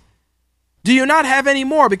guys? Do you not have any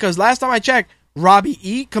more? Because last time I checked, Robbie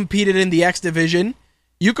E competed in the X Division.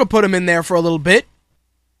 You could put him in there for a little bit.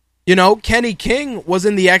 You know, Kenny King was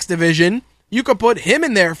in the X Division. You could put him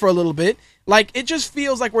in there for a little bit. Like, it just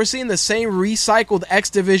feels like we're seeing the same recycled X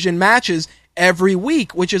Division matches every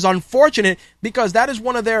week, which is unfortunate because that is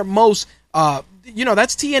one of their most, that's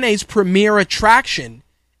TNA's premier attraction.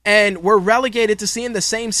 And we're relegated to seeing the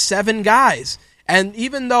same 7 guys. And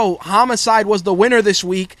even though Homicide was the winner this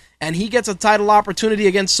week, and he gets a title opportunity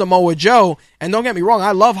against Samoa Joe, and don't get me wrong,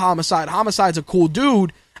 I love Homicide. Homicide's a cool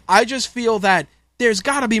dude. I just feel that there's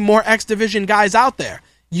got to be more X Division guys out there.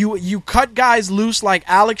 You cut guys loose like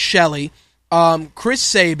Alex Shelley, Chris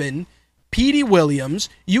Sabin, Petey Williams.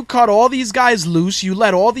 You cut all these guys loose. You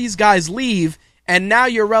let all these guys leave, and now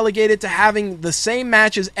you're relegated to having the same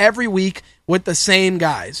matches every week with the same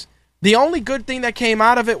guys. The only good thing that came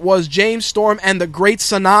out of it was James Storm and the Great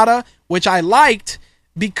Sonata, which I liked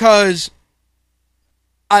because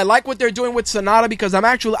I like what they're doing with Sonata because I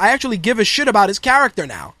actually give a shit about his character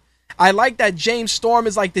now. I like that James Storm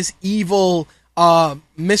is like this evil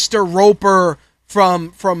Mr. Roper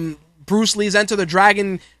from Bruce Lee's Enter the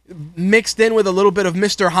Dragon mixed in with a little bit of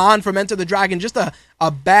Mr. Han from Enter the Dragon. Just a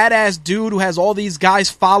badass dude who has all these guys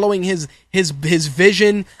following his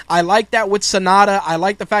vision. I like that with Sonata. I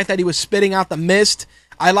like the fact that he was spitting out the mist.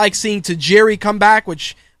 I like seeing Tajiri come back,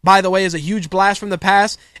 which, by the way, is a huge blast from the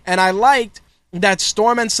past. And I liked that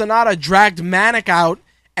Storm and Sonata dragged Manik out,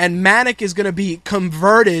 and Manik is going to be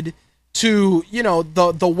converted to,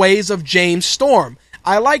 the ways of James Storm.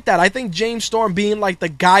 I like that. I think James Storm being like the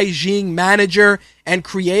Gaijin manager and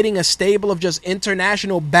creating a stable of just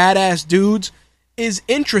international badass dudes is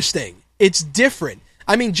interesting. It's different.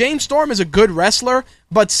 I mean, James Storm is a good wrestler,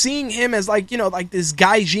 but seeing him as like this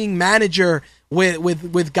Gaijin manager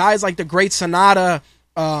with guys like the Great Sonata,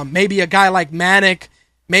 maybe a guy like Manik,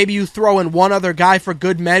 maybe you throw in one other guy for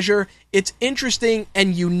good measure, it's interesting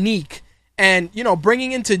and unique. And,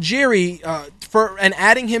 bringing in Tajiri and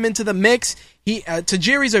adding him into the mix,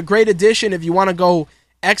 Tajiri's a great addition if you want to go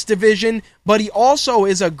X Division, but he also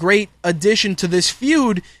is a great addition to this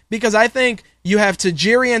feud because I think you have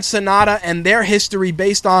Tajiri and Sonata and their history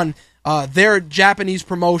based on their Japanese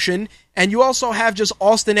promotion, and you also have just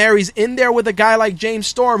Austin Aries in there with a guy like James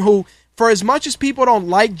Storm, who, for as much as people don't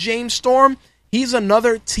like James Storm, he's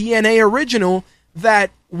another TNA original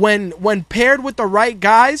that when paired with the right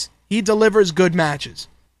guys, he delivers good matches.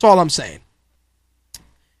 That's all I'm saying.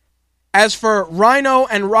 As for Rhino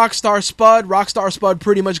and Rockstar Spud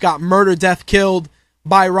pretty much got murder, death, killed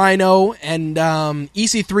by Rhino, and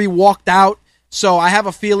EC3 walked out. So I have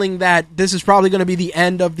a feeling that this is probably going to be the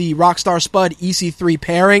end of the Rockstar Spud EC3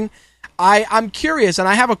 pairing. I'm curious, and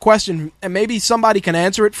I have a question, and maybe somebody can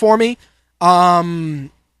answer it for me. Rockstar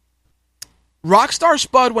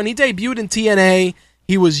Spud, when he debuted in TNA,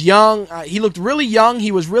 he was young. He looked really young.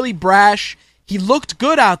 He was really brash. He looked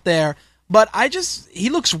good out there. But he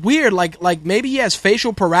looks weird, like maybe he has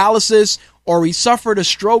facial paralysis or he suffered a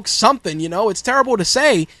stroke, something, It's terrible to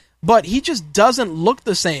say, but he just doesn't look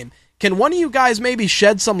the same. Can one of you guys maybe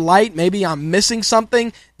shed some light? Maybe I'm missing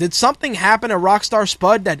something. Did something happen to Rockstar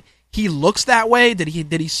Spud that he looks that way? Did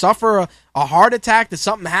he suffer a heart attack? Did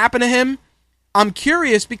something happen to him? I'm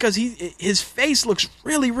curious because his face looks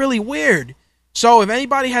really, really weird. So if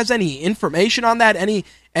anybody has any information on that, any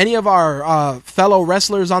of our fellow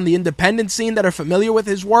wrestlers on the independent scene that are familiar with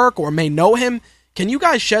his work or may know him, can you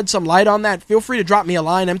guys shed some light on that? Feel free to drop me a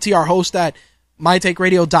line,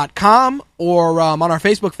 mtrhost@mytakeradio.com, or on our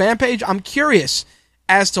Facebook fan page. I'm curious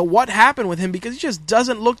as to what happened with him because he just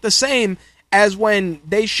doesn't look the same as when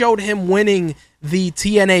they showed him winning the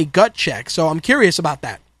TNA gut check. So I'm curious about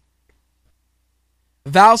that.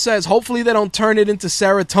 Val says, hopefully they don't turn it into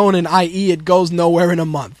serotonin, i.e. it goes nowhere in a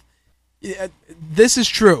month. This is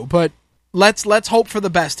true, but let's hope for the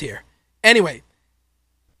best here. Anyway,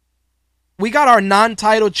 we got our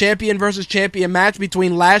non-title champion versus champion match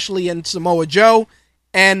between Lashley and Samoa Joe,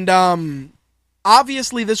 and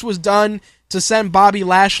obviously this was done to send Bobby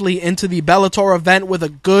Lashley into the Bellator event with a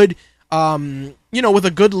good, with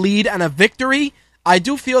a good lead and a victory. I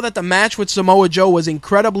do feel that the match with Samoa Joe was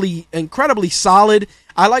incredibly solid.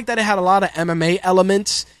 I like that it had a lot of MMA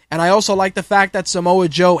elements, and I also like the fact that Samoa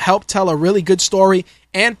Joe helped tell a really good story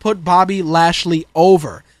and put Bobby Lashley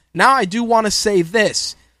over. Now, I do want to say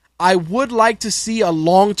this. I would like to see a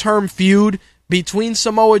long-term feud between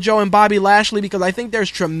Samoa Joe and Bobby Lashley because I think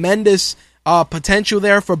there's tremendous potential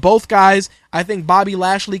there for both guys. I think Bobby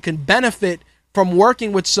Lashley can benefit from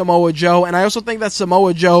working with Samoa Joe, and I also think that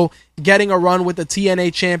Samoa Joe getting a run with the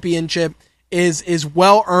TNA Championship is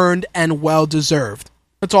well-earned and well-deserved.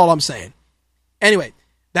 That's all I'm saying. Anyway,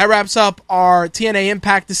 that wraps up our TNA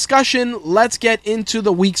Impact discussion. Let's get into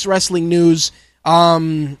the week's wrestling news.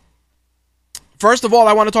 First of all,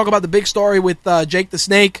 I want to talk about the big story with Jake the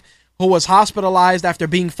Snake, who was hospitalized after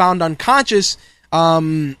being found unconscious.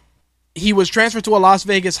 He was transferred to a Las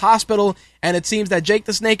Vegas hospital, and it seems that Jake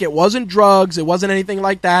the Snake, it wasn't drugs, it wasn't anything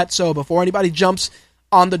like that. So before anybody jumps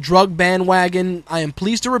on the drug bandwagon, I am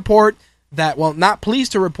pleased to report that, well, not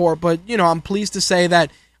pleased to report, but, I'm pleased to say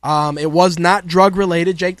that it was not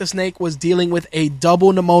drug-related. Jake the Snake was dealing with a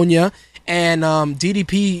double pneumonia, and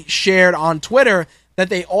DDP shared on Twitter that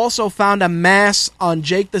they also found a mass on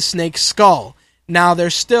Jake the Snake's skull. Now, they're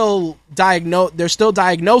still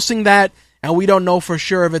diagnosing that, and we don't know for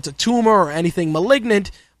sure if it's a tumor or anything malignant,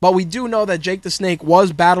 but we do know that Jake the Snake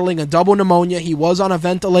was battling a double pneumonia. He was on a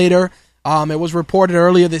ventilator. It was reported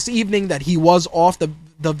earlier this evening that he was off the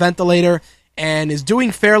ventilator and is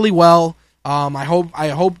doing fairly well. I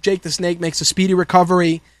hope Jake the Snake makes a speedy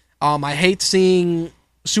recovery. I hate seeing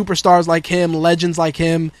superstars like him, legends like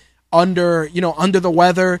him, under the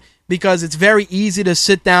weather, because it's very easy to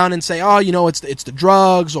sit down and say, oh, it's the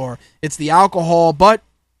drugs or it's the alcohol, but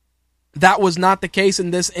That was not the case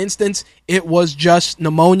in this instance. It was just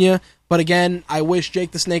pneumonia. But again, I wish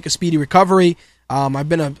Jake the Snake a speedy recovery. I've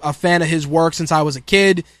been a fan of his work since I was a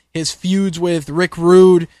kid. His feuds with Rick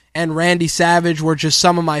Rude and Randy Savage were just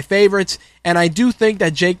some of my favorites. And I do think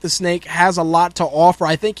that Jake the Snake has a lot to offer.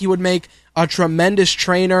 I think he would make a tremendous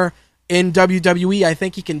trainer in WWE. I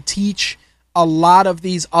think he can teach a lot of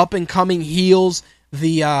these up-and-coming heels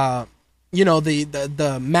the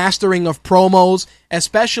mastering of promos,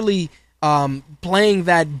 especially playing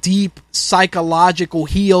that deep psychological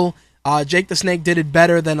heel. Jake the Snake did it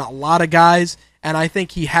better than a lot of guys, and I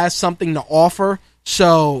think he has something to offer.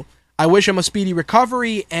 So I wish him a speedy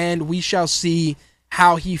recovery, and we shall see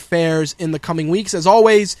how he fares in the coming weeks. As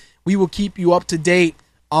always, we will keep you up to date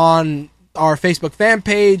on our Facebook fan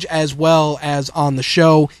page as well as on the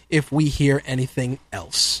show if we hear anything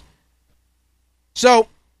else. So,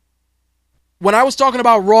 when I was talking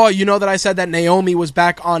about Raw, you know that I said that Naomi was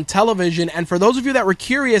back on television, and for those of you that were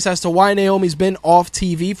curious as to why Naomi's been off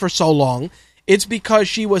TV for so long, it's because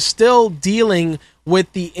she was still dealing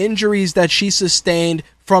with the injuries that she sustained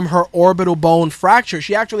from her orbital bone fracture.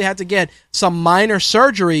 She actually had to get some minor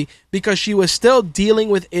surgery because she was still dealing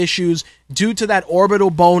with issues due to that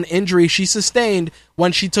orbital bone injury she sustained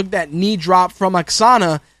when she took that knee drop from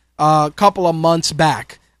Oksana a couple of months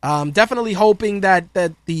back. Definitely hoping that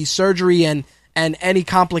the surgery and any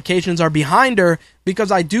complications are behind her,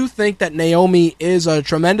 because I do think that Naomi is a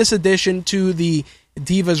tremendous addition to the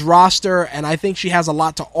Divas roster, and I think she has a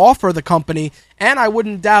lot to offer the company, and I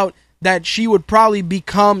wouldn't doubt that she would probably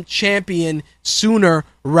become champion sooner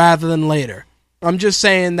rather than later. I'm just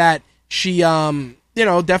saying that she,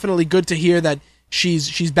 definitely good to hear that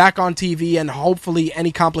she's back on TV, and hopefully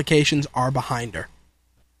any complications are behind her.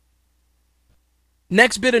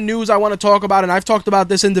 Next bit of news I want to talk about, and I've talked about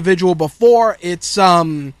this individual before, it's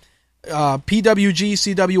PWG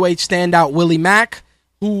CWH standout Willie Mack,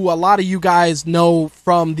 who a lot of you guys know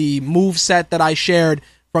from the moveset that I shared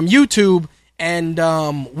from YouTube. And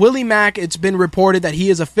Willie Mack, it's been reported that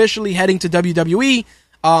he is officially heading to WWE.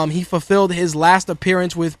 He fulfilled his last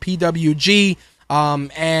appearance with PWG,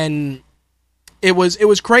 and it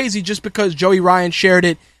was crazy just because Joey Ryan shared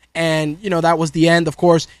it, and that was the end. Of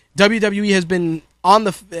course, WWE has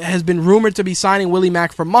been rumored to be signing Willie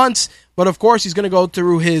Mack for months, but of course he's going to go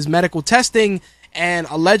through his medical testing, and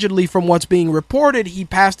allegedly from what's being reported, he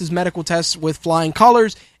passed his medical tests with flying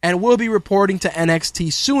colors and will be reporting to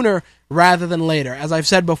NXT sooner rather than later. As I've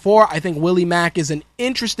said before, I think Willie Mack is an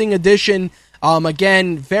interesting addition.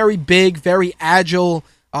 Again, very big, very agile,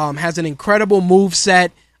 has an incredible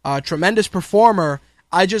moveset, tremendous performer.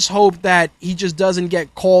 I just hope that he just doesn't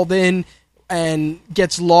get called in and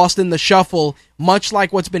gets lost in the shuffle, much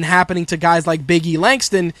like what's been happening to guys like Big E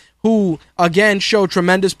Langston, who, again, show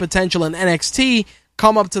tremendous potential in NXT,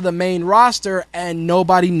 come up to the main roster, and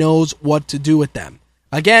nobody knows what to do with them.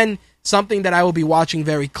 Again, something that I will be watching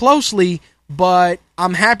very closely, but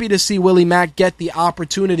I'm happy to see Willie Mack get the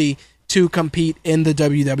opportunity to compete in the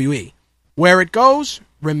WWE. Where it goes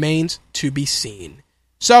remains to be seen.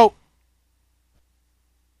 So,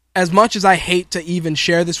 as much as I hate to even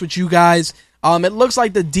share this with you guys, it looks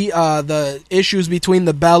like the issues between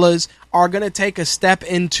the Bellas are going to take a step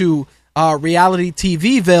into reality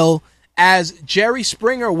TVville, as Jerry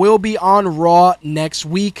Springer will be on Raw next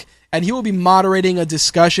week, and he will be moderating a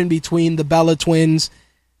discussion between the Bella twins.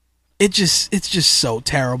 It's just so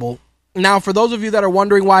terrible. Now, for those of you that are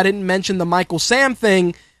wondering why I didn't mention the Michael Sam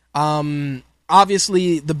thing,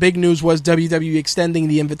 obviously the big news was WWE extending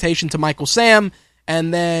the invitation to Michael Sam,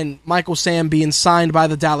 and then Michael Sam being signed by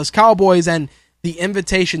the Dallas Cowboys, and the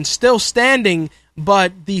invitation still standing,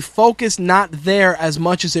 but the focus not there as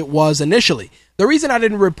much as it was initially. The reason I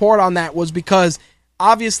didn't report on that was because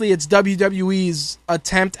obviously it's WWE's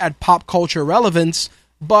attempt at pop culture relevance,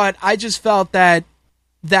 but I just felt that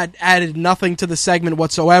added nothing to the segment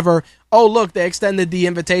whatsoever. Oh, look, they extended the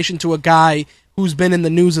invitation to a guy who's been in the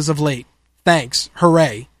news as of late. Thanks.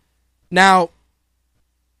 Hooray. Now,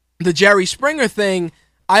 the Jerry Springer thing,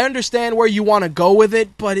 I understand where you want to go with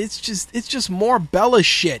it, but it's just more Bella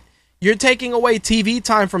shit. You're taking away TV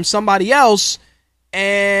time from somebody else,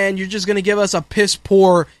 and you're just going to give us a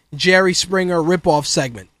piss-poor Jerry Springer ripoff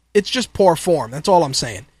segment. It's just poor form. That's all I'm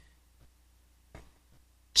saying.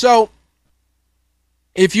 So,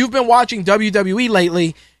 if you've been watching WWE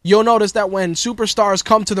lately, you'll notice that when superstars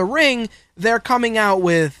come to the ring, they're coming out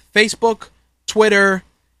with Facebook, Twitter,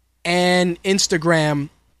 and Instagram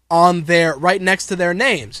on there, right next to their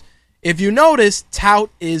names. If you notice, Tout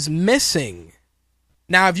is missing.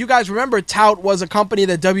 Now, if you guys remember, Tout was a company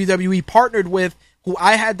that WWE partnered with, who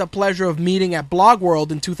I had the pleasure of meeting at Blog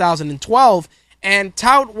World in 2012, And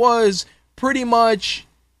Tout was pretty much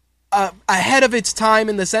ahead of its time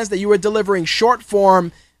in the sense that you were delivering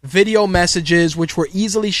short-form video messages which were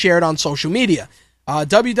easily shared on social media.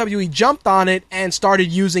 WWE jumped on it and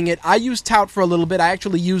started using it. I used Tout for a little bit. I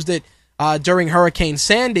actually used it during Hurricane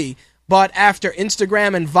Sandy. But after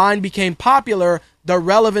Instagram and Vine became popular, the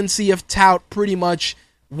relevancy of Tout pretty much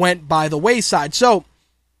went by the wayside. So,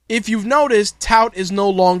 if you've noticed, Tout is no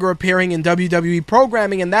longer appearing in WWE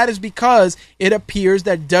programming, and that is because it appears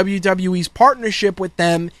that WWE's partnership with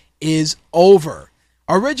them is over.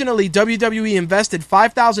 Originally, WWE invested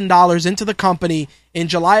 $5,000 into the company in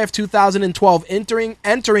July of 2012, entering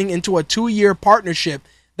into a 2-year partnership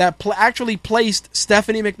that actually placed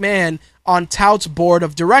Stephanie McMahon on Tout's board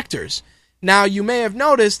of directors. Now, you may have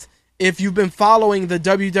noticed, if you've been following the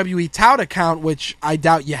WWE Tout account, which I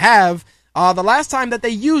doubt you have, the last time that they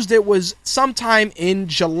used it was sometime in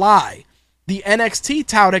July. The NXT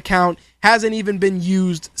Tout account hasn't even been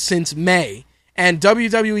used since May. And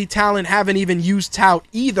WWE talent haven't even used Tout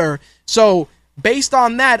either. So, based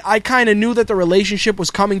on that, I kind of knew that the relationship was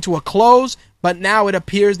coming to a close, but now it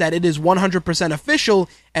appears that it is 100% official,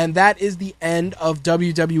 and that is the end of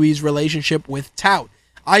WWE's relationship with Tout.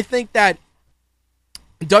 I think that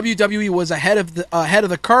WWE was ahead of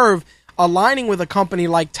the curve, aligning with a company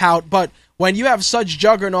like Tout, but when you have such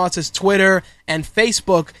juggernauts as Twitter and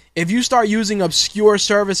Facebook, if you start using obscure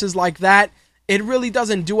services like that, it really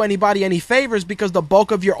doesn't do anybody any favors because the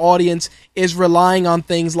bulk of your audience is relying on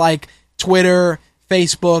things like Twitter,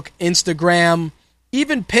 Facebook, Instagram,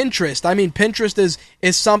 even Pinterest. I mean, Pinterest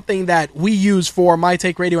is something that we use for My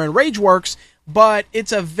Take Radio and RageWorks, but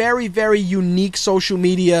it's a very, very unique social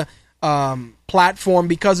media platform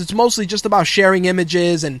because it's mostly just about sharing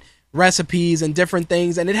images and recipes and different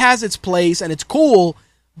things, and it has its place and it's cool,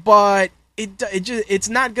 but it's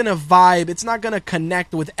not gonna vibe, it's not gonna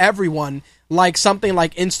connect with everyone like something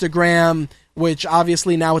like Instagram, which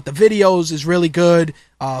obviously now with the videos is really good.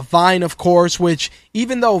 Vine, of course, which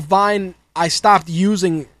even though Vine I stopped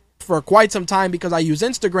using for quite some time because I use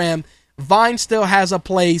Instagram, Vine still has a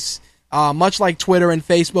place, much like Twitter and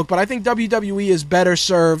Facebook, but I think WWE is better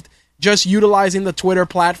served just utilizing the Twitter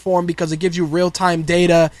platform because it gives you real-time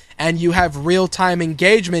data and you have real-time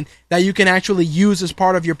engagement that you can actually use as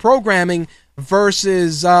part of your programming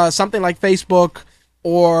versus something like Facebook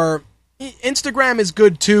or Instagram is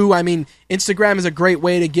good too. I mean, Instagram is a great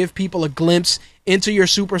way to give people a glimpse into your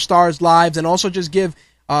superstars' lives and also just give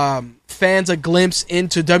fans a glimpse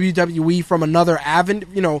into WWE from another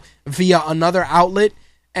avenue, via another outlet.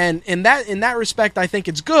 And in that respect, I think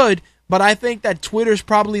it's good. But I think that Twitter's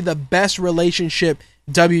probably the best relationship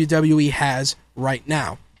WWE has right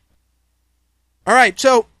now. All right,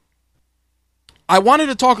 so I wanted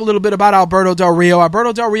to talk a little bit about Alberto Del Rio.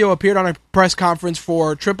 Alberto Del Rio appeared on a press conference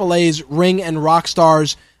for AAA's Ring and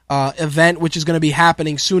Rockstars event, which is going to be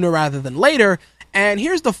happening sooner rather than later. And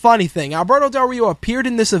here's the funny thing. Alberto Del Rio appeared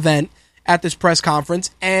in this event at this press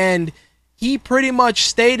conference, and he pretty much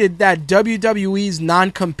stated that WWE's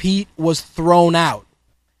non-compete was thrown out.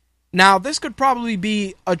 Now, this could probably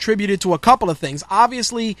be attributed to a couple of things.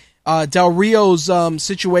 Obviously, Del Rio's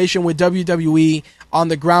situation with WWE on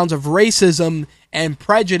the grounds of racism and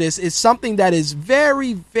prejudice is something that is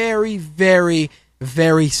very, very, very,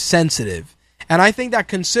 very sensitive. And I think that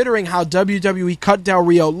considering how WWE cut Del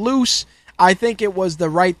Rio loose, I think it was the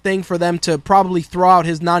right thing for them to probably throw out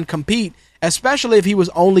his non-compete, especially if he was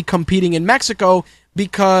only competing in Mexico,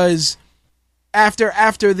 because after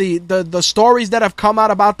the stories that have come out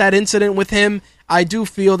about that incident with him, I do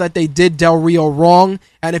feel that they did Del Rio wrong.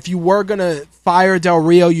 And if you were going to fire Del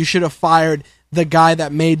Rio, you should have fired the guy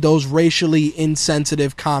that made those racially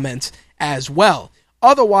insensitive comments as well.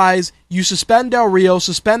 Otherwise, you suspend Del Rio,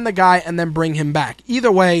 suspend the guy, and then bring him back. Either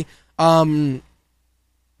way, Del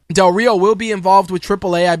Rio will be involved with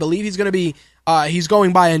AAA. I believe he's going to be, he's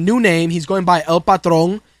going by a new name. He's going by El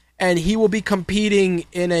Patron. And he will be competing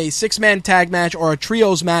in a 6-man tag match or a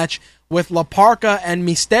trios match with La Parka and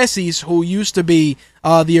Mysticis, who used to be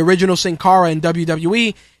the original Sin Cara in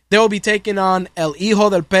WWE. They will be taking on El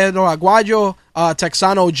Hijo del Pedro Aguayo,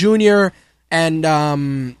 Texano Jr., and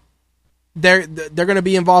they're going to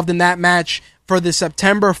be involved in that match for the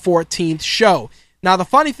September 14th show. Now, the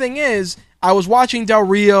funny thing is, I was watching Del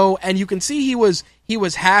Rio, and you can see he was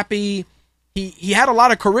happy. He had a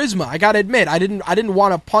lot of charisma. I gotta admit, I didn't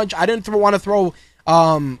want to punch. I didn't want to throw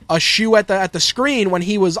a shoe at the screen when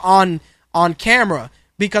he was on camera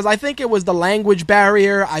because I think it was the language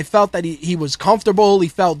barrier. I felt that he was comfortable. He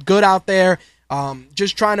felt good out there,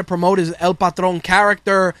 just trying to promote his El Patron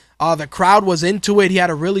character. The crowd was into it. He had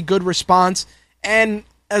a really good response, and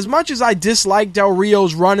as much as I dislike Del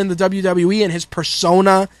Rio's run in the WWE and his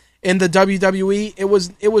persona in the WWE,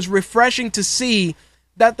 it was refreshing to see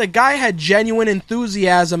that the guy had genuine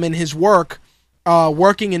enthusiasm in his work,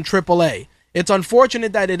 working in AAA. It's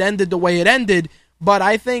unfortunate that it ended the way it ended, but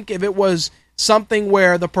I think if it was something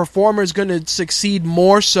where the performer is going to succeed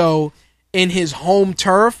more so in his home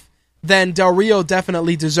turf, then Del Rio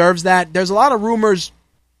definitely deserves that. There's a lot of rumors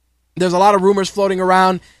floating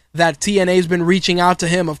around that TNA's been reaching out to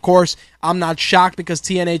him. Of course, I'm not shocked because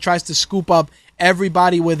TNA tries to scoop up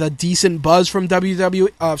everybody with a decent buzz from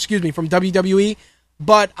WWE.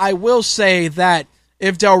 But I will say that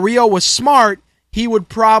if Del Rio was smart, he would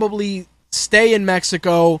probably stay in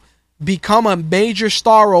Mexico, become a major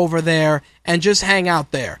star over there, and just hang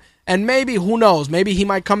out there. And maybe, who knows, maybe he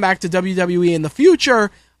might come back to WWE in the future,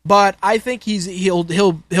 but I think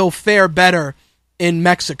he'll fare better in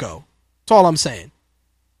Mexico. That's all I'm saying.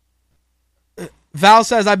 Val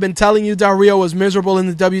says, I've been telling you Del Rio was miserable in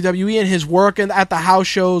the WWE and his work at the house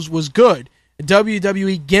shows was good.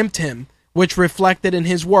 WWE gimped him, which reflected in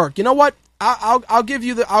his work. You know what? I'll give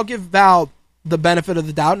Val the benefit of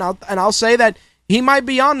the doubt, and I'll say that he might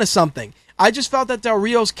be onto something. I just felt that Del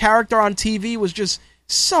Rio's character on TV was just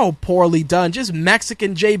so poorly done. Just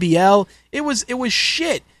Mexican JBL. It was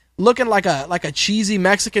shit. Looking like a cheesy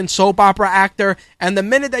Mexican soap opera actor, and the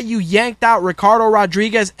minute that you yanked out Ricardo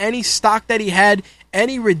Rodriguez, any stock that he had,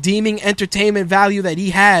 any redeeming entertainment value that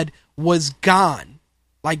he had was gone.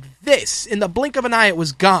 Like this, in the blink of an eye, it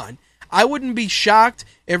was gone. I wouldn't be shocked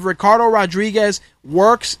if Ricardo Rodriguez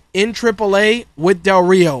works in AAA with Del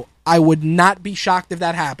Rio. I would not be shocked if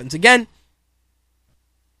that happens. Again,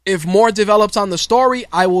 if more develops on the story,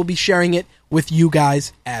 I will be sharing it with you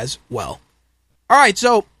guys as well. All right,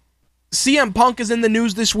 so CM Punk is in the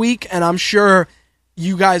news this week, and I'm sure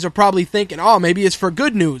you guys are probably thinking, oh, maybe it's for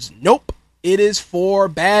good news. Nope, it is for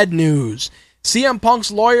bad news. CM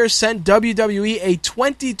Punk's lawyers sent WWE a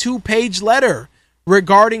 22-page letter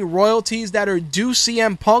regarding royalties that are due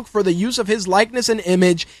CM Punk for the use of his likeness and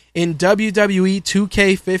image in WWE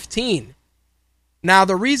 2K15. Now,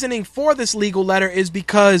 the reasoning for this legal letter is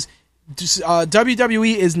because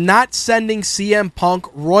WWE is not sending CM Punk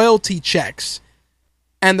royalty checks.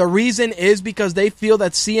 And the reason is because they feel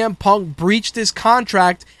that CM Punk breached his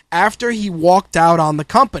contract after he walked out on the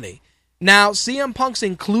company. Now, CM Punk's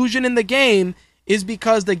inclusion in the game is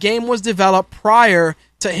because the game was developed prior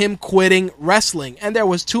to him quitting wrestling, and there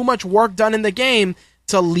was too much work done in the game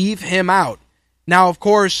to leave him out. Now, of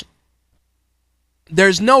course,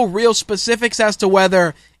 there's no real specifics as to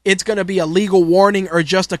whether it's going to be a legal warning or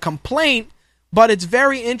just a complaint, but it's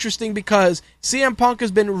very interesting because CM Punk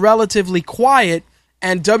has been relatively quiet,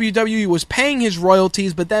 and WWE was paying his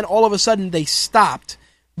royalties, but then all of a sudden they stopped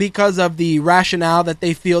because of the rationale that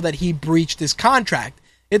they feel that he breached his contract.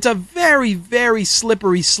 It's a very, very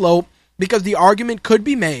slippery slope because the argument could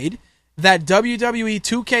be made that WWE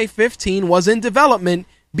 2K15 was in development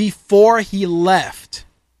before he left.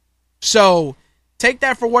 So take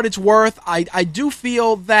that for what it's worth. I do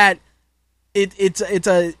feel that it's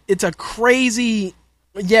a crazy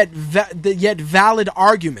yet valid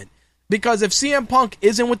argument. Because if CM Punk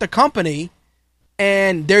isn't with the company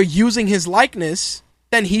and they're using his likeness,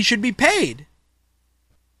 then he should be paid.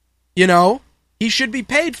 You know, he should be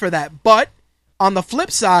paid for that. But on the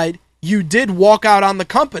flip side, you did walk out on the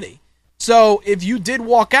company. So if you did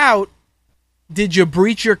walk out, did you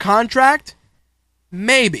breach your contract?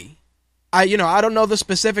 Maybe. I don't know the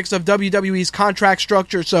specifics of WWE's contract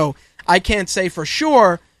structure, so I can't say for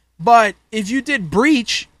sure. But if you did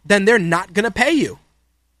breach, then they're not going to pay you.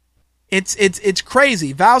 It's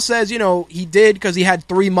crazy. Val says, he did because he had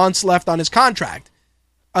 3 months left on his contract.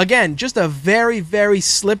 Again, just a very, very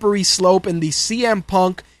slippery slope in the CM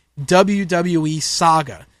Punk WWE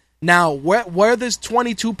saga. Now, where this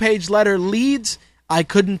 22-page letter leads, I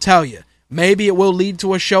couldn't tell you. Maybe it will lead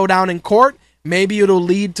to a showdown in court. Maybe it'll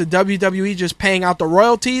lead to WWE just paying out the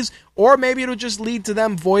royalties. Or maybe it'll just lead to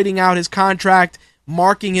them voiding out his contract,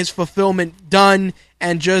 marking his fulfillment done,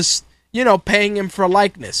 and just, paying him for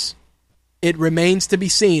likeness. It remains to be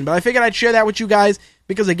seen. But I figured I'd share that with you guys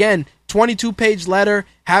because, again, 22-page letter,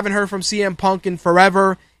 haven't heard from CM Punk in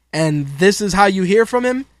forever, and this is how you hear from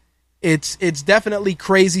him. It's definitely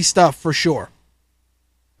crazy stuff for sure.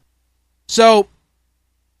 So,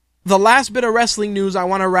 the last bit of wrestling news I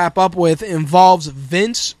want to wrap up with involves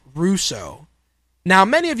Vince Russo. Now,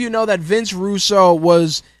 many of you know that Vince Russo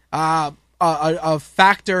was a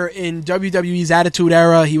factor in WWE's Attitude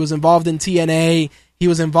Era. He was involved in TNA. He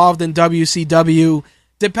was involved in WCW.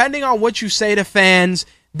 Depending on what you say to fans,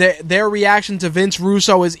 their reaction to Vince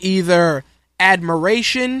Russo is either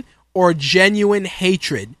admiration or genuine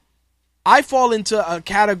hatred. I fall into a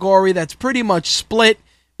category that's pretty much split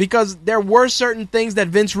because there were certain things that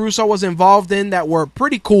Vince Russo was involved in that were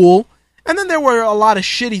pretty cool, and then there were a lot of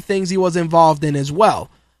shitty things he was involved in as well.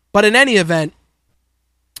 But in any event,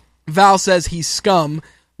 Val says he's scum,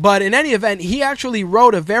 but in any event, he actually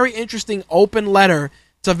wrote a very interesting open letter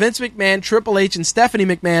to Vince McMahon, Triple H, and Stephanie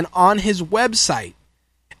McMahon on his website.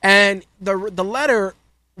 And the letter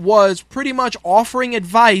was pretty much offering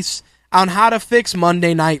advice on how to fix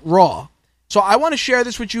Monday Night Raw. So I want to share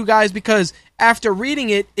this with you guys because after reading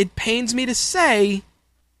it, it pains me to say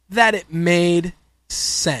that it made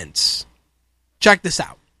sense. Check this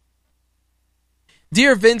out.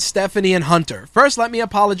 Dear Vince, Stephanie, and Hunter, first let me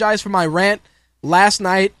apologize for my rant last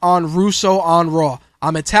night on Russo on Raw.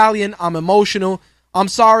 I'm Italian, I'm emotional, I'm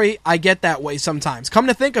sorry, I get that way sometimes. Come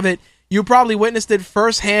to think of it, you probably witnessed it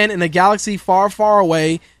firsthand in a galaxy far, far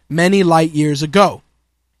away many light years ago.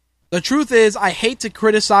 The truth is, I hate to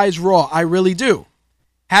criticize Raw, I really do.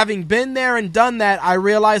 Having been there and done that, I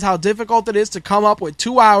realize how difficult it is to come up with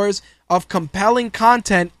 2 hours of compelling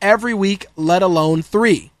content every week, let alone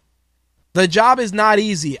 3. The job is not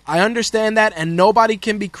easy, I understand that, and nobody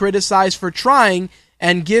can be criticized for trying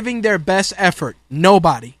and giving their best effort.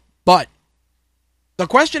 Nobody. But the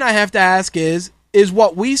question I have to ask is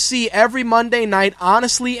what we see every Monday night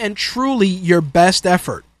honestly and truly your best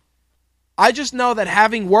effort? I just know that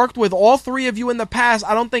having worked with all 3 of you in the past,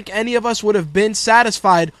 I don't think any of us would have been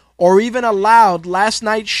satisfied or even allowed last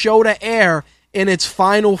night's show to air in its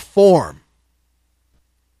final form.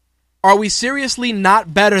 Are we seriously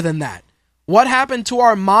not better than that? What happened to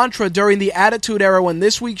our mantra during the Attitude Era when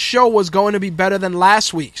this week's show was going to be better than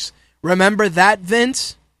last week's? Remember that,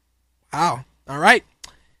 Vince? Wow. All right.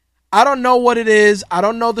 I don't know what it is. I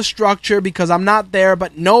don't know the structure because I'm not there,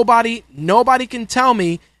 but nobody can tell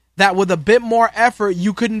me that with a bit more effort,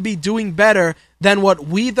 you couldn't be doing better than what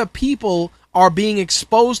we the people are being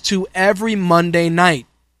exposed to every Monday night.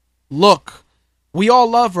 Look, we all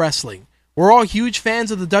love wrestling. We're all huge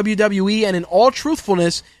fans of the WWE, and in all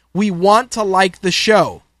truthfulness, we want to like the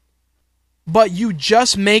show. But you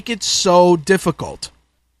just make it so difficult.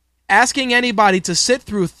 Asking anybody to sit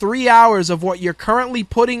through 3 hours of what you're currently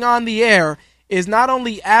putting on the air is not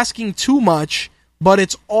only asking too much, but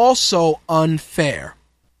it's also unfair.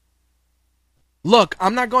 Look,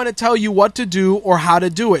 I'm not going to tell you what to do or how to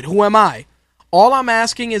do it. Who am I? All I'm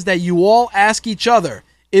asking is that you all ask each other,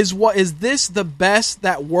 is this the best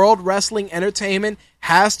that World Wrestling Entertainment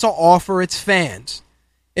has to offer its fans?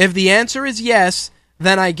 If the answer is yes,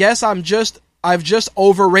 then I guess I've just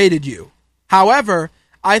overrated you. However,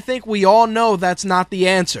 I think we all know that's not the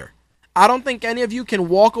answer. I don't think any of you can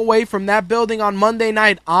walk away from that building on Monday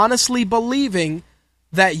night honestly believing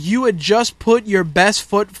that you had just put your best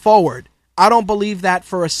foot forward. I don't believe that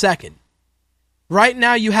for a second. Right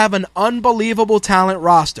now you have an unbelievable talent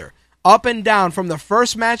roster, up and down from the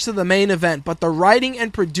first match to the main event, but the writing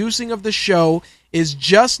and producing of the show is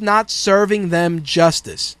just not serving them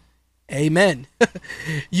justice. Amen.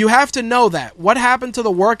 You have to know that. What happened to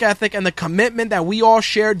the work ethic and the commitment that we all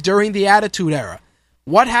shared during the Attitude Era?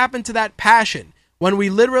 What happened to that passion when we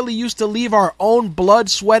literally used to leave our own blood,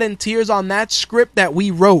 sweat, and tears on that script that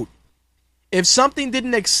we wrote? If something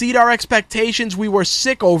didn't exceed our expectations, we were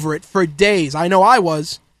sick over it for days. I know I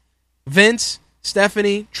was. Vince,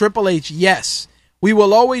 Stephanie, Triple H, yes. We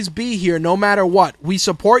will always be here no matter what. We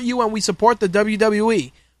support you and we support the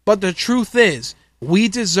WWE. But the truth is, we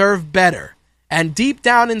deserve better. And deep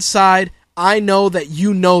down inside, I know that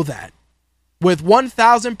you know that. With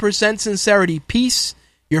 1,000% sincerity, peace,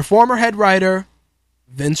 your former head writer,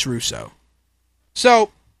 Vince Russo.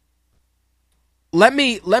 So, let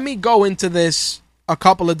me go into this a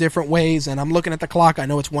couple of different ways, and I'm looking at the clock. I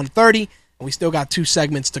know it's 1:30, and we still got 2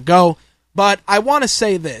 segments to go. But I want to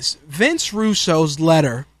say this. Vince Russo's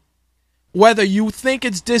letter, whether you think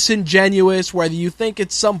it's disingenuous, whether you think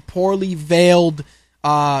it's some poorly veiled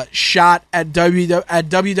shot at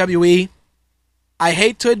WWE, I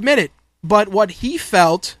hate to admit it, but what he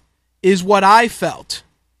felt is what I felt.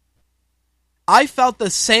 I felt the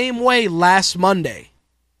same way last Monday.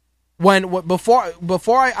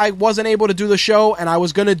 Before I wasn't able to do the show and I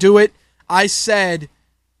was going to do it, I said,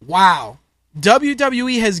 wow,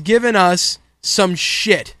 WWE has given us some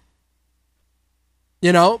shit.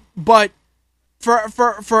 You know, but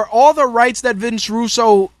for all the rights that Vince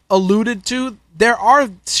Russo alluded to, there are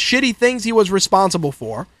shitty things he was responsible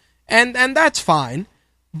for, and that's fine.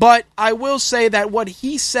 But I will say that what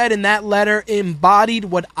he said in that letter embodied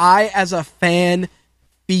what I as a fan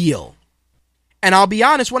feel. And I'll be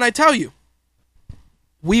honest when I tell you,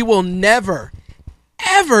 we will never,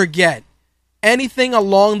 ever get anything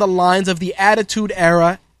along the lines of the Attitude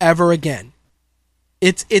Era ever again.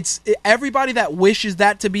 It's everybody that wishes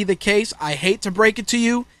that to be the case, I hate to break it to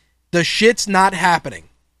you, the shit's not happening.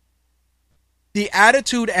 The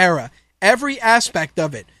Attitude Era, every aspect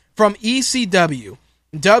of it, from ECW,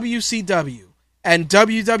 WCW, and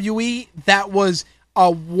WWE, that was a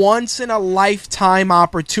once-in-a-lifetime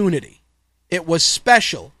opportunity. It was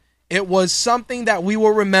special. It was something that we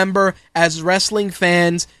will remember as wrestling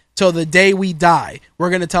fans till the day we die. We're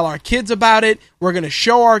going to tell our kids about it. We're going to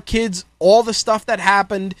show our kids all the stuff that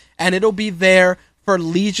happened, and it'll be there for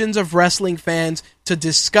legions of wrestling fans to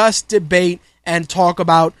discuss, debate, and talk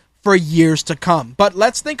about for years to come. But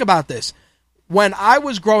let's think about this. When I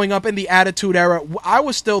was growing up in the Attitude Era, I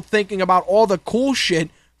was still thinking about all the cool shit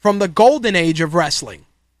from the golden age of wrestling.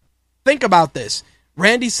 Think about this.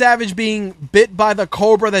 Randy Savage being bit by the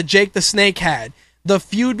cobra that Jake the Snake had. The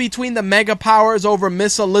feud between the Mega Powers over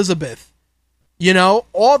Miss Elizabeth. You know,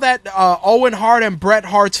 all that Owen Hart and Bret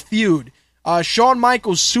Hart's feud. Shawn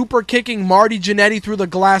Michaels super kicking Marty Jannetty through the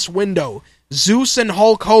glass window. Zeus and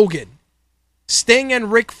Hulk Hogan. Sting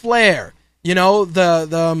and Ric Flair. You know,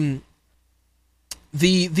 the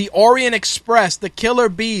Orient Express, the Killer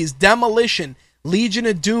Bees, Demolition, Legion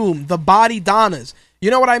of Doom, the Body Donnas. You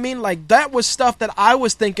know what I mean? Like, that was stuff that I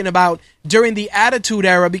was thinking about during the Attitude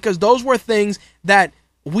Era, because those were things that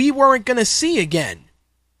we weren't going to see again.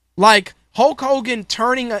 Like, Hulk Hogan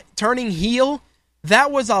turning heel, that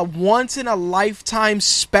was a once-in-a-lifetime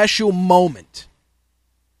special moment.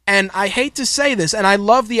 And I hate to say this, and I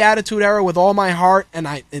love the Attitude Era with all my heart,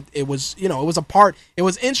 and it was, you know, it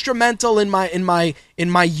was instrumental in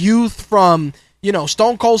my youth, from, you know,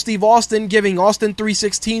 Stone Cold Steve Austin giving Austin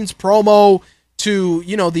 3:16's promo, to,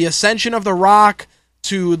 you know, the ascension of The Rock,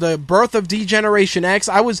 to the birth of D-Generation X.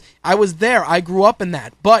 I was there. I grew up in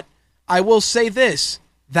that. But I will say this,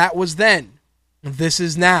 that was then. This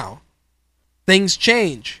is now. Things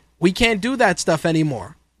change. We can't do that stuff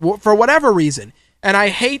anymore, for whatever reason. And I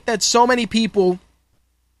hate that so many people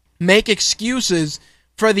make excuses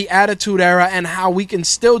for the Attitude Era and how we can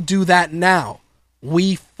still do that now.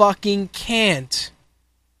 We fucking can't.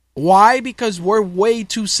 Why? Because we're way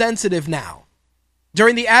too sensitive now.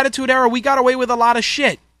 During the Attitude Era, we got away with a lot of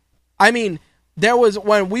shit. I mean, there was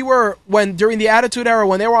during the Attitude Era,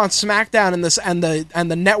 when they were on SmackDown,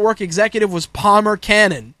 and the network executive was Palmer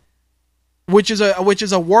Cannon, which is a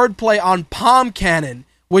wordplay on Palm Cannon,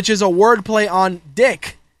 which is a wordplay on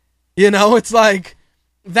dick. You know, it's like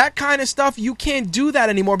that kind of stuff. You can't do that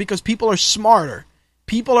anymore because people are smarter.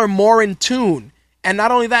 People are more in tune. And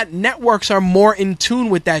not only that, networks are more in tune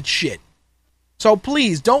with that shit. So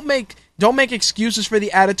please, don't make excuses for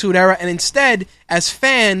the Attitude Era, and instead, as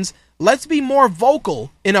fans, let's be more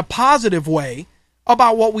vocal in a positive way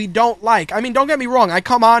about what we don't like. I mean, don't get me wrong, I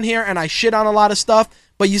come on here and I shit on a lot of stuff,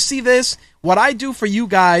 but you see this, what I do for you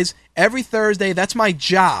guys every Thursday, that's my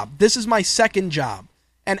job. This is my second job.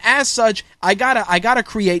 And as such, I gotta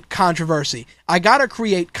create controversy. I gotta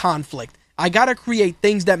create conflict. I gotta create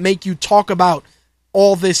things that make you talk about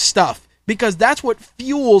all this stuff, because that's what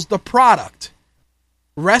fuels the product.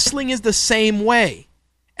 Wrestling is the same way.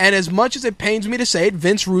 And as much as it pains me to say it,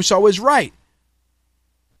 Vince Russo is right.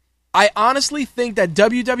 I honestly think that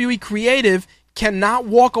WWE Creative cannot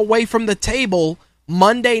walk away from the table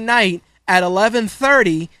Monday night at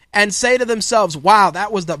 11:30 and say to themselves, wow,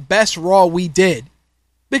 that was the best Raw we did.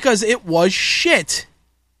 Because it was shit.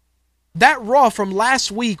 That Raw from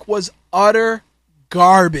last week was utter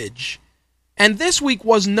garbage. And this week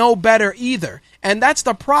was no better either. And that's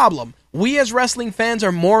the problem. We as wrestling fans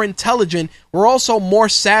are more intelligent. We're also more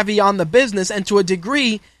savvy on the business, and to a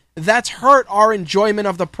degree, that's hurt our enjoyment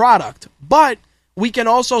of the product. But we can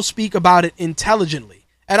also speak about it intelligently.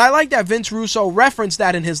 And I like that Vince Russo referenced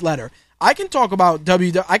that in his letter. I can talk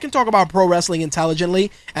about pro wrestling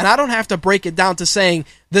intelligently, and I don't have to break it down to saying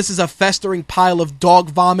this is a festering pile of dog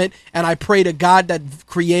vomit, and I pray to God that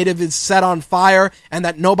creative is set on fire and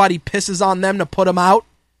that nobody pisses on them to put them out.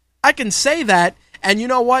 I can say that. And you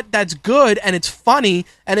know what? That's good, and it's funny,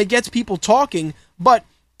 and it gets people talking, but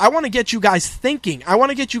I want to get you guys thinking. I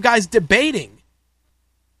want to get you guys debating,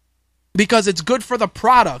 because it's good for the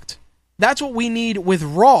product. That's what we need with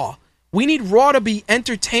Raw. We need Raw to be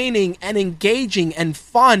entertaining and engaging and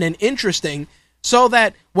fun and interesting, so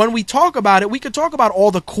that when we talk about it, we can talk about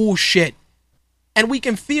all the cool shit, and we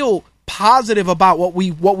can feel positive about what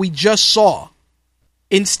we just saw.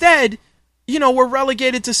 Instead, you know, we're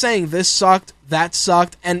relegated to saying this sucked, that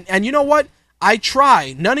sucked, and you know what? I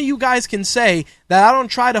try. None of you guys can say that I don't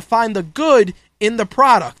try to find the good in the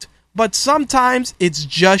product, but sometimes it's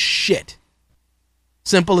just shit.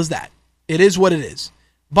 Simple as that. It is what it is.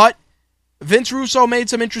 But Vince Russo made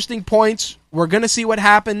some interesting points. We're going to see what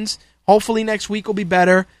happens. Hopefully next week will be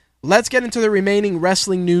better. Let's get into the remaining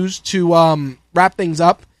wrestling news to wrap things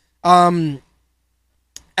up.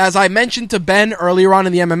 As I mentioned to Ben earlier on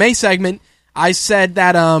in the MMA segment, I said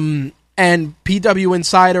that, and PW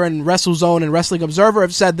Insider and WrestleZone and Wrestling Observer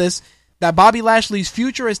have said this, that Bobby Lashley's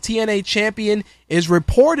future as TNA champion is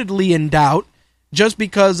reportedly in doubt just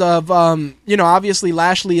because of, obviously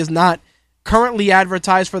Lashley is not currently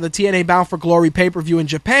advertised for the TNA Bound for Glory pay-per-view in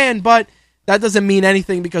Japan, but that doesn't mean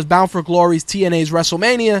anything because Bound for Glory is TNA's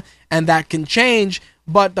WrestleMania, and that can change.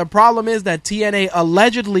 But the problem is that TNA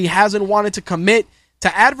allegedly hasn't wanted to commit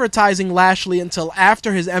to advertising Lashley until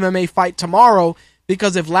after his MMA fight tomorrow,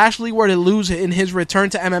 because if Lashley were to lose in his return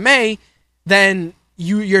to MMA, then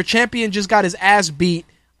your champion just got his ass beat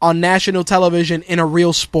on national television in a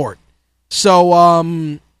real sport.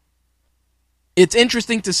 So it's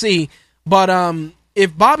interesting to see. But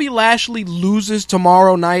if Bobby Lashley loses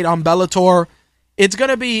tomorrow night on Bellator, it's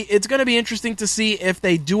gonna be interesting to see if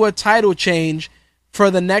they do a title change for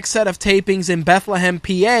the next set of tapings in Bethlehem,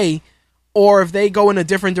 PA, or if they go in a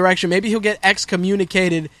different direction. Maybe he'll get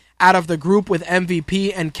excommunicated out of the group with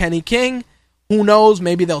MVP and Kenny King. Who knows?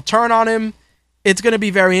 Maybe they'll turn on him. It's going to be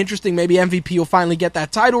very interesting. Maybe MVP will finally get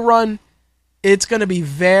that title run. It's going to be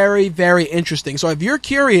very, very interesting. So if you're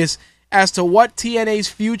curious as to what TNA's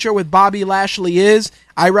future with Bobby Lashley is,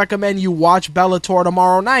 I recommend you watch Bellator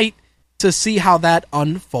tomorrow night to see how that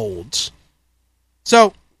unfolds.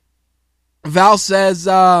 So, Val says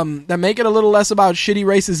that make it a little less about shitty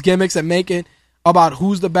racist gimmicks and make it about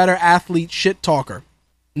who's the better athlete shit talker.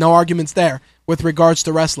 No arguments there with regards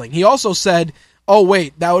to wrestling. He also said, oh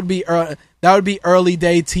wait, that would be early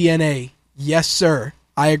day TNA. Yes, sir.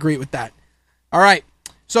 I agree with that. All right.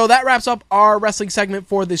 So that wraps up our wrestling segment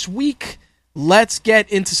for this week. Let's get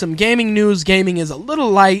into some gaming news. Gaming is a little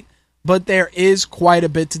light, but there is quite a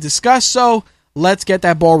bit to discuss. So let's get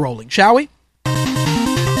that ball rolling, shall we?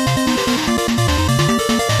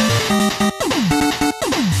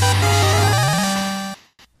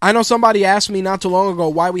 I know somebody asked me not too long ago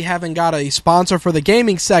why we haven't got a sponsor for the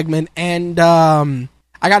gaming segment, and I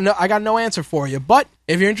got no answer for you. But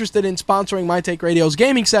if you're interested in sponsoring My Take Radio's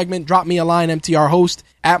gaming segment, drop me a line,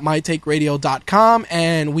 mtrhost@mytakeradio.com,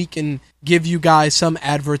 and we can give you guys some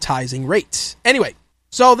advertising rates. Anyway,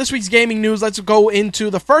 so this week's gaming news, let's go into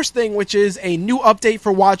the first thing, which is a new update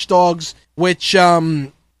for Watch Dogs, which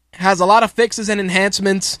has a lot of fixes and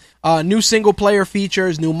enhancements, new single-player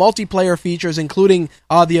features, new multiplayer features, including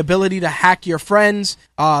the ability to hack your friends.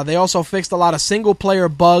 They also fixed a lot of single-player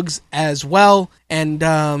bugs as well, and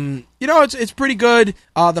it's pretty good.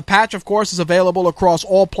 The patch, of course, is available across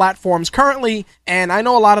all platforms currently, and I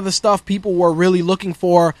know a lot of the stuff people were really looking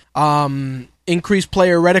for, increased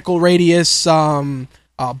player reticle radius,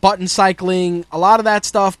 button cycling, a lot of that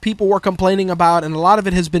stuff people were complaining about, and a lot of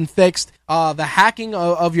it has been fixed. The hacking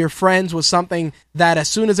of your friends was something that as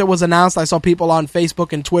soon as it was announced, I saw people on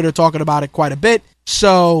Facebook and Twitter talking about it quite a bit.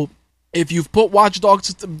 So if you've put Watch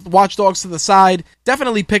Dogs to the side,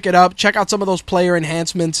 definitely pick it up. Check out some of those player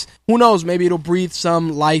enhancements. Who knows, maybe it'll breathe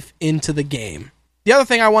some life into the game. The other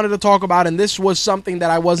thing I wanted to talk about, and this was something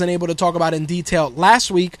that I wasn't able to talk about in detail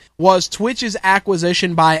last week, was Twitch's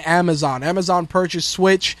acquisition by Amazon. Amazon purchased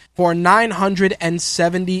Twitch for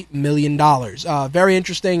 $970 million. Very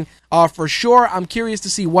interesting for sure. I'm curious to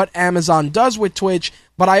see what Amazon does with Twitch,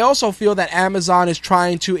 but I also feel that Amazon is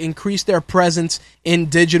trying to increase their presence in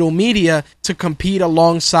digital media to compete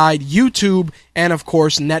alongside YouTube and, of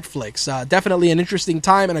course, Netflix. Definitely an interesting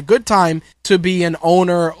time and a good time to be an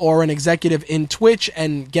owner or an executive in Twitch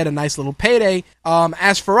and get a nice little payday.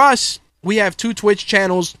 As for us, we have two Twitch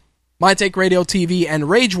channels, My Take Radio TV and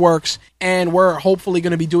Rageworks, and we're hopefully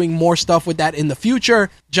going to be doing more stuff with that in the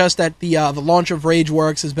future. Just that the launch of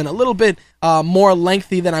Rageworks has been a little bit more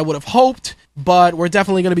lengthy than I would have hoped, but we're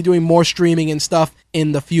definitely going to be doing more streaming and stuff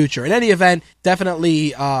in the future. In any event,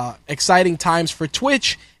 definitely exciting times for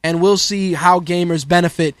Twitch, and we'll see how gamers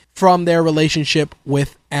benefit from their relationship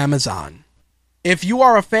with Amazon. If you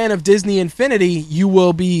are a fan of Disney Infinity, you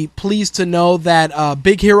will be pleased to know that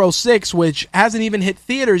Big Hero 6, which hasn't even hit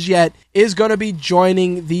theaters yet, is going to be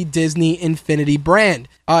joining the Disney Infinity brand.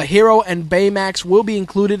 Hero and Baymax will be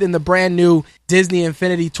included in the brand new Disney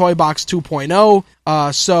Infinity Toy Box 2.0.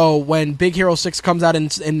 So when Big Hero 6 comes out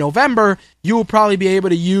in November, you will probably be able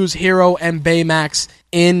to use Hero and Baymax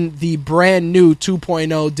in the brand new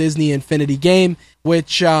 2.0 Disney Infinity game,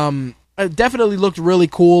 which it definitely looked really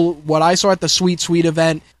cool. What I saw at the Sweet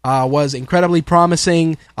event was incredibly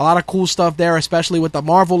promising. A lot of cool stuff there, especially with the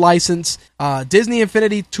Marvel license. Disney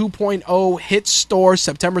Infinity 2.0 hits stores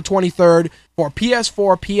September 23rd for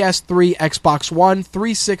PS4, PS3, Xbox One,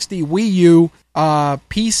 360, Wii U,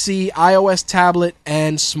 PC, iOS tablet,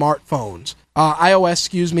 and smartphones.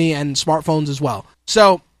 iOS, and smartphones as well.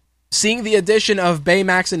 So, seeing the addition of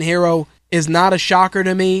Baymax and Hero is not a shocker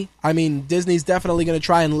to me. I mean, Disney's definitely going to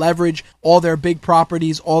try and leverage all their big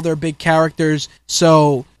properties, all their big characters.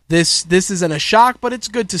 So this isn't a shock, but it's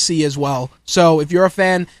good to see as well. So if you're a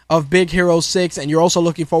fan of Big Hero 6 and you're also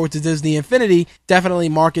looking forward to Disney Infinity, definitely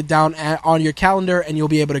mark it down on your calendar and you'll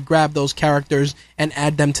be able to grab those characters and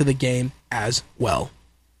add them to the game as well.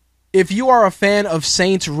 If you are a fan of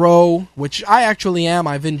Saints Row, which I actually am,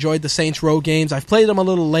 I've enjoyed the Saints Row games. I've played them a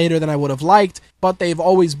little later than I would have liked, but they've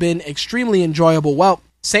always been extremely enjoyable. Well,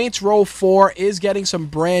 Saints Row 4 is getting some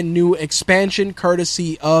brand new expansion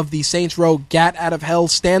courtesy of the Saints Row Gat Out of Hell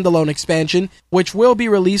standalone expansion, which will be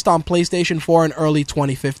released on PlayStation 4 in early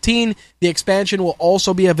 2015. The expansion will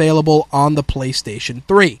also be available on the PlayStation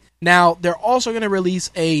 3. Now, they're also going to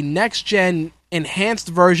release a next-gen enhanced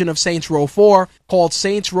version of Saints Row 4 called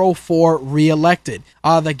Saints Row 4 Re-Elected.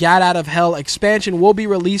 The Gat Out of Hell expansion will be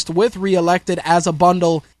released with Re-Elected as a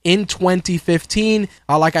bundle in 2015.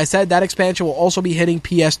 Like I said, that expansion will also be hitting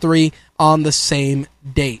PS3 on the same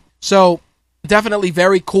date. So, definitely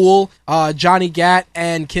very cool. Johnny Gat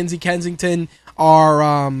and Kinsey Kensington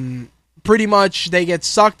are pretty much, they get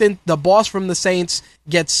sucked in, the boss from the Saints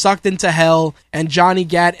gets sucked into hell, and Johnny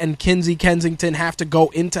Gat and Kinsey Kensington have to go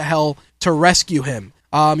into hell to rescue him.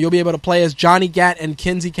 You'll be able to play as Johnny Gat and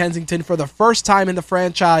Kinsey Kensington for the first time in the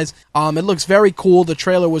franchise. It looks very cool. The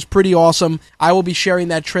trailer was pretty awesome. I will be sharing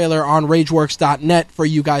that trailer on RageWorks.net for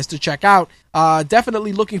you guys to check out.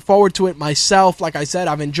 Definitely looking forward to it myself. Like I said,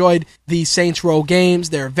 I've enjoyed the Saints Row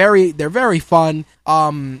games. They're very fun.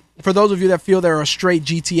 For those of you that feel they're a straight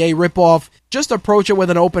GTA ripoff, just approach it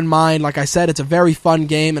with an open mind. Like I said, it's a very fun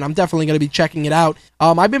game, and I'm definitely going to be checking it out.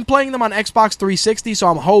 I've been playing them on Xbox 360, so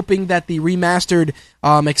I'm hoping that the remastered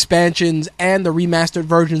expansions and the remastered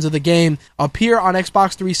versions of the game appear on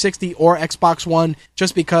Xbox 360 or Xbox One,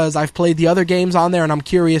 just because I've played the other games on there, and I'm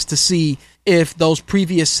curious to see if those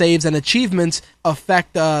previous saves and achievements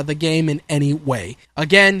affect the game in any way.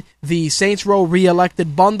 Again, the Saints Row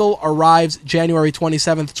Re-Elected bundle arrives January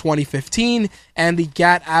 27th, 2015, and the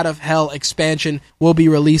Gat Out of Hell expansion will be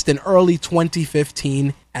released in early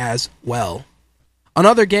 2015 as well.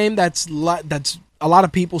 Another game that's a lot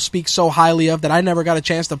of people speak so highly of that I never got a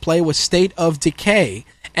chance to play was State of Decay.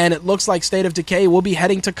 And it looks like State of Decay will be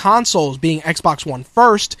heading to consoles, being Xbox One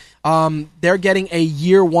first. They're getting a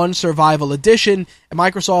Year 1 Survival Edition. And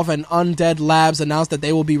Microsoft and Undead Labs announced that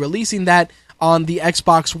they will be releasing that on the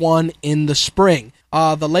Xbox One in the spring.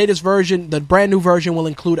 The latest version, the brand new version, will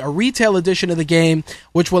include a retail edition of the game,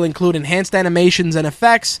 which will include enhanced animations and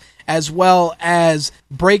effects, as well as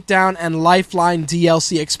Breakdown and Lifeline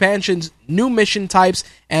DLC expansions, new mission types,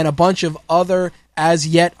 and a bunch of other as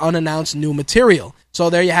yet unannounced new material. So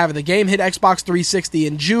there you have it. The game hit Xbox 360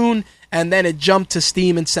 in June, and then it jumped to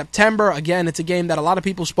Steam in September. Again, it's a game that a lot of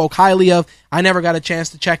people spoke highly of. I never got a chance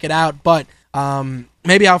to check it out, but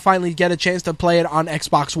maybe I'll finally get a chance to play it on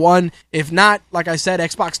Xbox One. If not, like I said,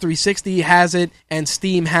 Xbox 360 has it, and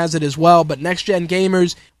Steam has it as well. But next-gen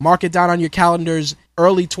gamers, mark it down on your calendars.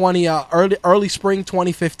 Early spring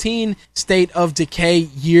 2015, State of Decay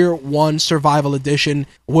Year 1 Survival Edition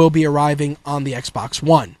will be arriving on the Xbox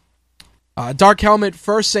One. Dark Helmet,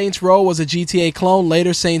 first Saints Row was a GTA clone,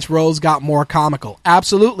 later Saints Rows got more comical.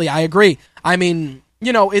 Absolutely, I agree. I mean,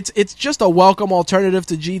 you know, it's just a welcome alternative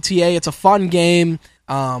to GTA. It's a fun game.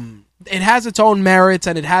 It has its own merits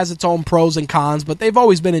and it has its own pros and cons, but they've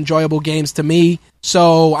always been enjoyable games to me.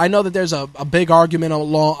 So I know that there's a big argument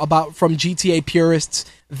from GTA purists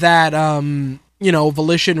that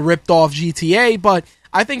Volition ripped off GTA, but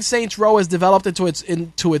I think Saints Row has developed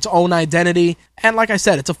into its own identity, and like I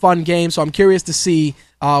said, it's a fun game, so I'm curious to see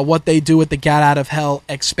what they do with the Gat Out of Hell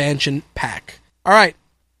expansion pack. Alright,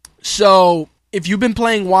 so if you've been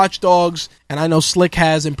playing Watch Dogs, and I know Slick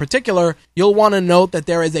has in particular, you'll want to note that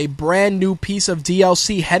there is a brand new piece of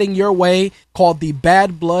DLC heading your way called the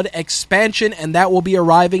Bad Blood expansion, and that will be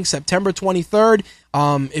arriving September 23rd.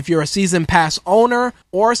 If you're a Season Pass owner,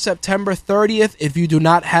 or September 30th if you do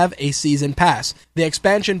not have a Season Pass. The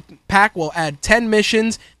expansion pack will add 10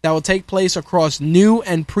 missions that will take place across new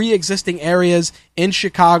and pre-existing areas in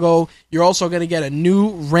Chicago. You're also going to get a new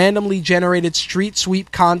randomly generated street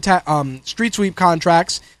sweep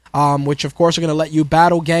contracts, which of course are going to let you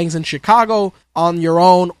battle gangs in Chicago on your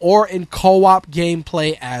own or in co-op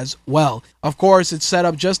gameplay as well. Of course, it's set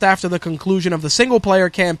up just after the conclusion of the single-player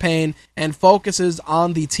campaign and focuses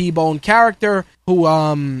on the T-Bone character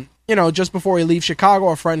who, just before he leaves Chicago,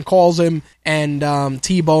 a friend calls him and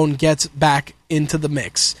T-Bone gets back into the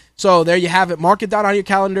mix. So there you have it. Mark it down on your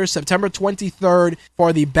calendar, September 23rd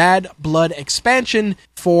for the Bad Blood expansion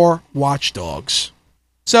for Watch Dogs.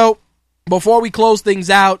 So before we close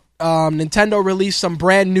things out, Nintendo released some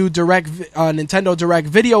brand new Nintendo Direct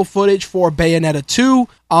video footage for Bayonetta 2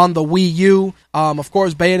 on the Wii U. Of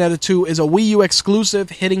course, Bayonetta 2 is a Wii U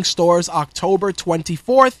exclusive hitting stores October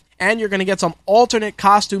 24th, and you're going to get some alternate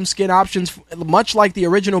costume skin options, much like the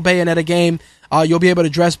original Bayonetta game. You'll be able to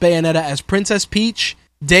dress Bayonetta as Princess Peach,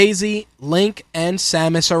 Daisy, Link, and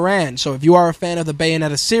Samus Aran. So if you are a fan of the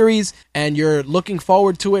Bayonetta series and you're looking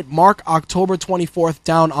forward to it, mark October 24th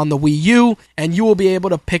down on the Wii U, and you will be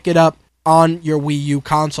able to pick it up on your Wii U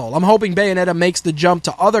console. I'm hoping Bayonetta makes the jump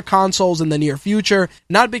to other consoles in the near future,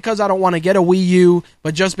 not because I don't want to get a Wii U,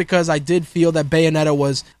 but just because I did feel that Bayonetta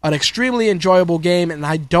was an extremely enjoyable game, and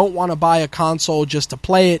I don't want to buy a console just to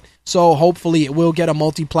play it, so hopefully it will get a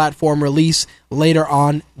multi-platform release later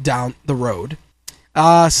on down the road.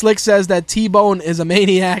 Slick says that T-Bone is a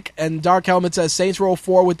maniac, and Dark Helmet says Saints Row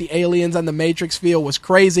 4 with the aliens and the Matrix feel was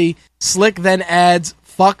crazy. Slick then adds,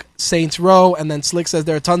 fuck Saints Row, and then Slick says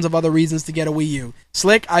there are tons of other reasons to get a Wii U.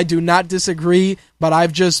 Slick, I do not disagree, but I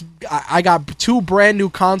got two brand new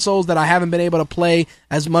consoles that I haven't been able to play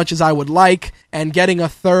as much as I would like, and getting a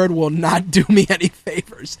third will not do me any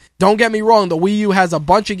favors. Don't get me wrong, the Wii U has a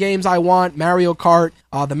bunch of games I want, Mario Kart,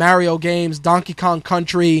 the Mario games, Donkey Kong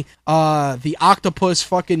Country, the Octopus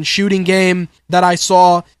fucking shooting game that I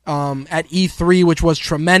saw at E3, which was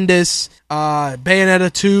tremendous,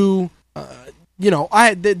 Bayonetta 2,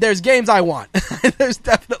 there's games I want. There's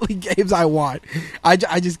definitely games I want. I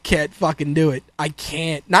just can't fucking do it. I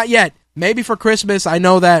can't. Not yet. Maybe for Christmas. I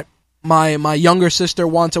know that my younger sister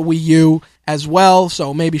wants a Wii U as well,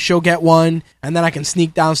 so maybe she'll get one, and then I can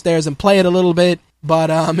sneak downstairs and play it a little bit. But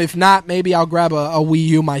if not, maybe I'll grab a Wii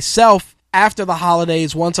U myself after the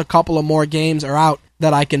holidays, once a couple of more games are out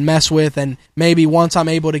that I can mess with, and maybe once I'm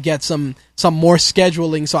able to get some more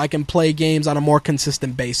scheduling so I can play games on a more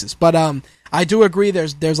consistent basis. But I do agree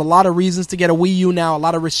there's a lot of reasons to get a Wii U now, a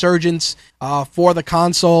lot of resurgence for the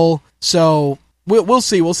console, so we'll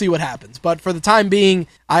see what happens. But for the time being,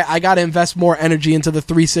 I got to invest more energy into the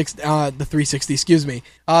 360, the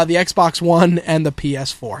Xbox One and the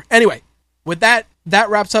PS4. Anyway, with that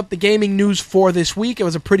wraps up the gaming news for this week. It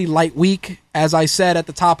was a pretty light week, as I said at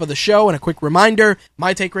the top of the show. And a quick reminder,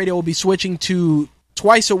 My Take Radio will be switching to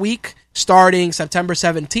twice a week starting September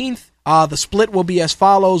 17th. The split will be as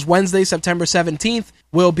follows. Wednesday, September 17th,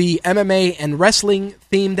 will be MMA and wrestling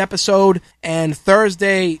themed episode, and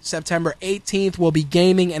Thursday, September 18th, will be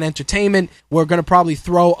gaming and entertainment. We're going to probably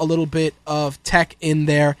throw a little bit of tech in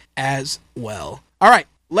there as well. All right,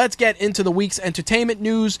 let's get into the week's entertainment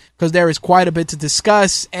news, because there is quite a bit to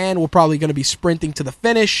discuss, and we're probably going to be sprinting to the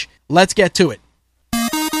finish. Let's get to it.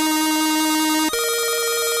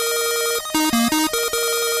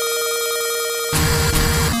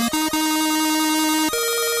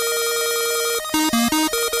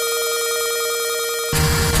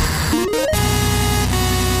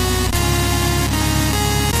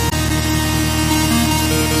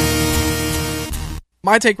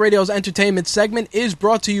 My Take Radio's entertainment segment is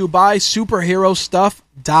brought to you by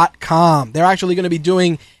SuperheroStuff.com. They're actually going to be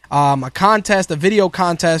doing a contest, a video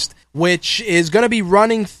contest, which is going to be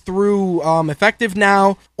running through, effective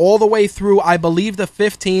now, all the way through, I believe, the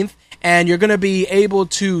 15th. And you're going to be able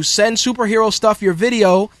to send Superhero Stuff your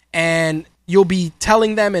video, and you'll be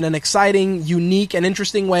telling them in an exciting, unique, and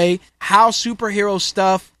interesting way how Superhero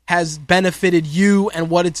Stuff has benefited you and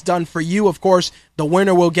what it's done for you. Of course, the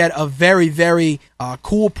winner will get a very, very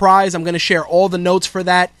cool prize. I'm going to share all the notes for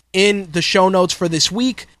that in the show notes for this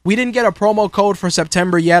week. We didn't get a promo code for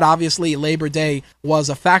September yet. Obviously, Labor Day was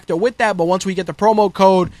a factor with that, but once we get the promo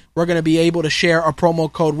code, we're going to be able to share a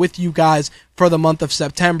promo code with you guys for the month of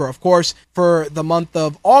September. Of course, for the month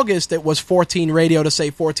of August, it was 14 Radio to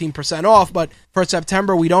save 14% off, but for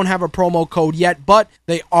September, we don't have a promo code yet, but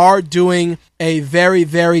they are doing a very,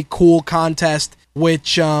 very cool contest,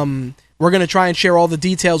 which we're going to try and share all the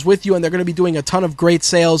details with you, and they're going to be doing a ton of great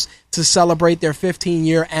sales to celebrate their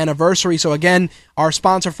 15-year anniversary. So again, our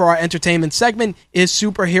sponsor for our entertainment segment is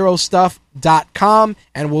SuperheroStuff.com,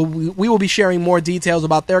 and we will be sharing more details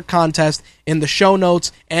about their contest in the show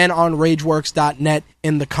notes and on RageWorks.net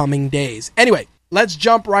in the coming days. Anyway, let's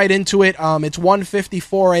jump right into it. It's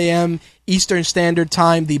 1:54 a.m. Eastern Standard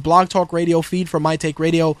Time. The Blog Talk Radio feed for My Take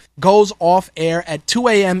Radio goes off air at 2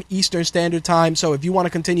 a.m. Eastern Standard Time. So if you want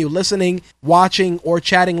to continue listening, watching, or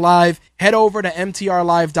chatting live, head over to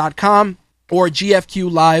mtrlive.com or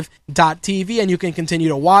gfqlive.tv, and you can continue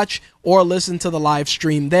to watch or listen to the live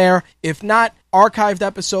stream there. If not, archived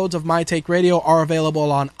episodes of My Take Radio are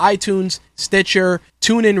available on iTunes, Stitcher,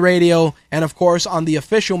 TuneIn Radio, and of course on the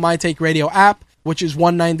official My Take Radio app, which is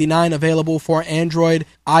 $1.99, available for Android,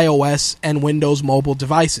 iOS, and Windows mobile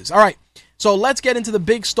devices. All right, so let's get into the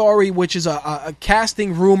big story, which is a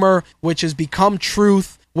casting rumor which has become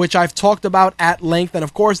truth, which I've talked about at length, and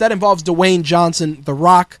of course that involves Dwayne Johnson, The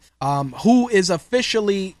Rock, who is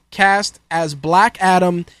officially cast as Black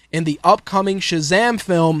Adam in the upcoming Shazam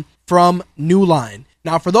film from New Line.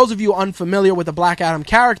 Now, for those of you unfamiliar with the Black Adam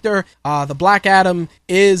character, the Black Adam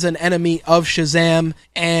is an enemy of Shazam,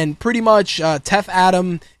 and pretty much Teth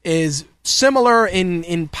Adam is similar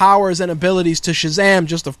in powers and abilities to Shazam,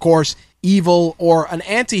 just of course evil or an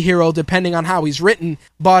anti-hero depending on how he's written,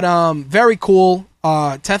 but very cool.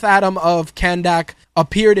 Teth Adam of Kandak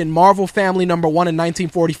appeared in Marvel Family #1 in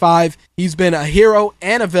 1945. He's been a hero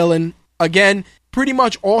and a villain. Again, pretty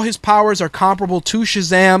much all his powers are comparable to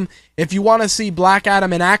Shazam. If you want to see Black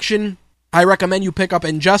Adam in action, I recommend you pick up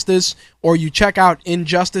Injustice or you check out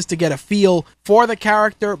Injustice to get a feel for the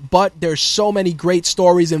character, but there's so many great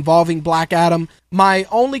stories involving Black Adam. My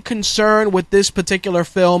only concern with this particular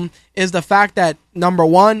film is the fact that,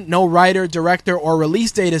 #1, no writer, director, or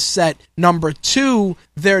release date is set. #2,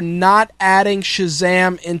 they're not adding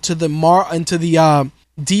Shazam into the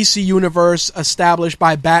DC universe established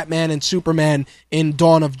by Batman and Superman in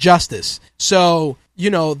Dawn of Justice. So,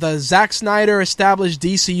 the Zack Snyder established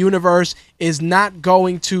DC universe is not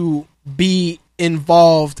going to be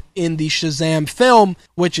involved in the Shazam film,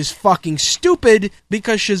 which is fucking stupid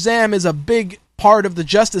because Shazam is a big part of the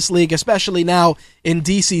Justice League, especially now in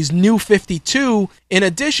DC's New 52. In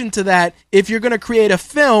addition to that, if you're going to create a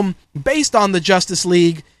film based on the Justice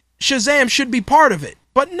League, Shazam should be part of it.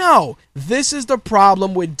 But no, this is the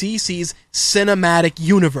problem with DC's cinematic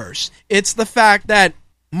universe. It's the fact that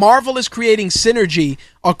Marvel is creating synergy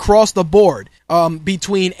across the board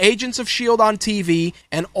between Agents of S.H.I.E.L.D. on TV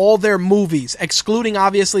and all their movies, excluding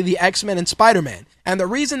obviously the X-Men and Spider-Man. And the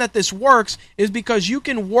reason that this works is because you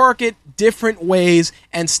can work it different ways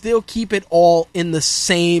and still keep it all in the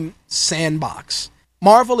same sandbox.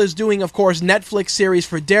 Marvel is doing, of course, Netflix series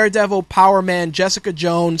for Daredevil, Power Man, Jessica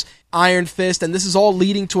Jones, Iron Fist, and this is all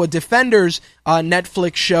leading to a Defenders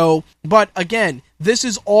Netflix show. But again, this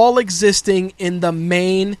is all existing in the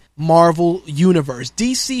main Marvel universe.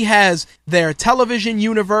 DC has their television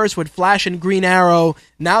universe with Flash and Green Arrow.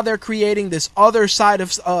 Now they're creating this other side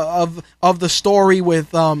of the story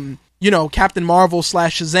with Captain Marvel /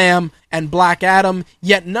 Shazam and Black Adam,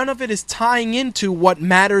 yet none of it is tying into what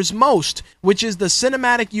matters most, which is the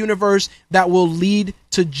cinematic universe that will lead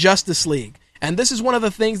to Justice League. And this is one of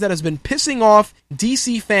the things that has been pissing off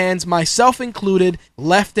DC fans, myself included,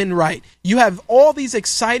 left and right. You have all these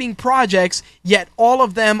exciting projects, yet all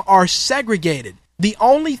of them are segregated. The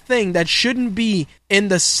only thing that shouldn't be in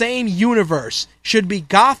the same universe should be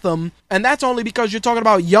Gotham, and that's only because you're talking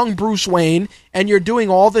about young Bruce Wayne, and you're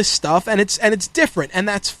doing all this stuff, and it's different, and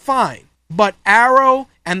that's fine. But Arrow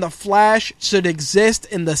and the Flash should exist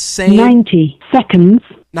in the same... 90 seconds.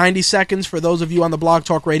 90 seconds for those of you on the Blog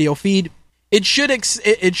Talk Radio feed. It should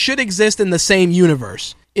exist in the same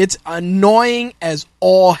universe. It's annoying as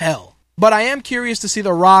all hell. But I am curious to see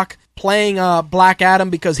The Rock playing Black Adam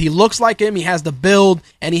because he looks like him, he has the build,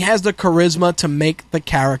 and he has the charisma to make the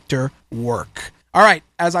character work. All right,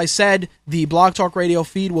 as I said, the Blog Talk Radio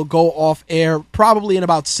feed will go off air probably in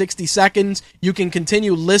about 60 seconds. You can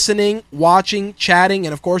continue listening, watching, chatting,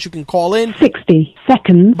 and of course you can call in 60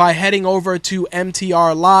 seconds by heading over to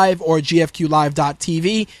MTR Live or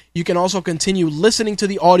gfqlive.tv. You can also continue listening to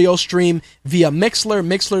the audio stream via Mixler,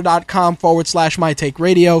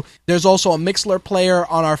 mixler.com/MyTakeRadio. There's also a Mixler player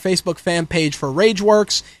on our Facebook fan page for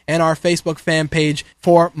Rageworks and our Facebook fan page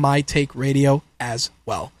for My Take Radio as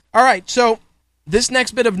well. All right, so this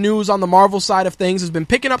next bit of news on the Marvel side of things has been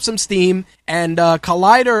picking up some steam, and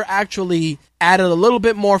Collider actually added a little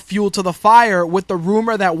bit more fuel to the fire with the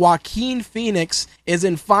rumor that Joaquin Phoenix is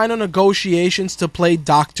in final negotiations to play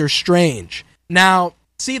Doctor Strange. Now,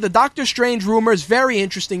 see, the Doctor Strange rumor is very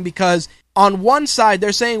interesting because on one side,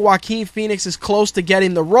 they're saying Joaquin Phoenix is close to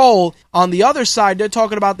getting the role. On the other side, they're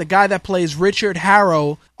talking about the guy that plays Richard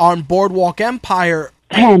Harrow on Boardwalk Empire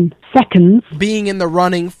 10 seconds being in the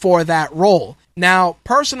running for that role. Now,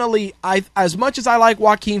 personally, as much as I like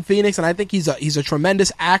Joaquin Phoenix and I think he's a tremendous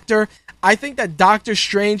actor, I think that Doctor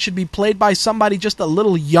Strange should be played by somebody just a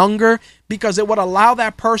little younger because it would allow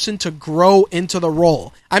that person to grow into the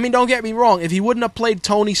role. I mean, don't get me wrong. If he wouldn't have played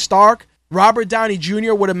Tony Stark, Robert Downey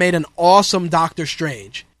Jr. would have made an awesome Doctor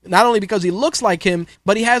Strange. Not only because he looks like him,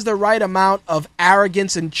 but he has the right amount of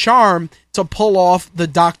arrogance and charm to pull off the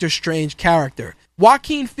Doctor Strange character.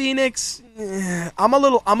 Joaquin Phoenix, I'm a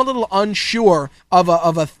little unsure of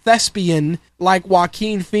a thespian like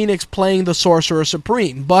Joaquin Phoenix playing the Sorcerer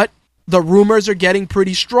Supreme, but the rumors are getting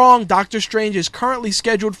pretty strong. Doctor Strange is currently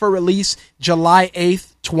scheduled for release July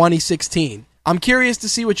 8th, 2016. I'm curious to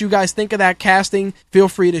see what you guys think of that casting. Feel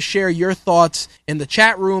free to share your thoughts in the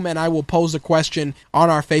chat room, and I will pose a question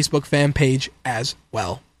on our Facebook fan page as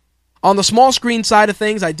well. On the small screen side of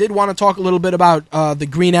things, I did want to talk a little bit about the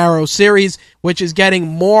Green Arrow series, which is getting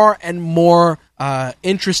more and more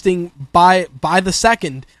interesting by the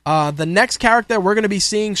second. The next character we're going to be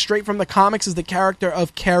seeing straight from the comics is the character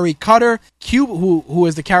of Carrie Cutter, who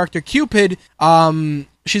is the character Cupid.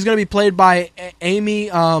 She's going to be played by Amy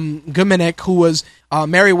Gumenick, who was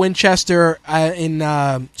Mary Winchester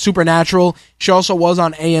in Supernatural. She also was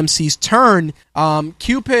on AMC's Turn.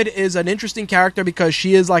 Cupid is an interesting character because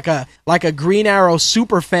she is like a Green Arrow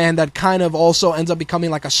super fan that kind of also ends up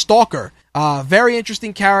becoming like a stalker. Very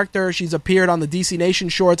interesting character. She's appeared on the DC Nation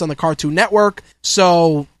shorts on the Cartoon Network.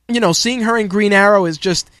 So, seeing her in Green Arrow is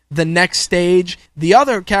just the next stage. The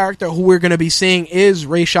other character who we're going to be seeing is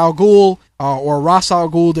Ra's al Ghul, or Ra's al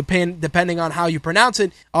Ghul, depending on how you pronounce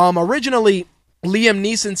it. Originally, Liam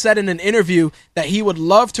Neeson said in an interview that he would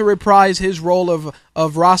love to reprise his role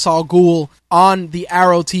of Ra's al Ghul on the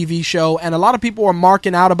Arrow TV show, and a lot of people were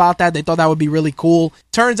marking out about that. They thought that would be really cool.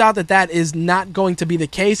 Turns out that is not going to be the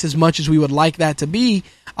case as much as we would like that to be.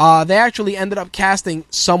 They actually ended up casting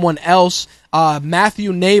someone else.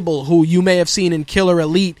 Matthew Nable, who you may have seen in Killer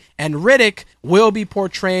Elite and Riddick, will be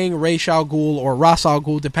portraying Ra's al Ghul or Ra's al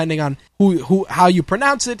Ghul, depending on how you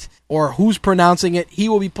pronounce it or who's pronouncing it. He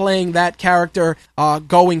will be playing that character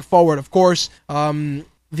going forward. Of course, Nisa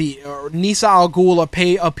al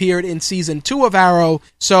Ghul appeared in season 2 of Arrow,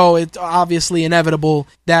 so it's obviously inevitable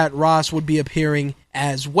that Ra's would be appearing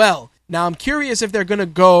as well. Now, I'm curious if they're going to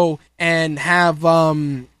go and have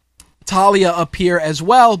Talia appear as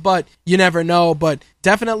well, but you never know. But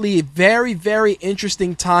definitely a very, very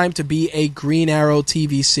interesting time to be a Green Arrow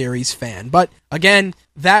TV series fan. But again,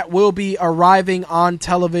 that will be arriving on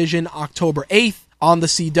television October 8th on the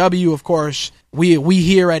CW. Of course, we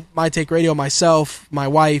here at My Take Radio, myself, my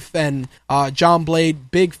wife, and John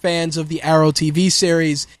Blade, big fans of the Arrow TV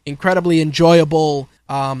series. Incredibly enjoyable.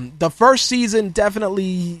 The first season,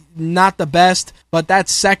 definitely not the best, but that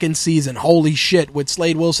second season, holy shit, with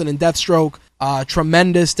Slade Wilson and Deathstroke,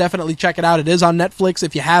 tremendous. Definitely check it out. It is on Netflix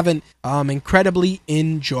if you haven't. Incredibly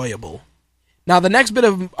enjoyable. Now, the next bit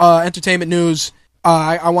of entertainment news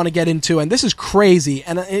I want to get into, and this is crazy,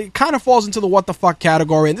 and it kind of falls into the what the fuck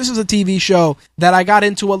category, and this is a TV show that I got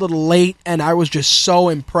into a little late, and I was just so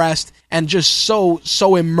impressed and just so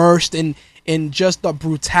immersed in just the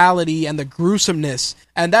brutality and the gruesomeness,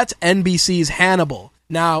 and that's NBC's Hannibal.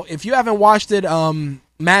 Now, if you haven't watched it,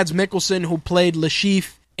 Mads Mikkelsen, who played Le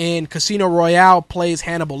Chiffre in Casino Royale, plays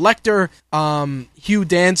Hannibal Lecter. Hugh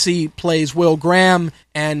Dancy plays Will Graham,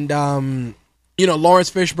 and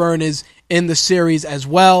Lawrence Fishburne is in the series as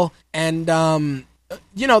well. And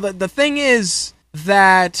the thing is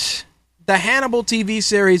that the Hannibal TV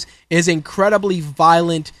series is incredibly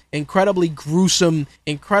violent, incredibly gruesome,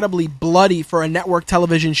 incredibly bloody for a network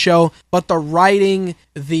television show, but the writing,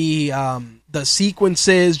 the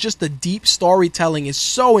sequences, just the deep storytelling is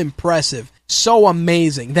so impressive, so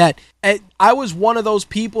amazing that I was one of those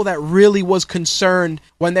people that really was concerned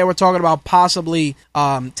when they were talking about possibly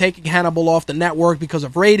taking Hannibal off the network because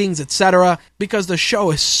of ratings, etc., because the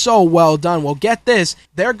show is so well done. Well, get this,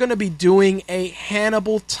 they're going to be doing a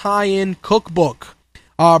Hannibal tie-in cookbook.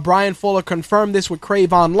 Brian Fuller confirmed this with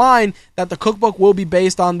Crave Online, that the cookbook will be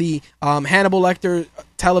based on the Hannibal Lecter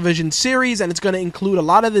television series, and it's going to include a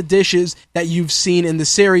lot of the dishes that you've seen in the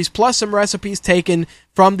series, plus some recipes taken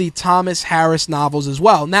from the Thomas Harris novels as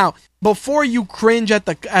well. Now, before you cringe at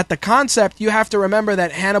the concept, you have to remember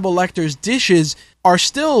that Hannibal Lecter's dishes are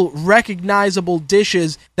still recognizable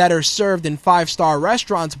dishes that are served in 5-star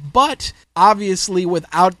restaurants, but obviously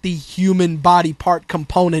without the human body part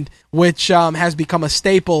component, which has become a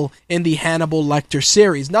staple in the Hannibal Lecter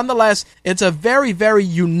series. Nonetheless, it's a very, very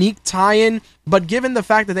unique tie-in, but given the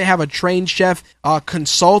fact that they have a trained chef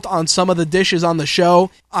consult on some of the dishes on the show,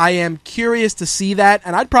 I am curious to see that,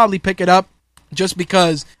 and I'd probably pick it up just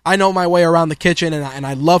because I know my way around the kitchen and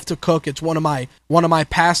I love to cook. It's one of my one of my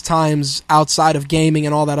pastimes outside of gaming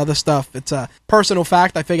and all that other stuff. It's a personal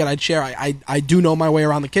fact I figured I'd share. I do know my way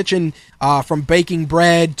around the kitchen, from baking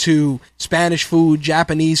bread to Spanish food,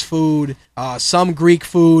 Japanese food, some Greek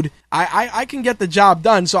food. I can get the job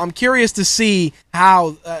done, so I'm curious to see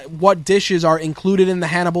how what dishes are included in the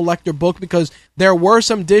Hannibal Lecter book, because there were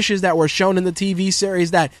some dishes that were shown in the TV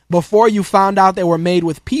series that, before you found out they were made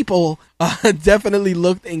with people, definitely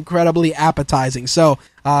looked incredibly appetizing. So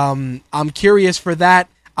I'm curious for that.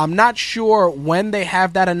 I'm not sure when they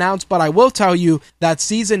have that announced, but I will tell you that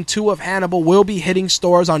Season 2 of Hannibal will be hitting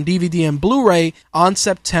stores on DVD and Blu-ray on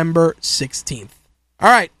September 16th. All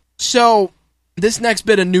right, so this next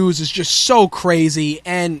bit of news is just so crazy,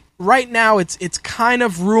 and right now it's kind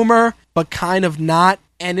of rumor, but kind of not,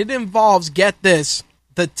 and it involves, get this,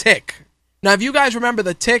 The Tick. Now, if you guys remember,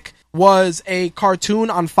 The Tick was a cartoon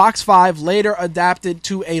on Fox 5, later adapted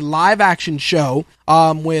to a live-action show,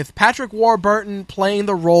 with Patrick Warburton playing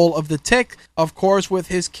the role of The Tick, of course, with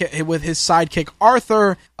his sidekick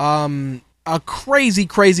Arthur. A crazy,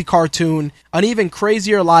 crazy cartoon, an even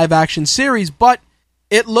crazier live-action series, but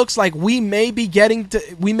it looks like we may be getting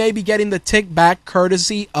The Tick back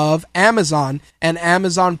courtesy of Amazon and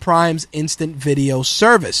Amazon Prime's instant video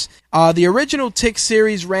service. The original Tick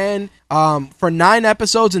series ran for 9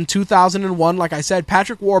 episodes in 2001. Like I said,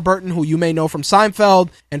 Patrick Warburton, who you may know from Seinfeld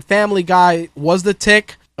and Family Guy, was the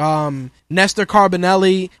Tick. Nestor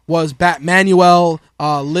Carbonelli was Batmanuel,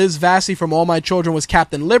 Liz Vassy from All My Children was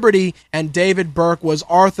Captain Liberty, and David Burke was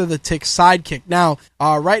Arthur the Tick's sidekick. Now,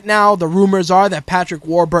 right now, the rumors are that Patrick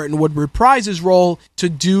Warburton would reprise his role to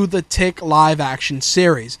do the Tick live-action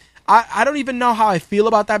series. I don't even know how I feel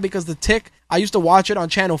about that, because the Tick, I used to watch it on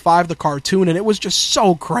Channel 5, the cartoon, and it was just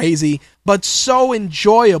so crazy, but so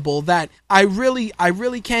enjoyable that I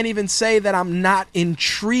really can't even say that I'm not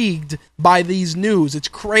intrigued by these news. It's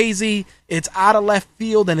crazy, it's out of left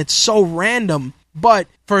field, and it's so random. But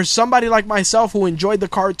for somebody like myself who enjoyed the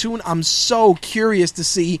cartoon, I'm so curious to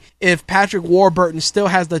see if Patrick Warburton still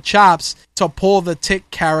has the chops to pull the Tick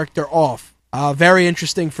character off. Very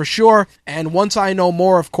interesting for sure, and once I know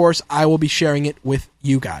more, of course, I will be sharing it with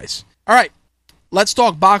you guys. All right, let's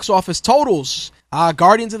talk box office totals.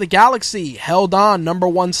 Guardians of the Galaxy held on number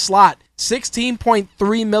 1 slot,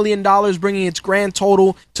 $16.3 million, bringing its grand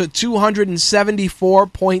total to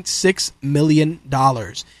 $274.6 million.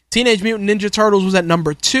 Teenage Mutant Ninja Turtles was at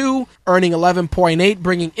number 2, earning $11.8,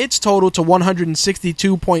 bringing its total to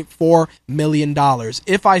 $162.4 million.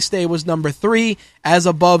 If I Stay was number 3, As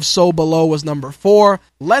Above, So Below was number 4,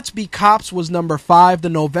 Let's Be Cops was number 5, The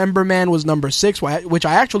November Man was number 6, which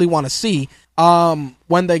I actually want to see.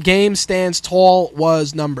 When the Game Stands Tall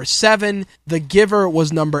was number 7, The Giver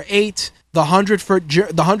was number 8, The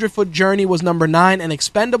 100-Foot Journey was number 9, and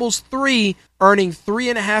Expendables 3 earning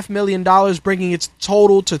 $3.5 million, bringing its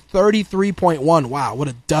total to 33.1. Wow, what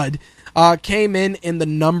a dud. Came in the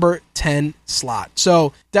number 10 slot.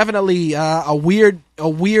 So definitely a weird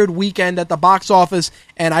weekend at the box office,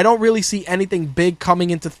 and I don't really see anything big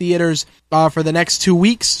coming into theaters for the next 2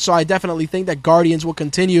 weeks. So I definitely think that Guardians will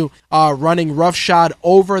continue running roughshod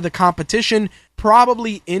over the competition,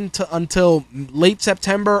 probably until late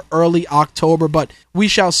September, early October, but we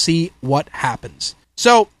shall see what happens.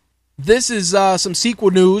 So this is some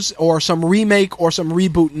sequel news, or some remake, or some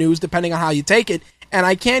reboot news, depending on how you take it. And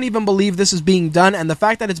I can't even believe this is being done, and the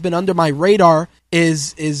fact that it's been under my radar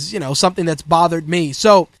is something that's bothered me.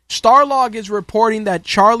 So, Starlog is reporting that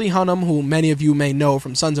Charlie Hunnam, who many of you may know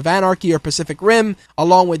from Sons of Anarchy or Pacific Rim,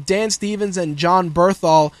 along with Dan Stevens and John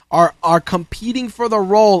Berthal, are competing for the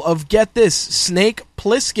role of, get this, Snake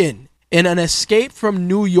Plissken in an Escape from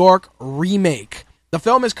New York remake. The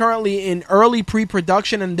film is currently in early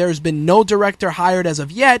pre-production, and there's been no director hired as of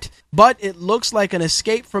yet, but it looks like an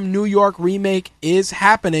Escape from New York remake is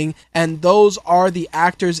happening, and those are the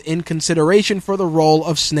actors in consideration for the role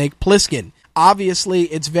of Snake Plissken. Obviously,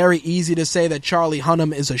 it's very easy to say that Charlie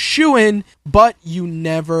Hunnam is a shoo-in, but you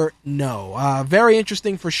never know. Very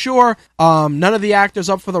interesting for sure. None of the actors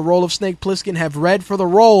up for the role of Snake Plissken have read for the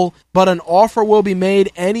role, but an offer will be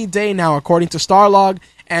made any day now, according to Starlog.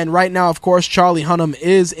 And right now, of course, Charlie Hunnam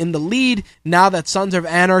is in the lead now that Sons of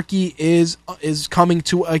Anarchy is coming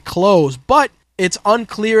to a close. But it's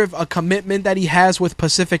unclear if a commitment that he has with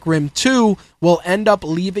Pacific Rim 2 will end up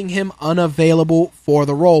leaving him unavailable for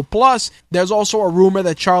the role. Plus, there's also a rumor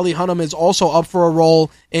that Charlie Hunnam is also up for a role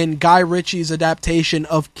in Guy Ritchie's adaptation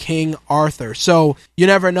of King Arthur. So, you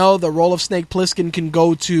never know, the role of Snake Plissken can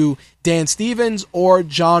go to Dan Stevens or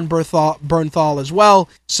John Bernthal as well.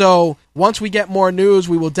 So, once we get more news,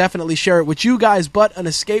 we will definitely share it with you guys, but an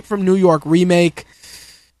Escape from New York remake,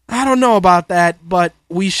 I don't know about that, but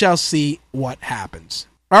we shall see what happens.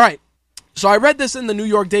 All right. So I read this in the New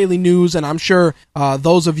York Daily News, and I'm sure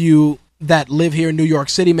those of you that live here in New York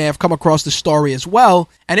City may have come across the story as well,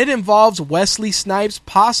 and it involves Wesley Snipes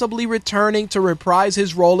possibly returning to reprise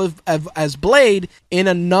his role as Blade in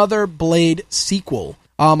another Blade sequel.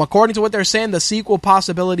 According to what they're saying, the sequel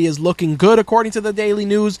possibility is looking good, according to the Daily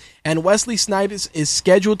News, and Wesley Snipes is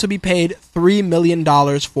scheduled to be paid $3 million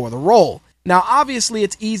for the role. Now, obviously,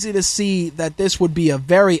 it's easy to see that this would be a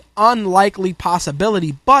very unlikely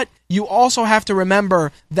possibility, but you also have to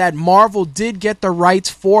remember that Marvel did get the rights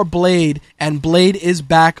for Blade, and Blade is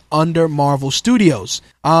back under Marvel Studios.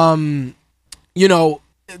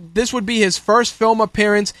 This would be his first film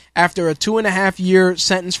appearance after a 2.5-year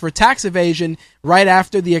sentence for tax evasion right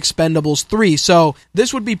after The Expendables 3. So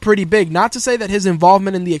this would be pretty big. Not to say that his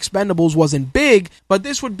involvement in The Expendables wasn't big, but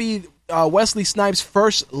this would be Wesley Snipes'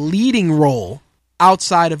 first leading role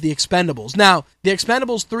outside of The Expendables. Now, The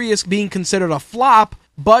Expendables 3 is being considered a flop,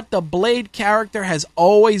 but the Blade character has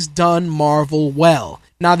always done Marvel well.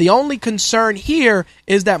 Now, the only concern here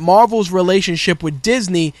is that Marvel's relationship with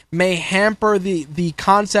Disney may hamper the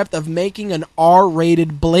concept of making an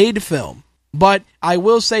R-rated Blade film. But I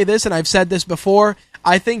will say this, and I've said this before,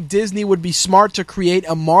 I think Disney would be smart to create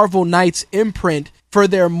a Marvel Knights imprint for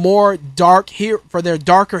their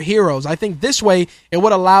darker heroes. I think this way it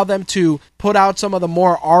would allow them to put out some of the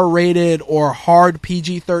more R-rated or hard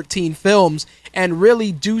PG-13 films and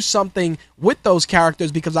really do something with those characters,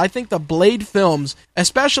 because I think the Blade films,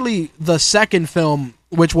 especially the second film,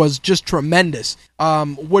 which was just tremendous,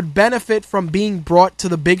 would benefit from being brought to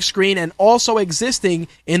the big screen and also existing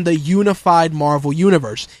in the unified Marvel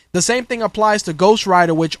universe. The same thing applies to Ghost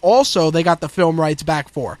Rider, which also they got the film rights back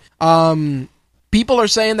for. People are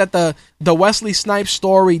saying that the Wesley Snipes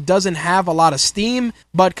story doesn't have a lot of steam,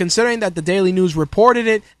 but considering that the Daily News reported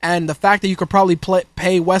it and the fact that you could probably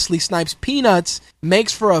pay Wesley Snipes peanuts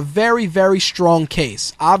makes for a very, very strong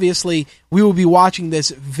case. Obviously, we will be watching this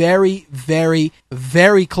very, very,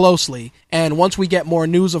 very closely, and once we get more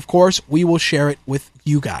news, of course, we will share it with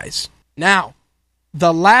you guys. Now,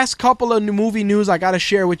 the last couple of movie news I gotta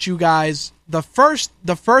share with you guys. The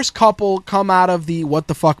first couple come out of the what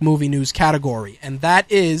the fuck movie news category, and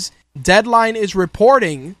that is Deadline is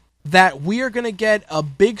reporting that we are going to get a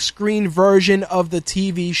big screen version of the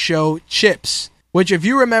TV show Chips, which, if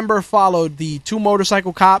you remember, followed the two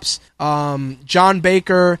motorcycle cops, John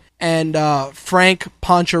Baker and Frank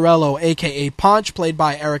Poncherello, a.k.a. Ponch, played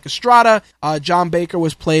by Eric Estrada. John Baker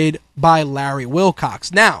was played by Larry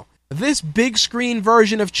Wilcox. Now, this big screen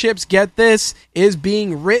version of Chips, get this, is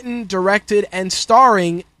being written, directed, and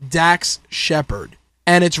starring Dax Shepard.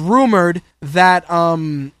 And it's rumored that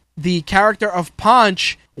the character of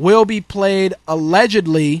Ponch will be played,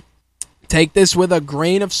 allegedly, take this with a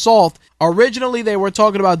grain of salt. Originally, they were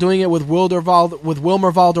talking about doing it with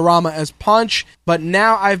Wilmer Valderrama as Ponch, but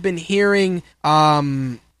now I've been hearing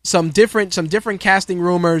some different casting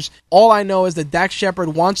rumors. All I know is that Dax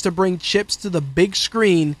Shepard wants to bring Chips to the big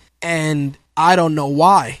screen, and I don't know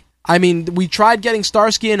why. I mean, we tried getting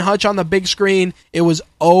Starsky and Hutch on the big screen. It was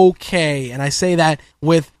okay, and I say that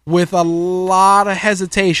with a lot of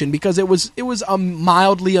hesitation, because it was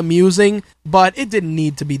mildly amusing, but it didn't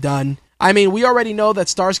need to be done. I mean, we already know that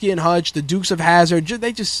Starsky and Hutch, the Dukes of Hazzard,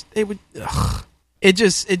 it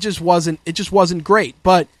just wasn't great.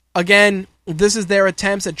 But again, this is their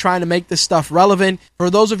attempts at trying to make this stuff relevant.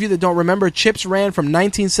 For those of you that don't remember, Chips ran from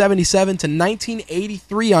 1977 to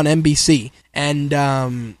 1983 on NBC. And,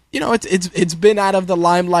 it's been out of the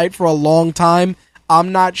limelight for a long time.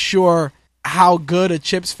 I'm not sure how good a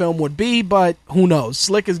Chips film would be, but who knows?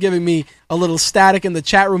 Slick is giving me a little static in the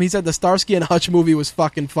chat room. He said the Starsky and Hutch movie was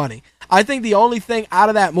fucking funny. I think the only thing out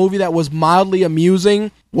of that movie that was mildly amusing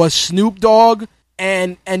was Snoop Dogg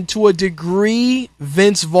and to a degree,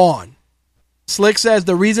 Vince Vaughn. Slick says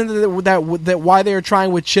the reason that why they're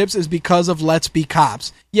trying with Chips is because of Let's Be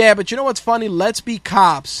Cops. Yeah, but you know what's funny? Let's Be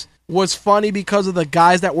Cops was funny because of the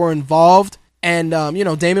guys that were involved. And,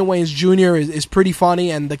 Damon Wayans Jr. is pretty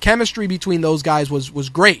funny, and the chemistry between those guys was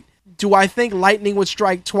great. Do I think lightning would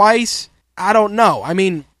strike twice? I don't know. I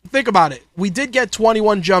mean, think about it. We did get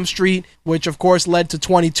 21 Jump Street, which, of course, led to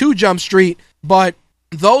 22 Jump Street, but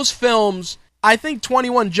those films, I think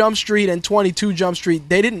 21 Jump Street and 22 Jump Street,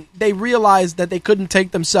 they realized that they couldn't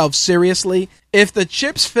take themselves seriously. If the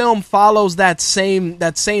Chips film follows that same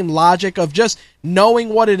logic of just knowing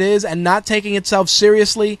what it is and not taking itself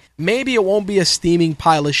seriously, maybe it won't be a steaming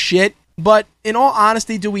pile of shit. But in all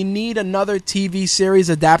honesty, do we need another TV series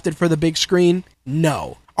adapted for the big screen?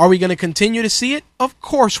 No. Are we going to continue to see it? Of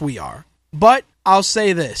course we are. But I'll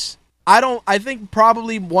say this. I think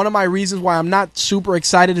probably one of my reasons why I'm not super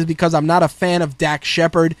excited is because I'm not a fan of Dax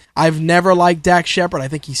Shepard. I've never liked Dax Shepard. I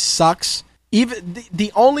think he sucks. Even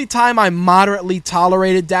the only time I moderately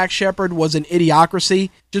tolerated Dax Shepard was in Idiocracy,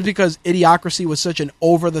 just because Idiocracy was such an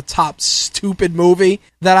over-the-top, stupid movie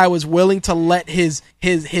that I was willing to let his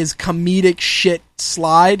comedic shit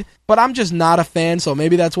slide. But I'm just not a fan, so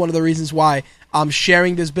maybe that's one of the reasons why I'm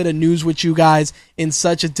sharing this bit of news with you guys in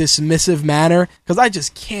such a dismissive manner, because I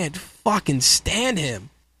just can't fucking stand him.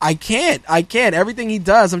 I can't. Everything he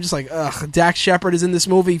does, I'm just like, ugh, Dax Shepard is in this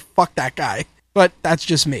movie, fuck that guy. But that's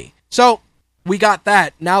just me. So, we got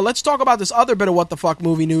that. Now let's talk about this other bit of what the fuck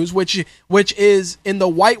movie news, which is in the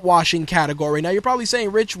whitewashing category. Now you're probably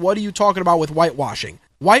saying, Rich, what are you talking about with whitewashing?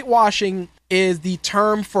 Whitewashing is the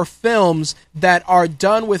term for films that are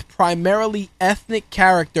done with primarily ethnic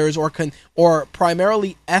characters or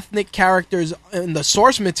primarily ethnic characters in the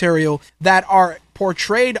source material that are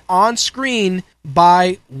portrayed on screen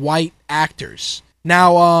by white actors.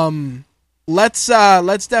 Now, let's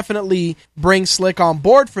definitely bring Slick on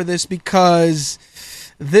board for this, because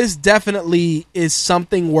this definitely is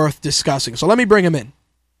something worth discussing. So let me bring him in.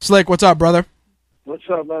 Slick, what's up, brother? What's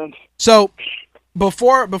up, man? So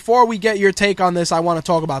before we get your take on this, I want to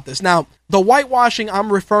talk about this. Now, the whitewashing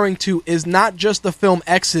I'm referring to is not just the film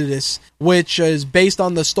Exodus, which is based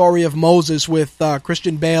on the story of Moses with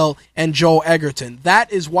Christian Bale and Joel Edgerton.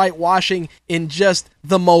 That is whitewashing in just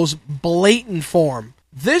the most blatant form.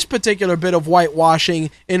 This particular bit of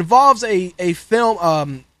whitewashing involves a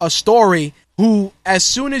film, a story who, as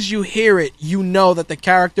soon as you hear it, you know that the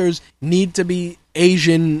characters need to be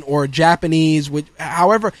Asian or Japanese,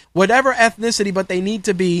 whatever ethnicity, but they need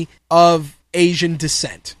to be of Asian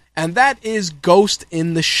descent. And that is Ghost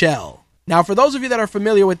in the Shell. Now, for those of you that are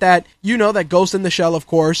familiar with that, you know that Ghost in the Shell, of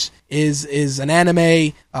course, is an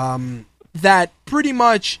anime that pretty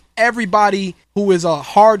much everybody who is a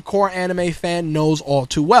hardcore anime fan knows all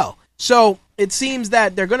too well. So it seems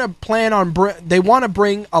that they're going to plan on they want to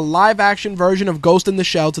bring a live action version of Ghost in the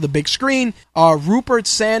Shell to the big screen. Rupert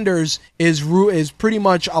Sanders is pretty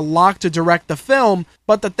much a lock to direct the film,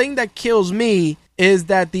 but the thing that kills me is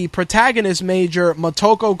that the protagonist, Major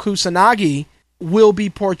Motoko Kusanagi, will be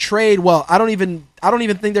portrayed, well, I don't even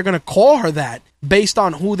think they're going to call her that based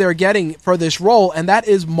on who they're getting for this role, and that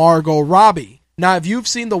is Margot Robbie. Now, if you've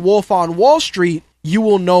seen The Wolf on Wall Street, you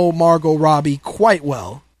will know Margot Robbie quite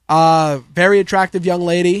well. Very attractive young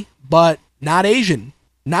lady, but not Asian.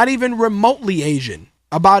 Not even remotely Asian.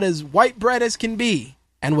 About as white bread as can be.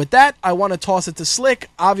 And with that, I want to toss it to Slick.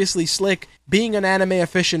 Obviously, Slick, being an anime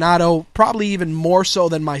aficionado, probably even more so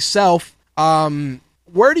than myself,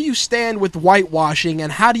 where do you stand with whitewashing,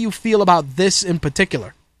 and how do you feel about this in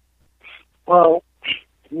particular? Well,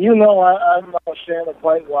 you know I'm not a fan of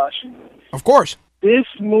whitewashing. Of course. This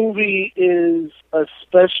movie is a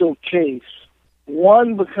special case.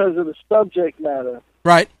 One, because of the subject matter.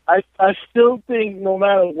 Right. I still think no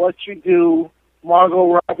matter what you do,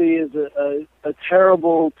 Margot Robbie is a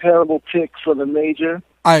terrible, terrible pick for the Major.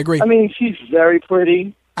 I agree. I mean, she's very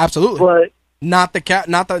pretty. Absolutely. But not the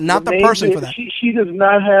person for that. She does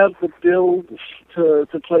not have the build to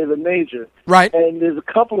play the Major. Right. And there's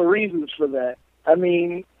a couple of reasons for that. I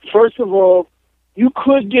mean, first of all, you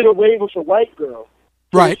could get away with a white girl.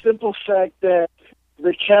 Right. The simple fact that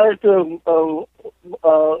the character of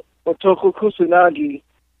Motoko Kusanagi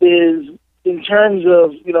is, in terms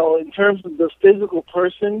of the physical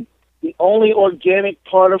person, the only organic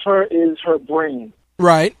part of her is her brain.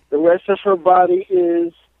 Right. The rest of her body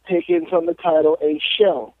is taken from the title a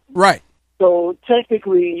shell. Right. So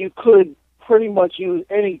technically, you could pretty much use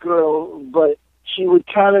any girl, but she would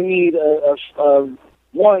kind of need a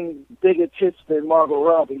one, bigger tits than Margot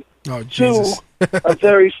Robbie. Oh, Jesus. Two, a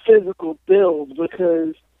very physical build,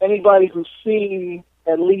 because anybody who's seen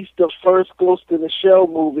at least the first Ghost in the Shell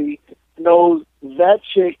movie knows that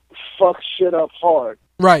chick fucks shit up hard.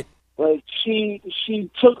 Right. Like, she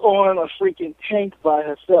took on a freaking tank by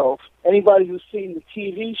herself. Anybody who's seen the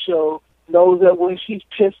TV show knows that when she's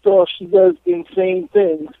pissed off, she does insane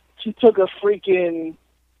things. She took a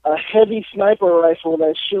heavy sniper rifle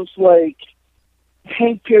that shoots like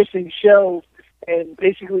tank-piercing shells and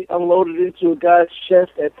basically unloaded into a guy's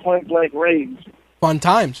chest at point-blank range. Fun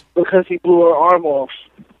times. Because he blew her arm off.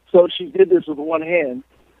 So she did this with one hand.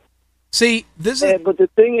 See, But the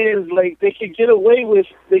thing is, like, they could get away with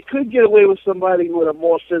somebody with a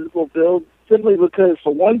more physical build, simply because,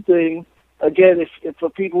 for one thing, again, if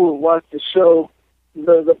for people who watch the show,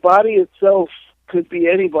 the body itself could be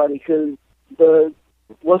anybody, because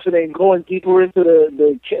going deeper into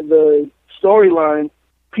the storyline,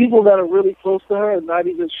 people that are really close to her are not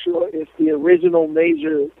even sure if the original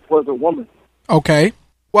Major was a woman. Okay.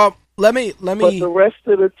 Well, let me. But the rest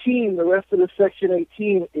of the team, the rest of the Section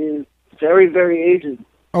 18 is very, very Asian.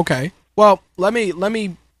 Okay. Well, let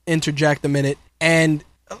me interject a minute. And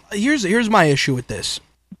here's my issue with this.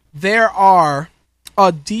 There are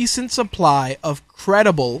a decent supply of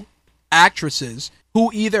credible actresses who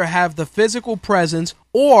either have the physical presence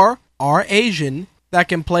or are Asian that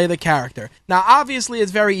can play the character. Now, obviously,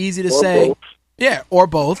 it's very easy to say... both. Yeah, or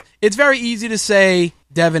both. It's very easy to say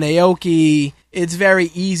Devin Aoki. It's very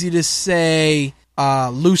easy to say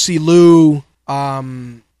Lucy Liu.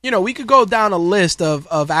 We could go down a list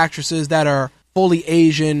of actresses that are fully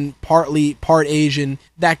Asian, part Asian,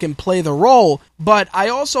 that can play the role. But I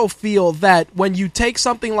also feel that when you take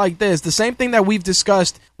something like this, the same thing that we've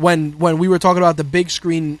discussed when we were talking about the big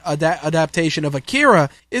screen adaptation of Akira,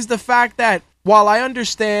 is the fact that while I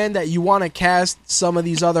understand that you want to cast some of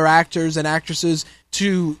these other actors and actresses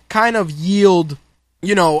to kind of yield,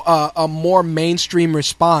 a more mainstream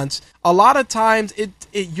response, a lot of times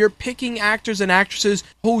you're picking actors and actresses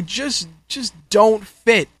who just don't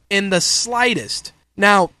fit in the slightest.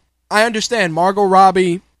 Now, I understand Margot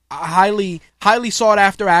Robbie, a highly sought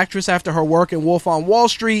after actress after her work in Wolf on Wall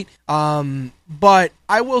Street, but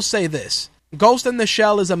I will say this. Ghost in the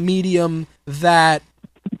Shell is a medium that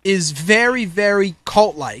is very, very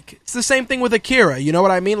cult-like. It's the same thing with Akira, you know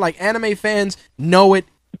what I mean? Like, anime fans know it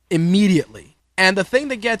immediately. And the thing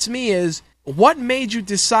that gets me is, what made you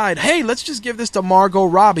decide, hey, let's just give this to Margot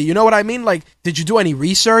Robbie? You know what I mean? Like, did you do any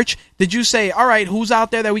research? Did you say, all right, who's out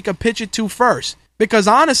there that we could pitch it to first? Because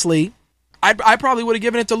honestly, I probably would have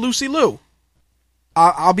given it to Lucy Liu.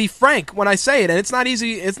 I'll be frank when I say it, and it's not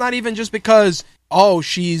easy. It's not even just because,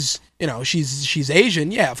 she's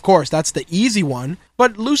Asian. Yeah, of course, that's the easy one.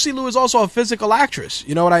 But Lucy Liu is also a physical actress.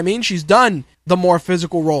 You know what I mean? She's done the more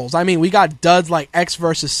physical roles. I mean, we got duds like X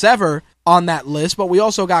versus Sever on that list, but we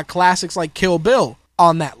also got classics like Kill Bill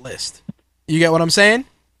on that list. You get what I'm saying?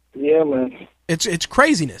 Yeah, man. It's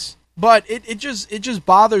craziness. But it just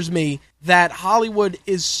bothers me that Hollywood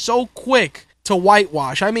is so quick to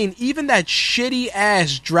whitewash. I mean, even that shitty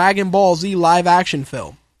ass Dragon Ball Z live action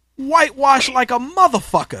film, whitewash like a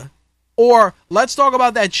motherfucker. Or let's talk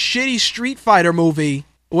about that shitty Street Fighter movie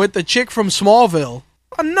with the chick from Smallville.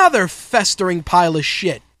 Another festering pile of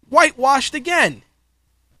shit. Whitewashed again.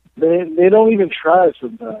 They don't even try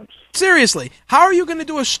sometimes. Seriously, how are you going to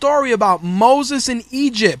do a story about Moses in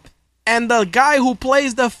Egypt and the guy who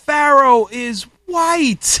plays the Pharaoh is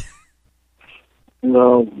white?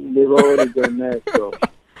 No, they've already done that, so.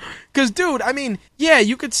 Because, dude, I mean, yeah,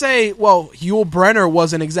 you could say, well, Yul Brynner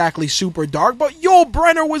wasn't exactly super dark, but Yul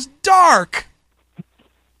Brynner was dark.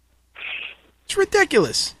 It's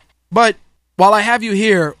ridiculous. But while I have you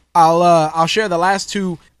here, I'll share the last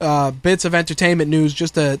two bits of entertainment news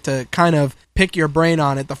just to kind of pick your brain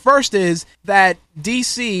on it. The first is that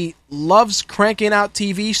DC loves cranking out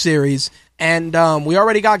TV series, and we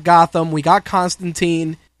already got Gotham, we got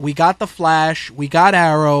Constantine, we got The Flash, we got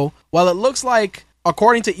Arrow. Well, it looks like,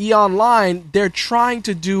 according to E! Online, they're trying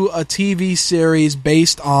to do a TV series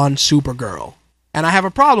based on Supergirl. And I have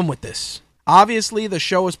a problem with this. Obviously, the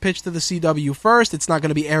show was pitched to the CW first. It's not going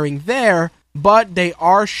to be airing there, but they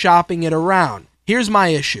are shopping it around. Here's my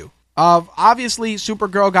issue. Obviously,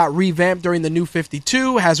 Supergirl got revamped during the New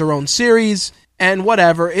 52, has her own series, and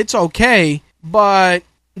whatever. It's okay, but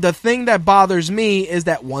the thing that bothers me is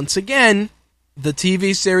that, once again, the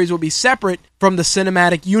TV series will be separate from the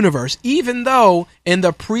cinematic universe, even though in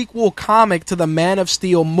the prequel comic to the Man of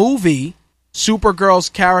Steel movie, Supergirl's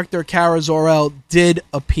character Kara Zor-El did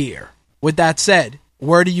appear. With that said,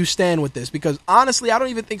 where do you stand with this? Because honestly, I don't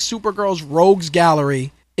even think Supergirl's Rogues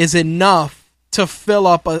Gallery is enough to fill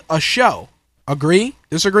up a show. Agree?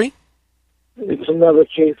 Disagree? It's another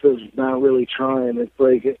case of not really trying. It's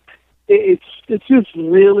like it's just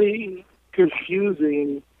really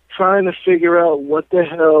confusing trying to figure out what the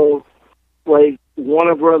hell, like,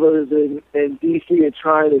 Warner Brothers and DC are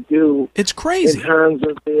trying to do. It's crazy. In terms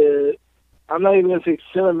of their, I'm not even going to say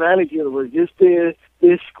cinematic universe, just their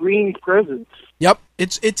screen presence. Yep.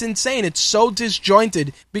 It's insane. It's so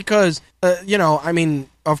disjointed because, I mean,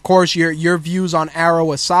 of course, your views on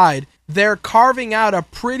Arrow aside, they're carving out a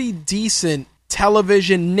pretty decent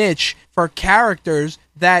television niche for characters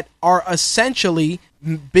that are essentially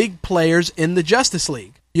big players in the Justice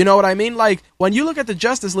League. You know what I mean? Like, when you look at the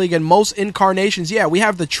Justice League and most incarnations, yeah, we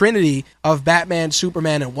have the trinity of Batman,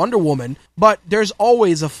 Superman, and Wonder Woman, but there's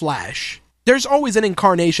always a Flash. There's always an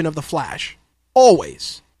incarnation of the Flash.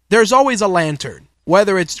 Always. There's always a Lantern.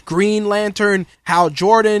 Whether it's Green Lantern, Hal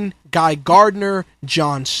Jordan, Guy Gardner,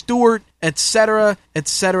 John Stewart, etc.,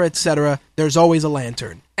 etc., etc., there's always a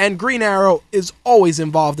Lantern. And Green Arrow is always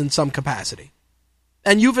involved in some capacity.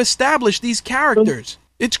 And you've established these characters.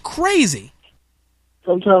 It's crazy.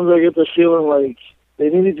 Sometimes I get the feeling like they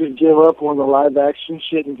need to just give up on the live action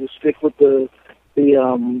shit and just stick with the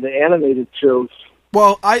animated shows.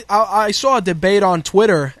 Well, I saw a debate on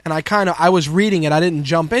Twitter, and I was reading it. I didn't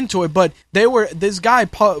jump into it, but this guy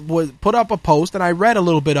put up a post, and I read a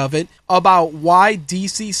little bit of it about why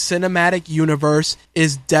DC Cinematic Universe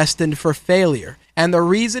is destined for failure. And the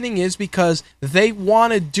reasoning is because they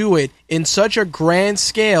want to do it in such a grand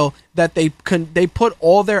scale that they put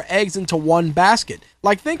all their eggs into one basket.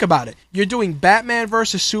 Like, think about it. You're doing Batman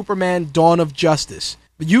versus Superman: Dawn of Justice.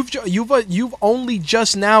 You've only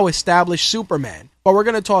just now established Superman, but we're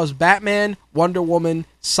gonna toss Batman, Wonder Woman,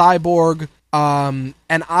 Cyborg, and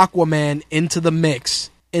Aquaman into the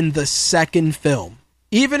mix in the second film.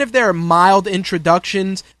 Even if they're mild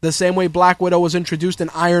introductions, the same way Black Widow was introduced in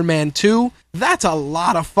Iron Man 2, that's a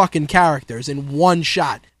lot of fucking characters in one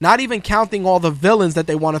shot. Not even counting all the villains that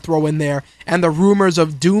they want to throw in there, and the rumors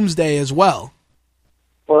of Doomsday as well.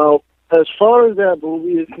 Well, as far as that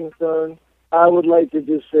movie is concerned, I would like to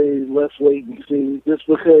just say let's wait and see, just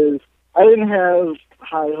because I didn't have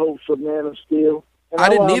high hopes for Man of Steel. And I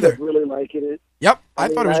didn't either. Really liking it. Yep, I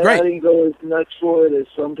thought it was great. I didn't go as nuts for it as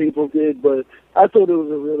some people did, but I thought it was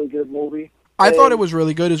a really good movie. I thought it was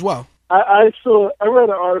really good as well. I read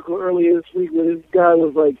an article earlier this week where this guy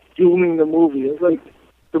was like dooming the movie. It's like,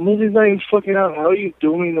 the movie's not even fucking out. How are you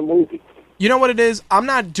dooming the movie? You know what it is? I'm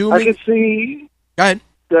not dooming. I can see. Go ahead.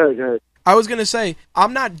 Go ahead. I was going to say,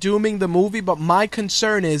 I'm not dooming the movie, but my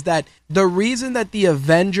concern is that the reason that the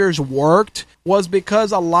Avengers worked was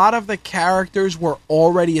because a lot of the characters were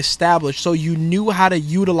already established, so you knew how to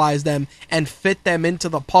utilize them and fit them into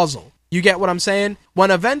the puzzle. You get what I'm saying?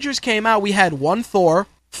 When Avengers came out, we had one Thor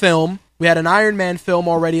film, we had an Iron Man film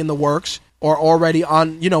already in the works, or already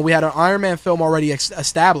on, we had an Iron Man film already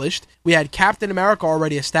established, we had Captain America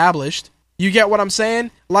already established. You get what I'm saying?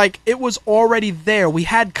 Like, it was already there. We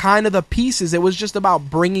had kind of the pieces. It was just about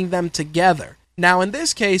bringing them together. Now, in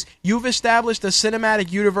this case, you've established a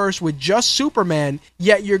cinematic universe with just Superman,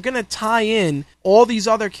 yet you're going to tie in all these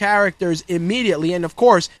other characters immediately. And, of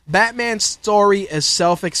course, Batman's story is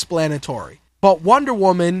self-explanatory. But Wonder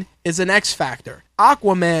Woman is an X factor.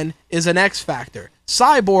 Aquaman is an X factor.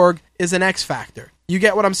 Cyborg is an X factor. You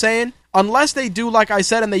get what I'm saying? Unless they do, like I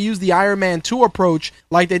said, and they use the Iron Man 2 approach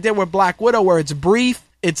like they did with Black Widow, where it's brief,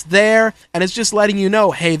 it's there, and it's just letting you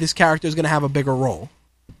know, hey, this character is going to have a bigger role.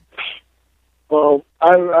 Well,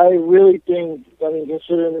 I really think,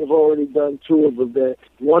 considering they've already done two of them, that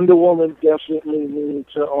Wonder Woman definitely needs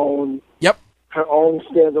her own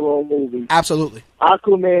standalone movie. Absolutely.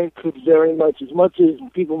 Aquaman could very much as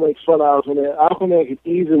people make fun out of Aquaman, Aquaman could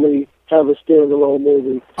easily have a standalone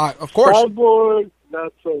movie. Of course. Cyborg,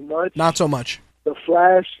 not so much. Not so much. The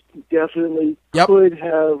Flash definitely could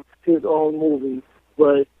have his own movie,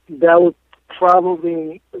 but that would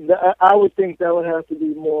probably, I would think that would have to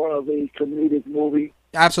be more of a comedic movie.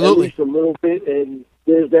 Absolutely. At least a little bit, and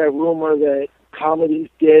there's that rumor that comedy's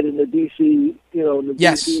dead in the DC,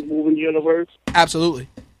 DC movie universe. Absolutely.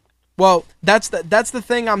 Well, that's the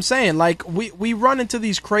thing I'm saying. Like, we run into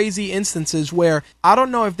these crazy instances where I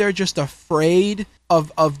don't know if they're just afraid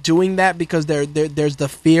of doing that because there's the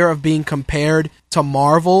fear of being compared to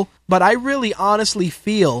Marvel, but I really honestly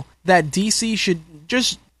feel that DC should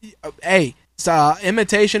just,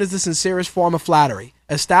 imitation is the sincerest form of flattery.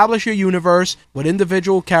 Establish your universe with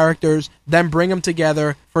individual characters, then bring them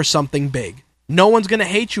together for something big. No one's going to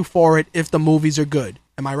hate you for it if the movies are good.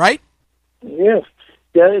 Am I right? Yes.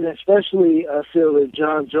 Yeah, and especially I feel that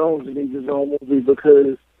John Jones needs his own movie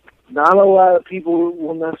because not a lot of people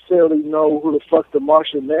will necessarily know who the fuck the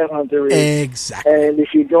Martian Manhunter is. Exactly. And if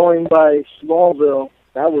you're going by Smallville,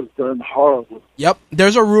 that was done horribly. Yep.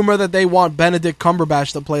 There's a rumor that they want Benedict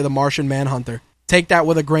Cumberbatch to play the Martian Manhunter. Take that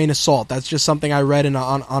with a grain of salt. That's just something I read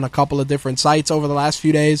on a couple of different sites over the last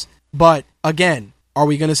few days. But, again, are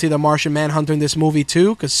we going to see the Martian Manhunter in this movie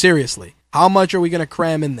too? Because seriously, how much are we going to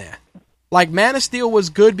cram in there? Like, Man of Steel was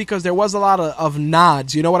good because there was a lot of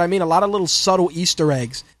nods, you know what I mean? A lot of little subtle Easter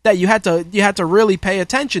eggs that you had to really pay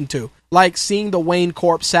attention to. Like seeing the Wayne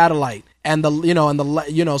Corp satellite and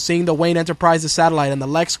seeing the Wayne Enterprises satellite and the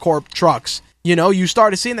LexCorp trucks. You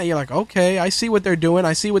started seeing that, you're like, okay, I see what they're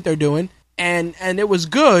doing. And it was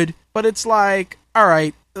good, but it's like, all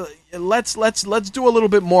right, let's do a little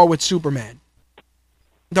bit more with Superman.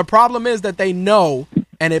 The problem is that they know,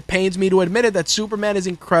 and it pains me to admit it, that Superman is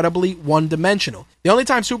incredibly one-dimensional. The only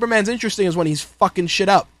time Superman's interesting is when he's fucking shit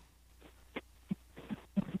up.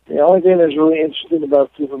 Yeah, only thing that's really interesting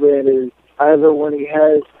about Superman is either when he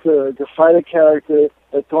has to fight a character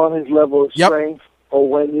that's on his level of strength, or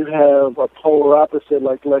when you have a polar opposite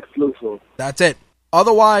like Lex Luthor. That's it.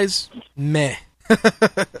 Otherwise, meh.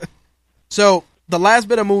 So, the last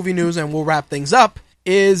bit of movie news, and we'll wrap things up,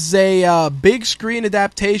 is a big screen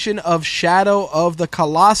adaptation of Shadow of the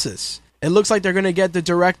Colossus. It looks like they're going to get the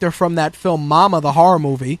director from that film Mama, the horror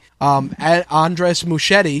movie, Andres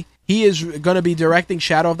Muschietti. He is going to be directing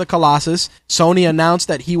Shadow of the Colossus. Sony announced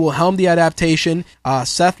that he will helm the adaptation.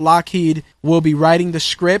 Seth Lockheed will be writing the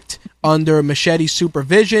script under Muschietti's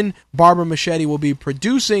supervision. Barbara Muschietti will be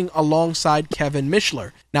producing alongside Kevin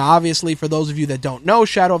Mishler. Now, obviously, for those of you that don't know,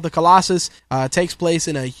 Shadow of the Colossus takes place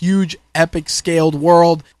in a huge, epic-scaled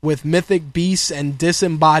world with mythic beasts and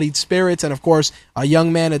disembodied spirits, and of course, a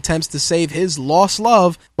young man attempts to save his lost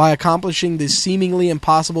love by accomplishing the seemingly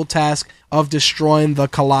impossible task of destroying the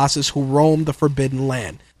Colossus who roam the Forbidden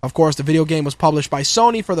Land. Of course, the video game was published by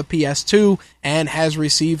Sony for the PS2 and has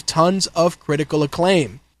received tons of critical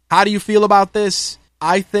acclaim. How do you feel about this?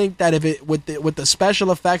 I think that if it with the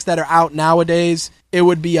special effects that are out nowadays, it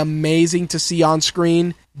would be amazing to see on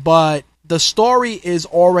screen, but the story is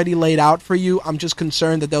already laid out for you. I'm just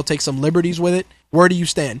concerned that they'll take some liberties with it. Where do you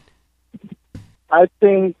stand? I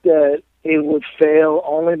think that it would fail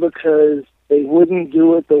only because they wouldn't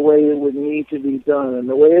do it the way it would need to be done. And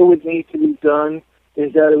the way it would need to be done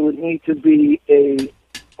is that it would need to be a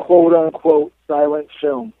quote-unquote silent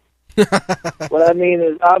film. What I mean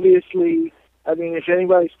is, obviously, if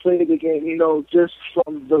anybody's played the game, you know, just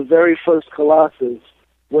from the very first Colossus,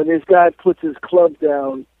 when this guy puts his club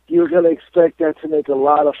down, you're going to expect that to make a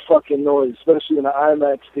lot of fucking noise, especially in an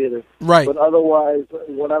IMAX theater. Right. But otherwise,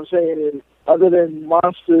 what I'm saying is, other than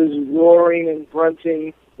monsters roaring and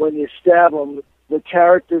grunting when you stab them, the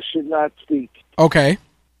characters should not speak. Okay.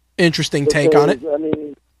 Interesting take on it. I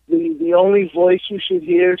mean, the only voice you should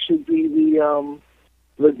hear should be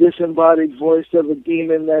the disembodied voice of a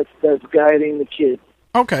demon that's guiding the kid.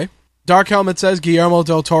 Okay. Dark Helmet says Guillermo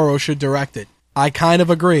del Toro should direct it. I kind of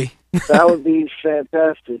agree. That would be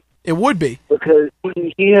fantastic. It would be. Because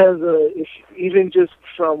he has even just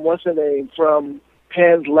from, from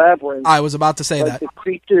Pan's Labyrinth. I was about to say like that. The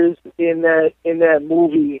creatures in that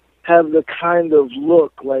movie have the kind of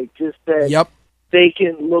look, like just that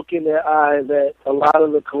vacant look in their eye that a lot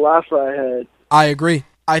of the Colossi had. I agree.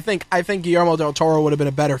 I think Guillermo del Toro would have been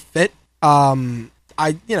a better fit.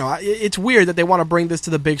 It's weird that they want to bring this to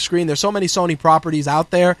the big screen. There's so many Sony properties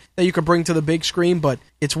out there that you could bring to the big screen, but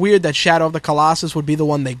it's weird that Shadow of the Colossus would be the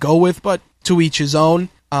one they go with, but to each his own.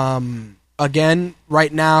 Again,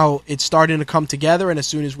 right now, it's starting to come together, and as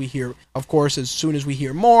soon as we hear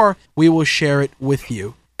more, we will share it with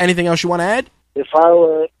you. Anything else you want to add? If I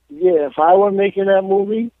were making that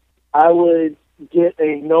movie, I would get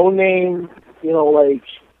a no-name, like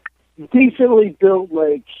decently built,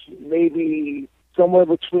 like maybe somewhere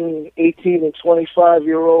between 18 and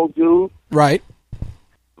 25-year-old dude. Right.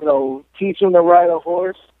 Teach him to ride a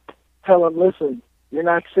horse. Tell him, listen, you're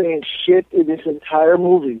not saying shit in this entire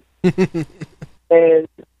movie. And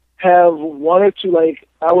have one or two,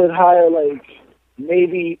 I would hire,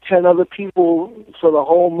 maybe 10 other people for the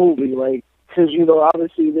whole movie, because,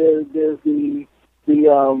 obviously there's the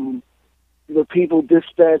people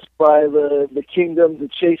dispatched by the kingdom to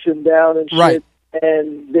chase him down and shit. Right.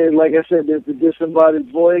 And then, like I said, there's the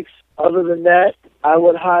disembodied voice. Other than that, I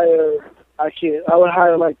would hire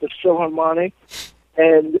the Philharmonic,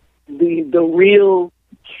 and the real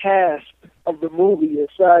cast of the movie,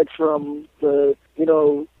 aside from the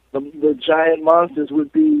giant monsters,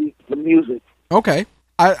 would be the music. Okay.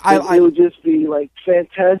 It would just be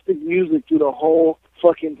fantastic music through the whole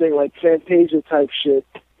fucking thing, like Fantasia type shit.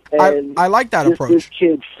 And I like that approach. This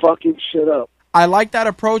kid fucking shit up. I like that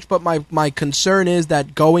approach, but my concern is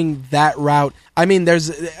that going that route,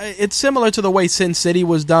 it's similar to the way Sin City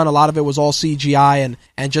was done. A lot of it was all CGI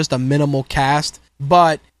and just a minimal cast.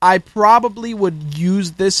 But I probably would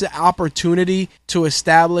use this opportunity to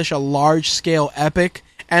establish a large-scale epic.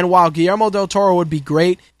 And while Guillermo del Toro would be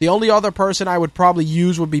great, the only other person I would probably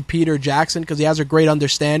use would be Peter Jackson, because he has a great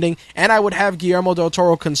understanding. And I would have Guillermo del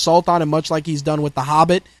Toro consult on it, much like he's done with The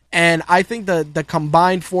Hobbit. And I think the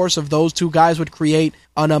combined force of those two guys would create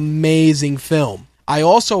an amazing film. I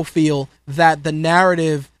also feel that the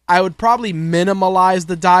narrative, I would probably minimalize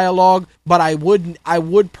the dialogue, but I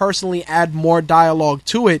would personally add more dialogue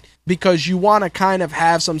to it, because you want to kind of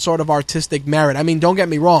have some sort of artistic merit. Don't get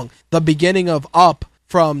me wrong. The beginning of Up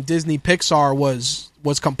from Disney Pixar was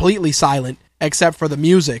completely silent except for the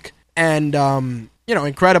music, and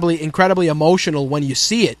incredibly emotional when you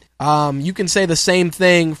see it. You can say the same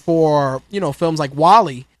thing for films like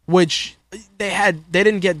WALL-E, which they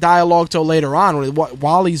didn't get dialogue till later on.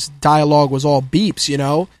 Wally's dialogue was all beeps, you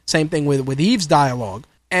know? Same thing with Eve's dialogue.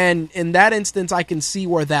 And in that instance, I can see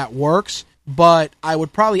where that works, but I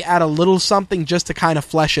would probably add a little something just to kind of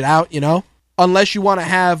flesh it out, you know? Unless you want to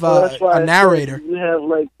have a narrator. You have,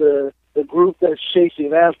 like, the group that's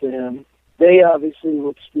chasing after him. They obviously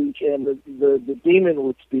would speak, and the demon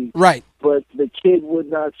would speak. Right. But the kid would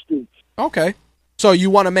not speak. Okay. So you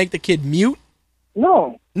want to make the kid mute?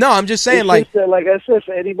 No. No, I'm just saying, it's like... Just that, like I said,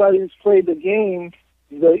 for anybody who's played the game,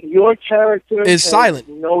 your character is silent.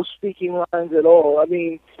 No speaking lines at all. I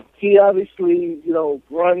mean, he obviously, you know,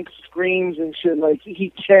 grunts, screams, and shit. Like,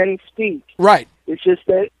 he can speak. Right. It's just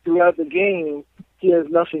that throughout the game, he has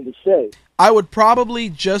nothing to say. I would probably,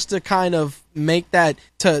 just to kind of make that,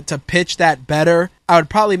 to pitch that better, I would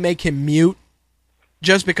probably make him mute,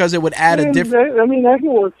 just because it would add a different... I mean, that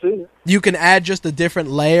can work too. You can add just a different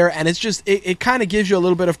layer, and it's just, it kind of gives you a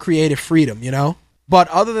little bit of creative freedom, you know? But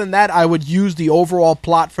other than that, I would use the overall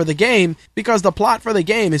plot for the game, because the plot for the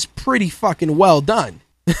game is pretty fucking well done.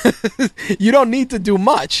 You don't need to do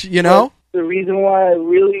much, you know? The reason why I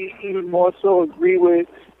really even more so agree with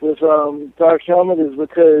Dark Helmet is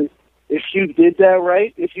because if you did that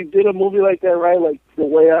right, if you did a movie like that right, like the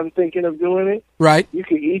way I'm thinking of doing it, right, you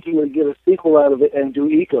could easily get a sequel out of it and do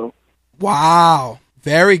Eco. Wow,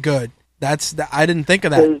 very good. I didn't think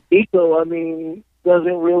of that. Because Eco, I mean,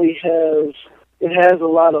 doesn't really have... It has a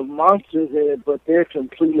lot of monsters in it, but they're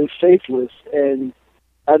completely faithless. And,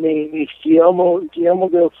 I mean, if Guillermo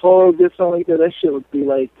del Toro did something like that shit would be,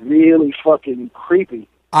 like, really fucking creepy.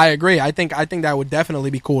 I agree. I think that would definitely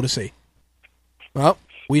be cool to see. Well,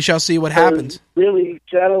 we shall see what happens. Really,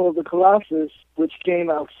 Shadow of the Colossus, which came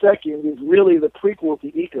out second, is really the prequel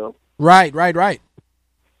to Eco. Right.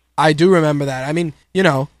 I do remember that. I mean, you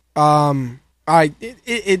know,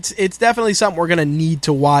 it's definitely something we're gonna need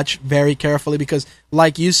to watch very carefully, because,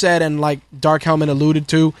 like you said, and like Dark Helmet alluded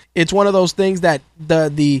to, it's one of those things that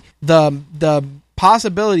the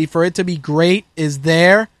possibility for it to be great is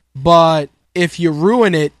there, but if you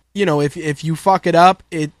ruin it, you know, if you fuck it up,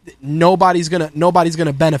 nobody's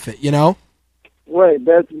gonna benefit, you know? Right.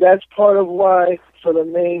 That's part of why for the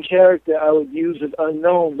main character I would use an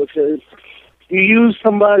unknown, because you use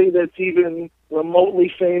somebody that's even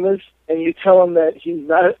remotely famous and you tell him that he's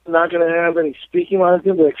not going to have any speaking lines,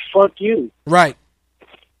 he'll be like, fuck you. Right.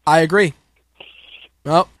 I agree.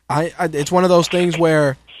 Well, it's one of those things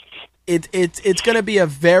where it's going to be a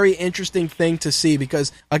very interesting thing to see,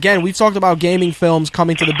 because, again, we've talked about gaming films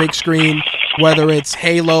coming to the big screen, whether it's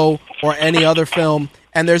Halo or any other film,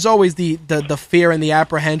 and there's always the fear and the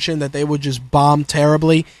apprehension that they would just bomb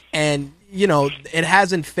terribly, and, you know, it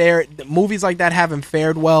hasn't fared, movies like that haven't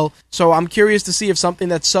fared well, so I'm curious to see if something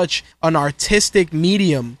that's such an artistic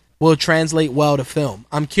medium will translate well to film.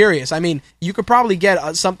 I'm curious. I mean, you could probably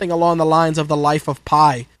get something along the lines of The Life of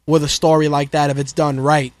Pi with a story like that if it's done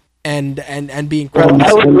right. And be incredible.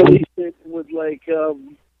 I would release it with, like, go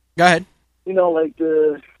ahead. You know, like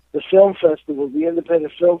the film festival, the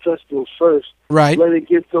independent film festival first. Right. Let it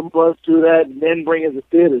get some buzz through that, and then bring it to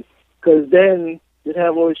theaters. Because then you'd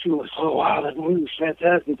have all these people like, oh, wow, that movie was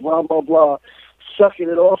fantastic, blah, blah, blah, sucking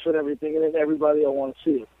it off and everything, and then everybody will want to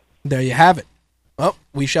see it. There you have it. Well,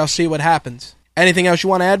 we shall see what happens. Anything else you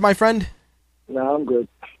want to add, my friend? No, I'm good.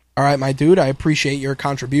 All right, my dude, I appreciate your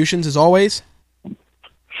contributions, as always. All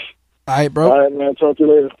right, bro. All right, man. Talk to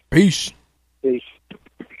you later. Peace. Peace.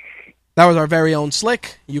 That was our very own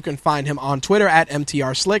Slick. You can find him on Twitter at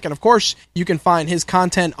MTRSlick. And, of course, you can find his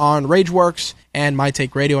content on RageWorks and My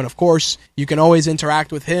Take Radio. And, of course, you can always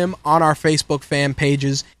interact with him on our Facebook fan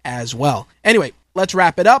pages as well. Anyway, let's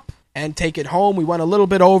wrap it up and take it home. We went a little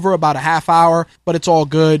bit over, about a half hour, but it's all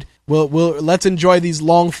good. Let's enjoy these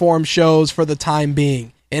long-form shows for the time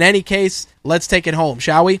being. In any case, let's take it home,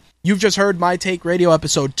 shall we? You've just heard My Take Radio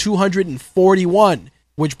episode 241,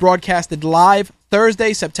 which broadcasted live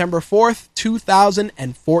Thursday, September 4th,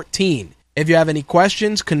 2014. If you have any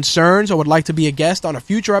questions, concerns, or would like to be a guest on a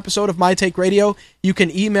future episode of My Take Radio, you can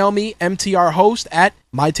email me,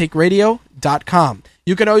 mtrhost@mytakeradio.com.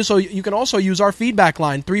 You can also use our feedback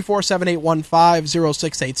line,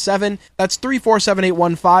 347-815-0687. That's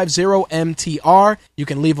 347-815-0MTR. You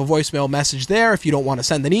can leave a voicemail message there if you don't want to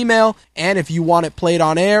send an email. And if you want it played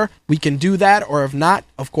on air, we can do that. Or if not,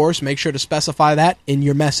 of course, make sure to specify that in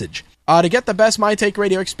your message. To get the best My Take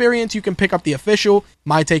Radio experience, you can pick up the official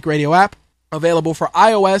My Take Radio app, available for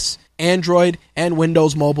iOS, Android, and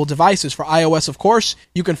Windows mobile devices. For iOS, of course,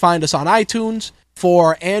 you can find us on iTunes,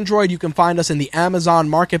 For Android, you can find us in the Amazon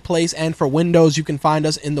Marketplace, and for Windows, you can find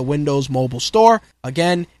us in the Windows Mobile Store.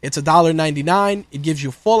 Again, it's $1.99. It gives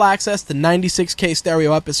you full access to 96K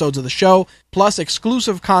stereo episodes of the show, plus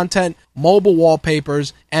exclusive content, mobile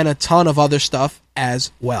wallpapers, and a ton of other stuff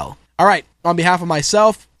as well. All right, on behalf of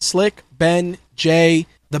myself, Slick, Ben, Jay,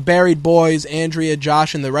 the Buried Boys, Andrea,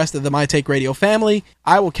 Josh, and the rest of the My Take Radio family,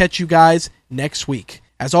 I will catch you guys next week.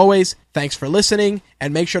 As always, thanks for listening,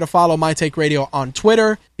 and make sure to follow My Take Radio on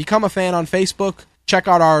Twitter, become a fan on Facebook, check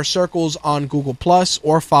out our circles on Google+,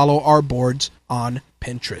 or follow our boards on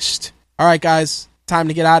Pinterest. All right, guys, time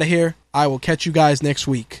to get out of here. I will catch you guys next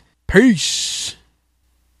week. Peace!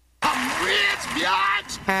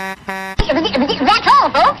 That's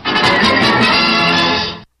all, folks.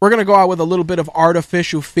 We're going to go out with a little bit of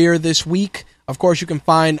Artificial Fear this week. Of course, you can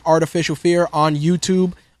find Artificial Fear on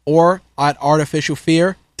YouTube or at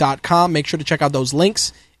artificialfear.com. Make sure to check out those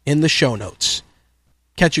links in the show notes.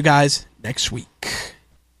 Catch you guys next week.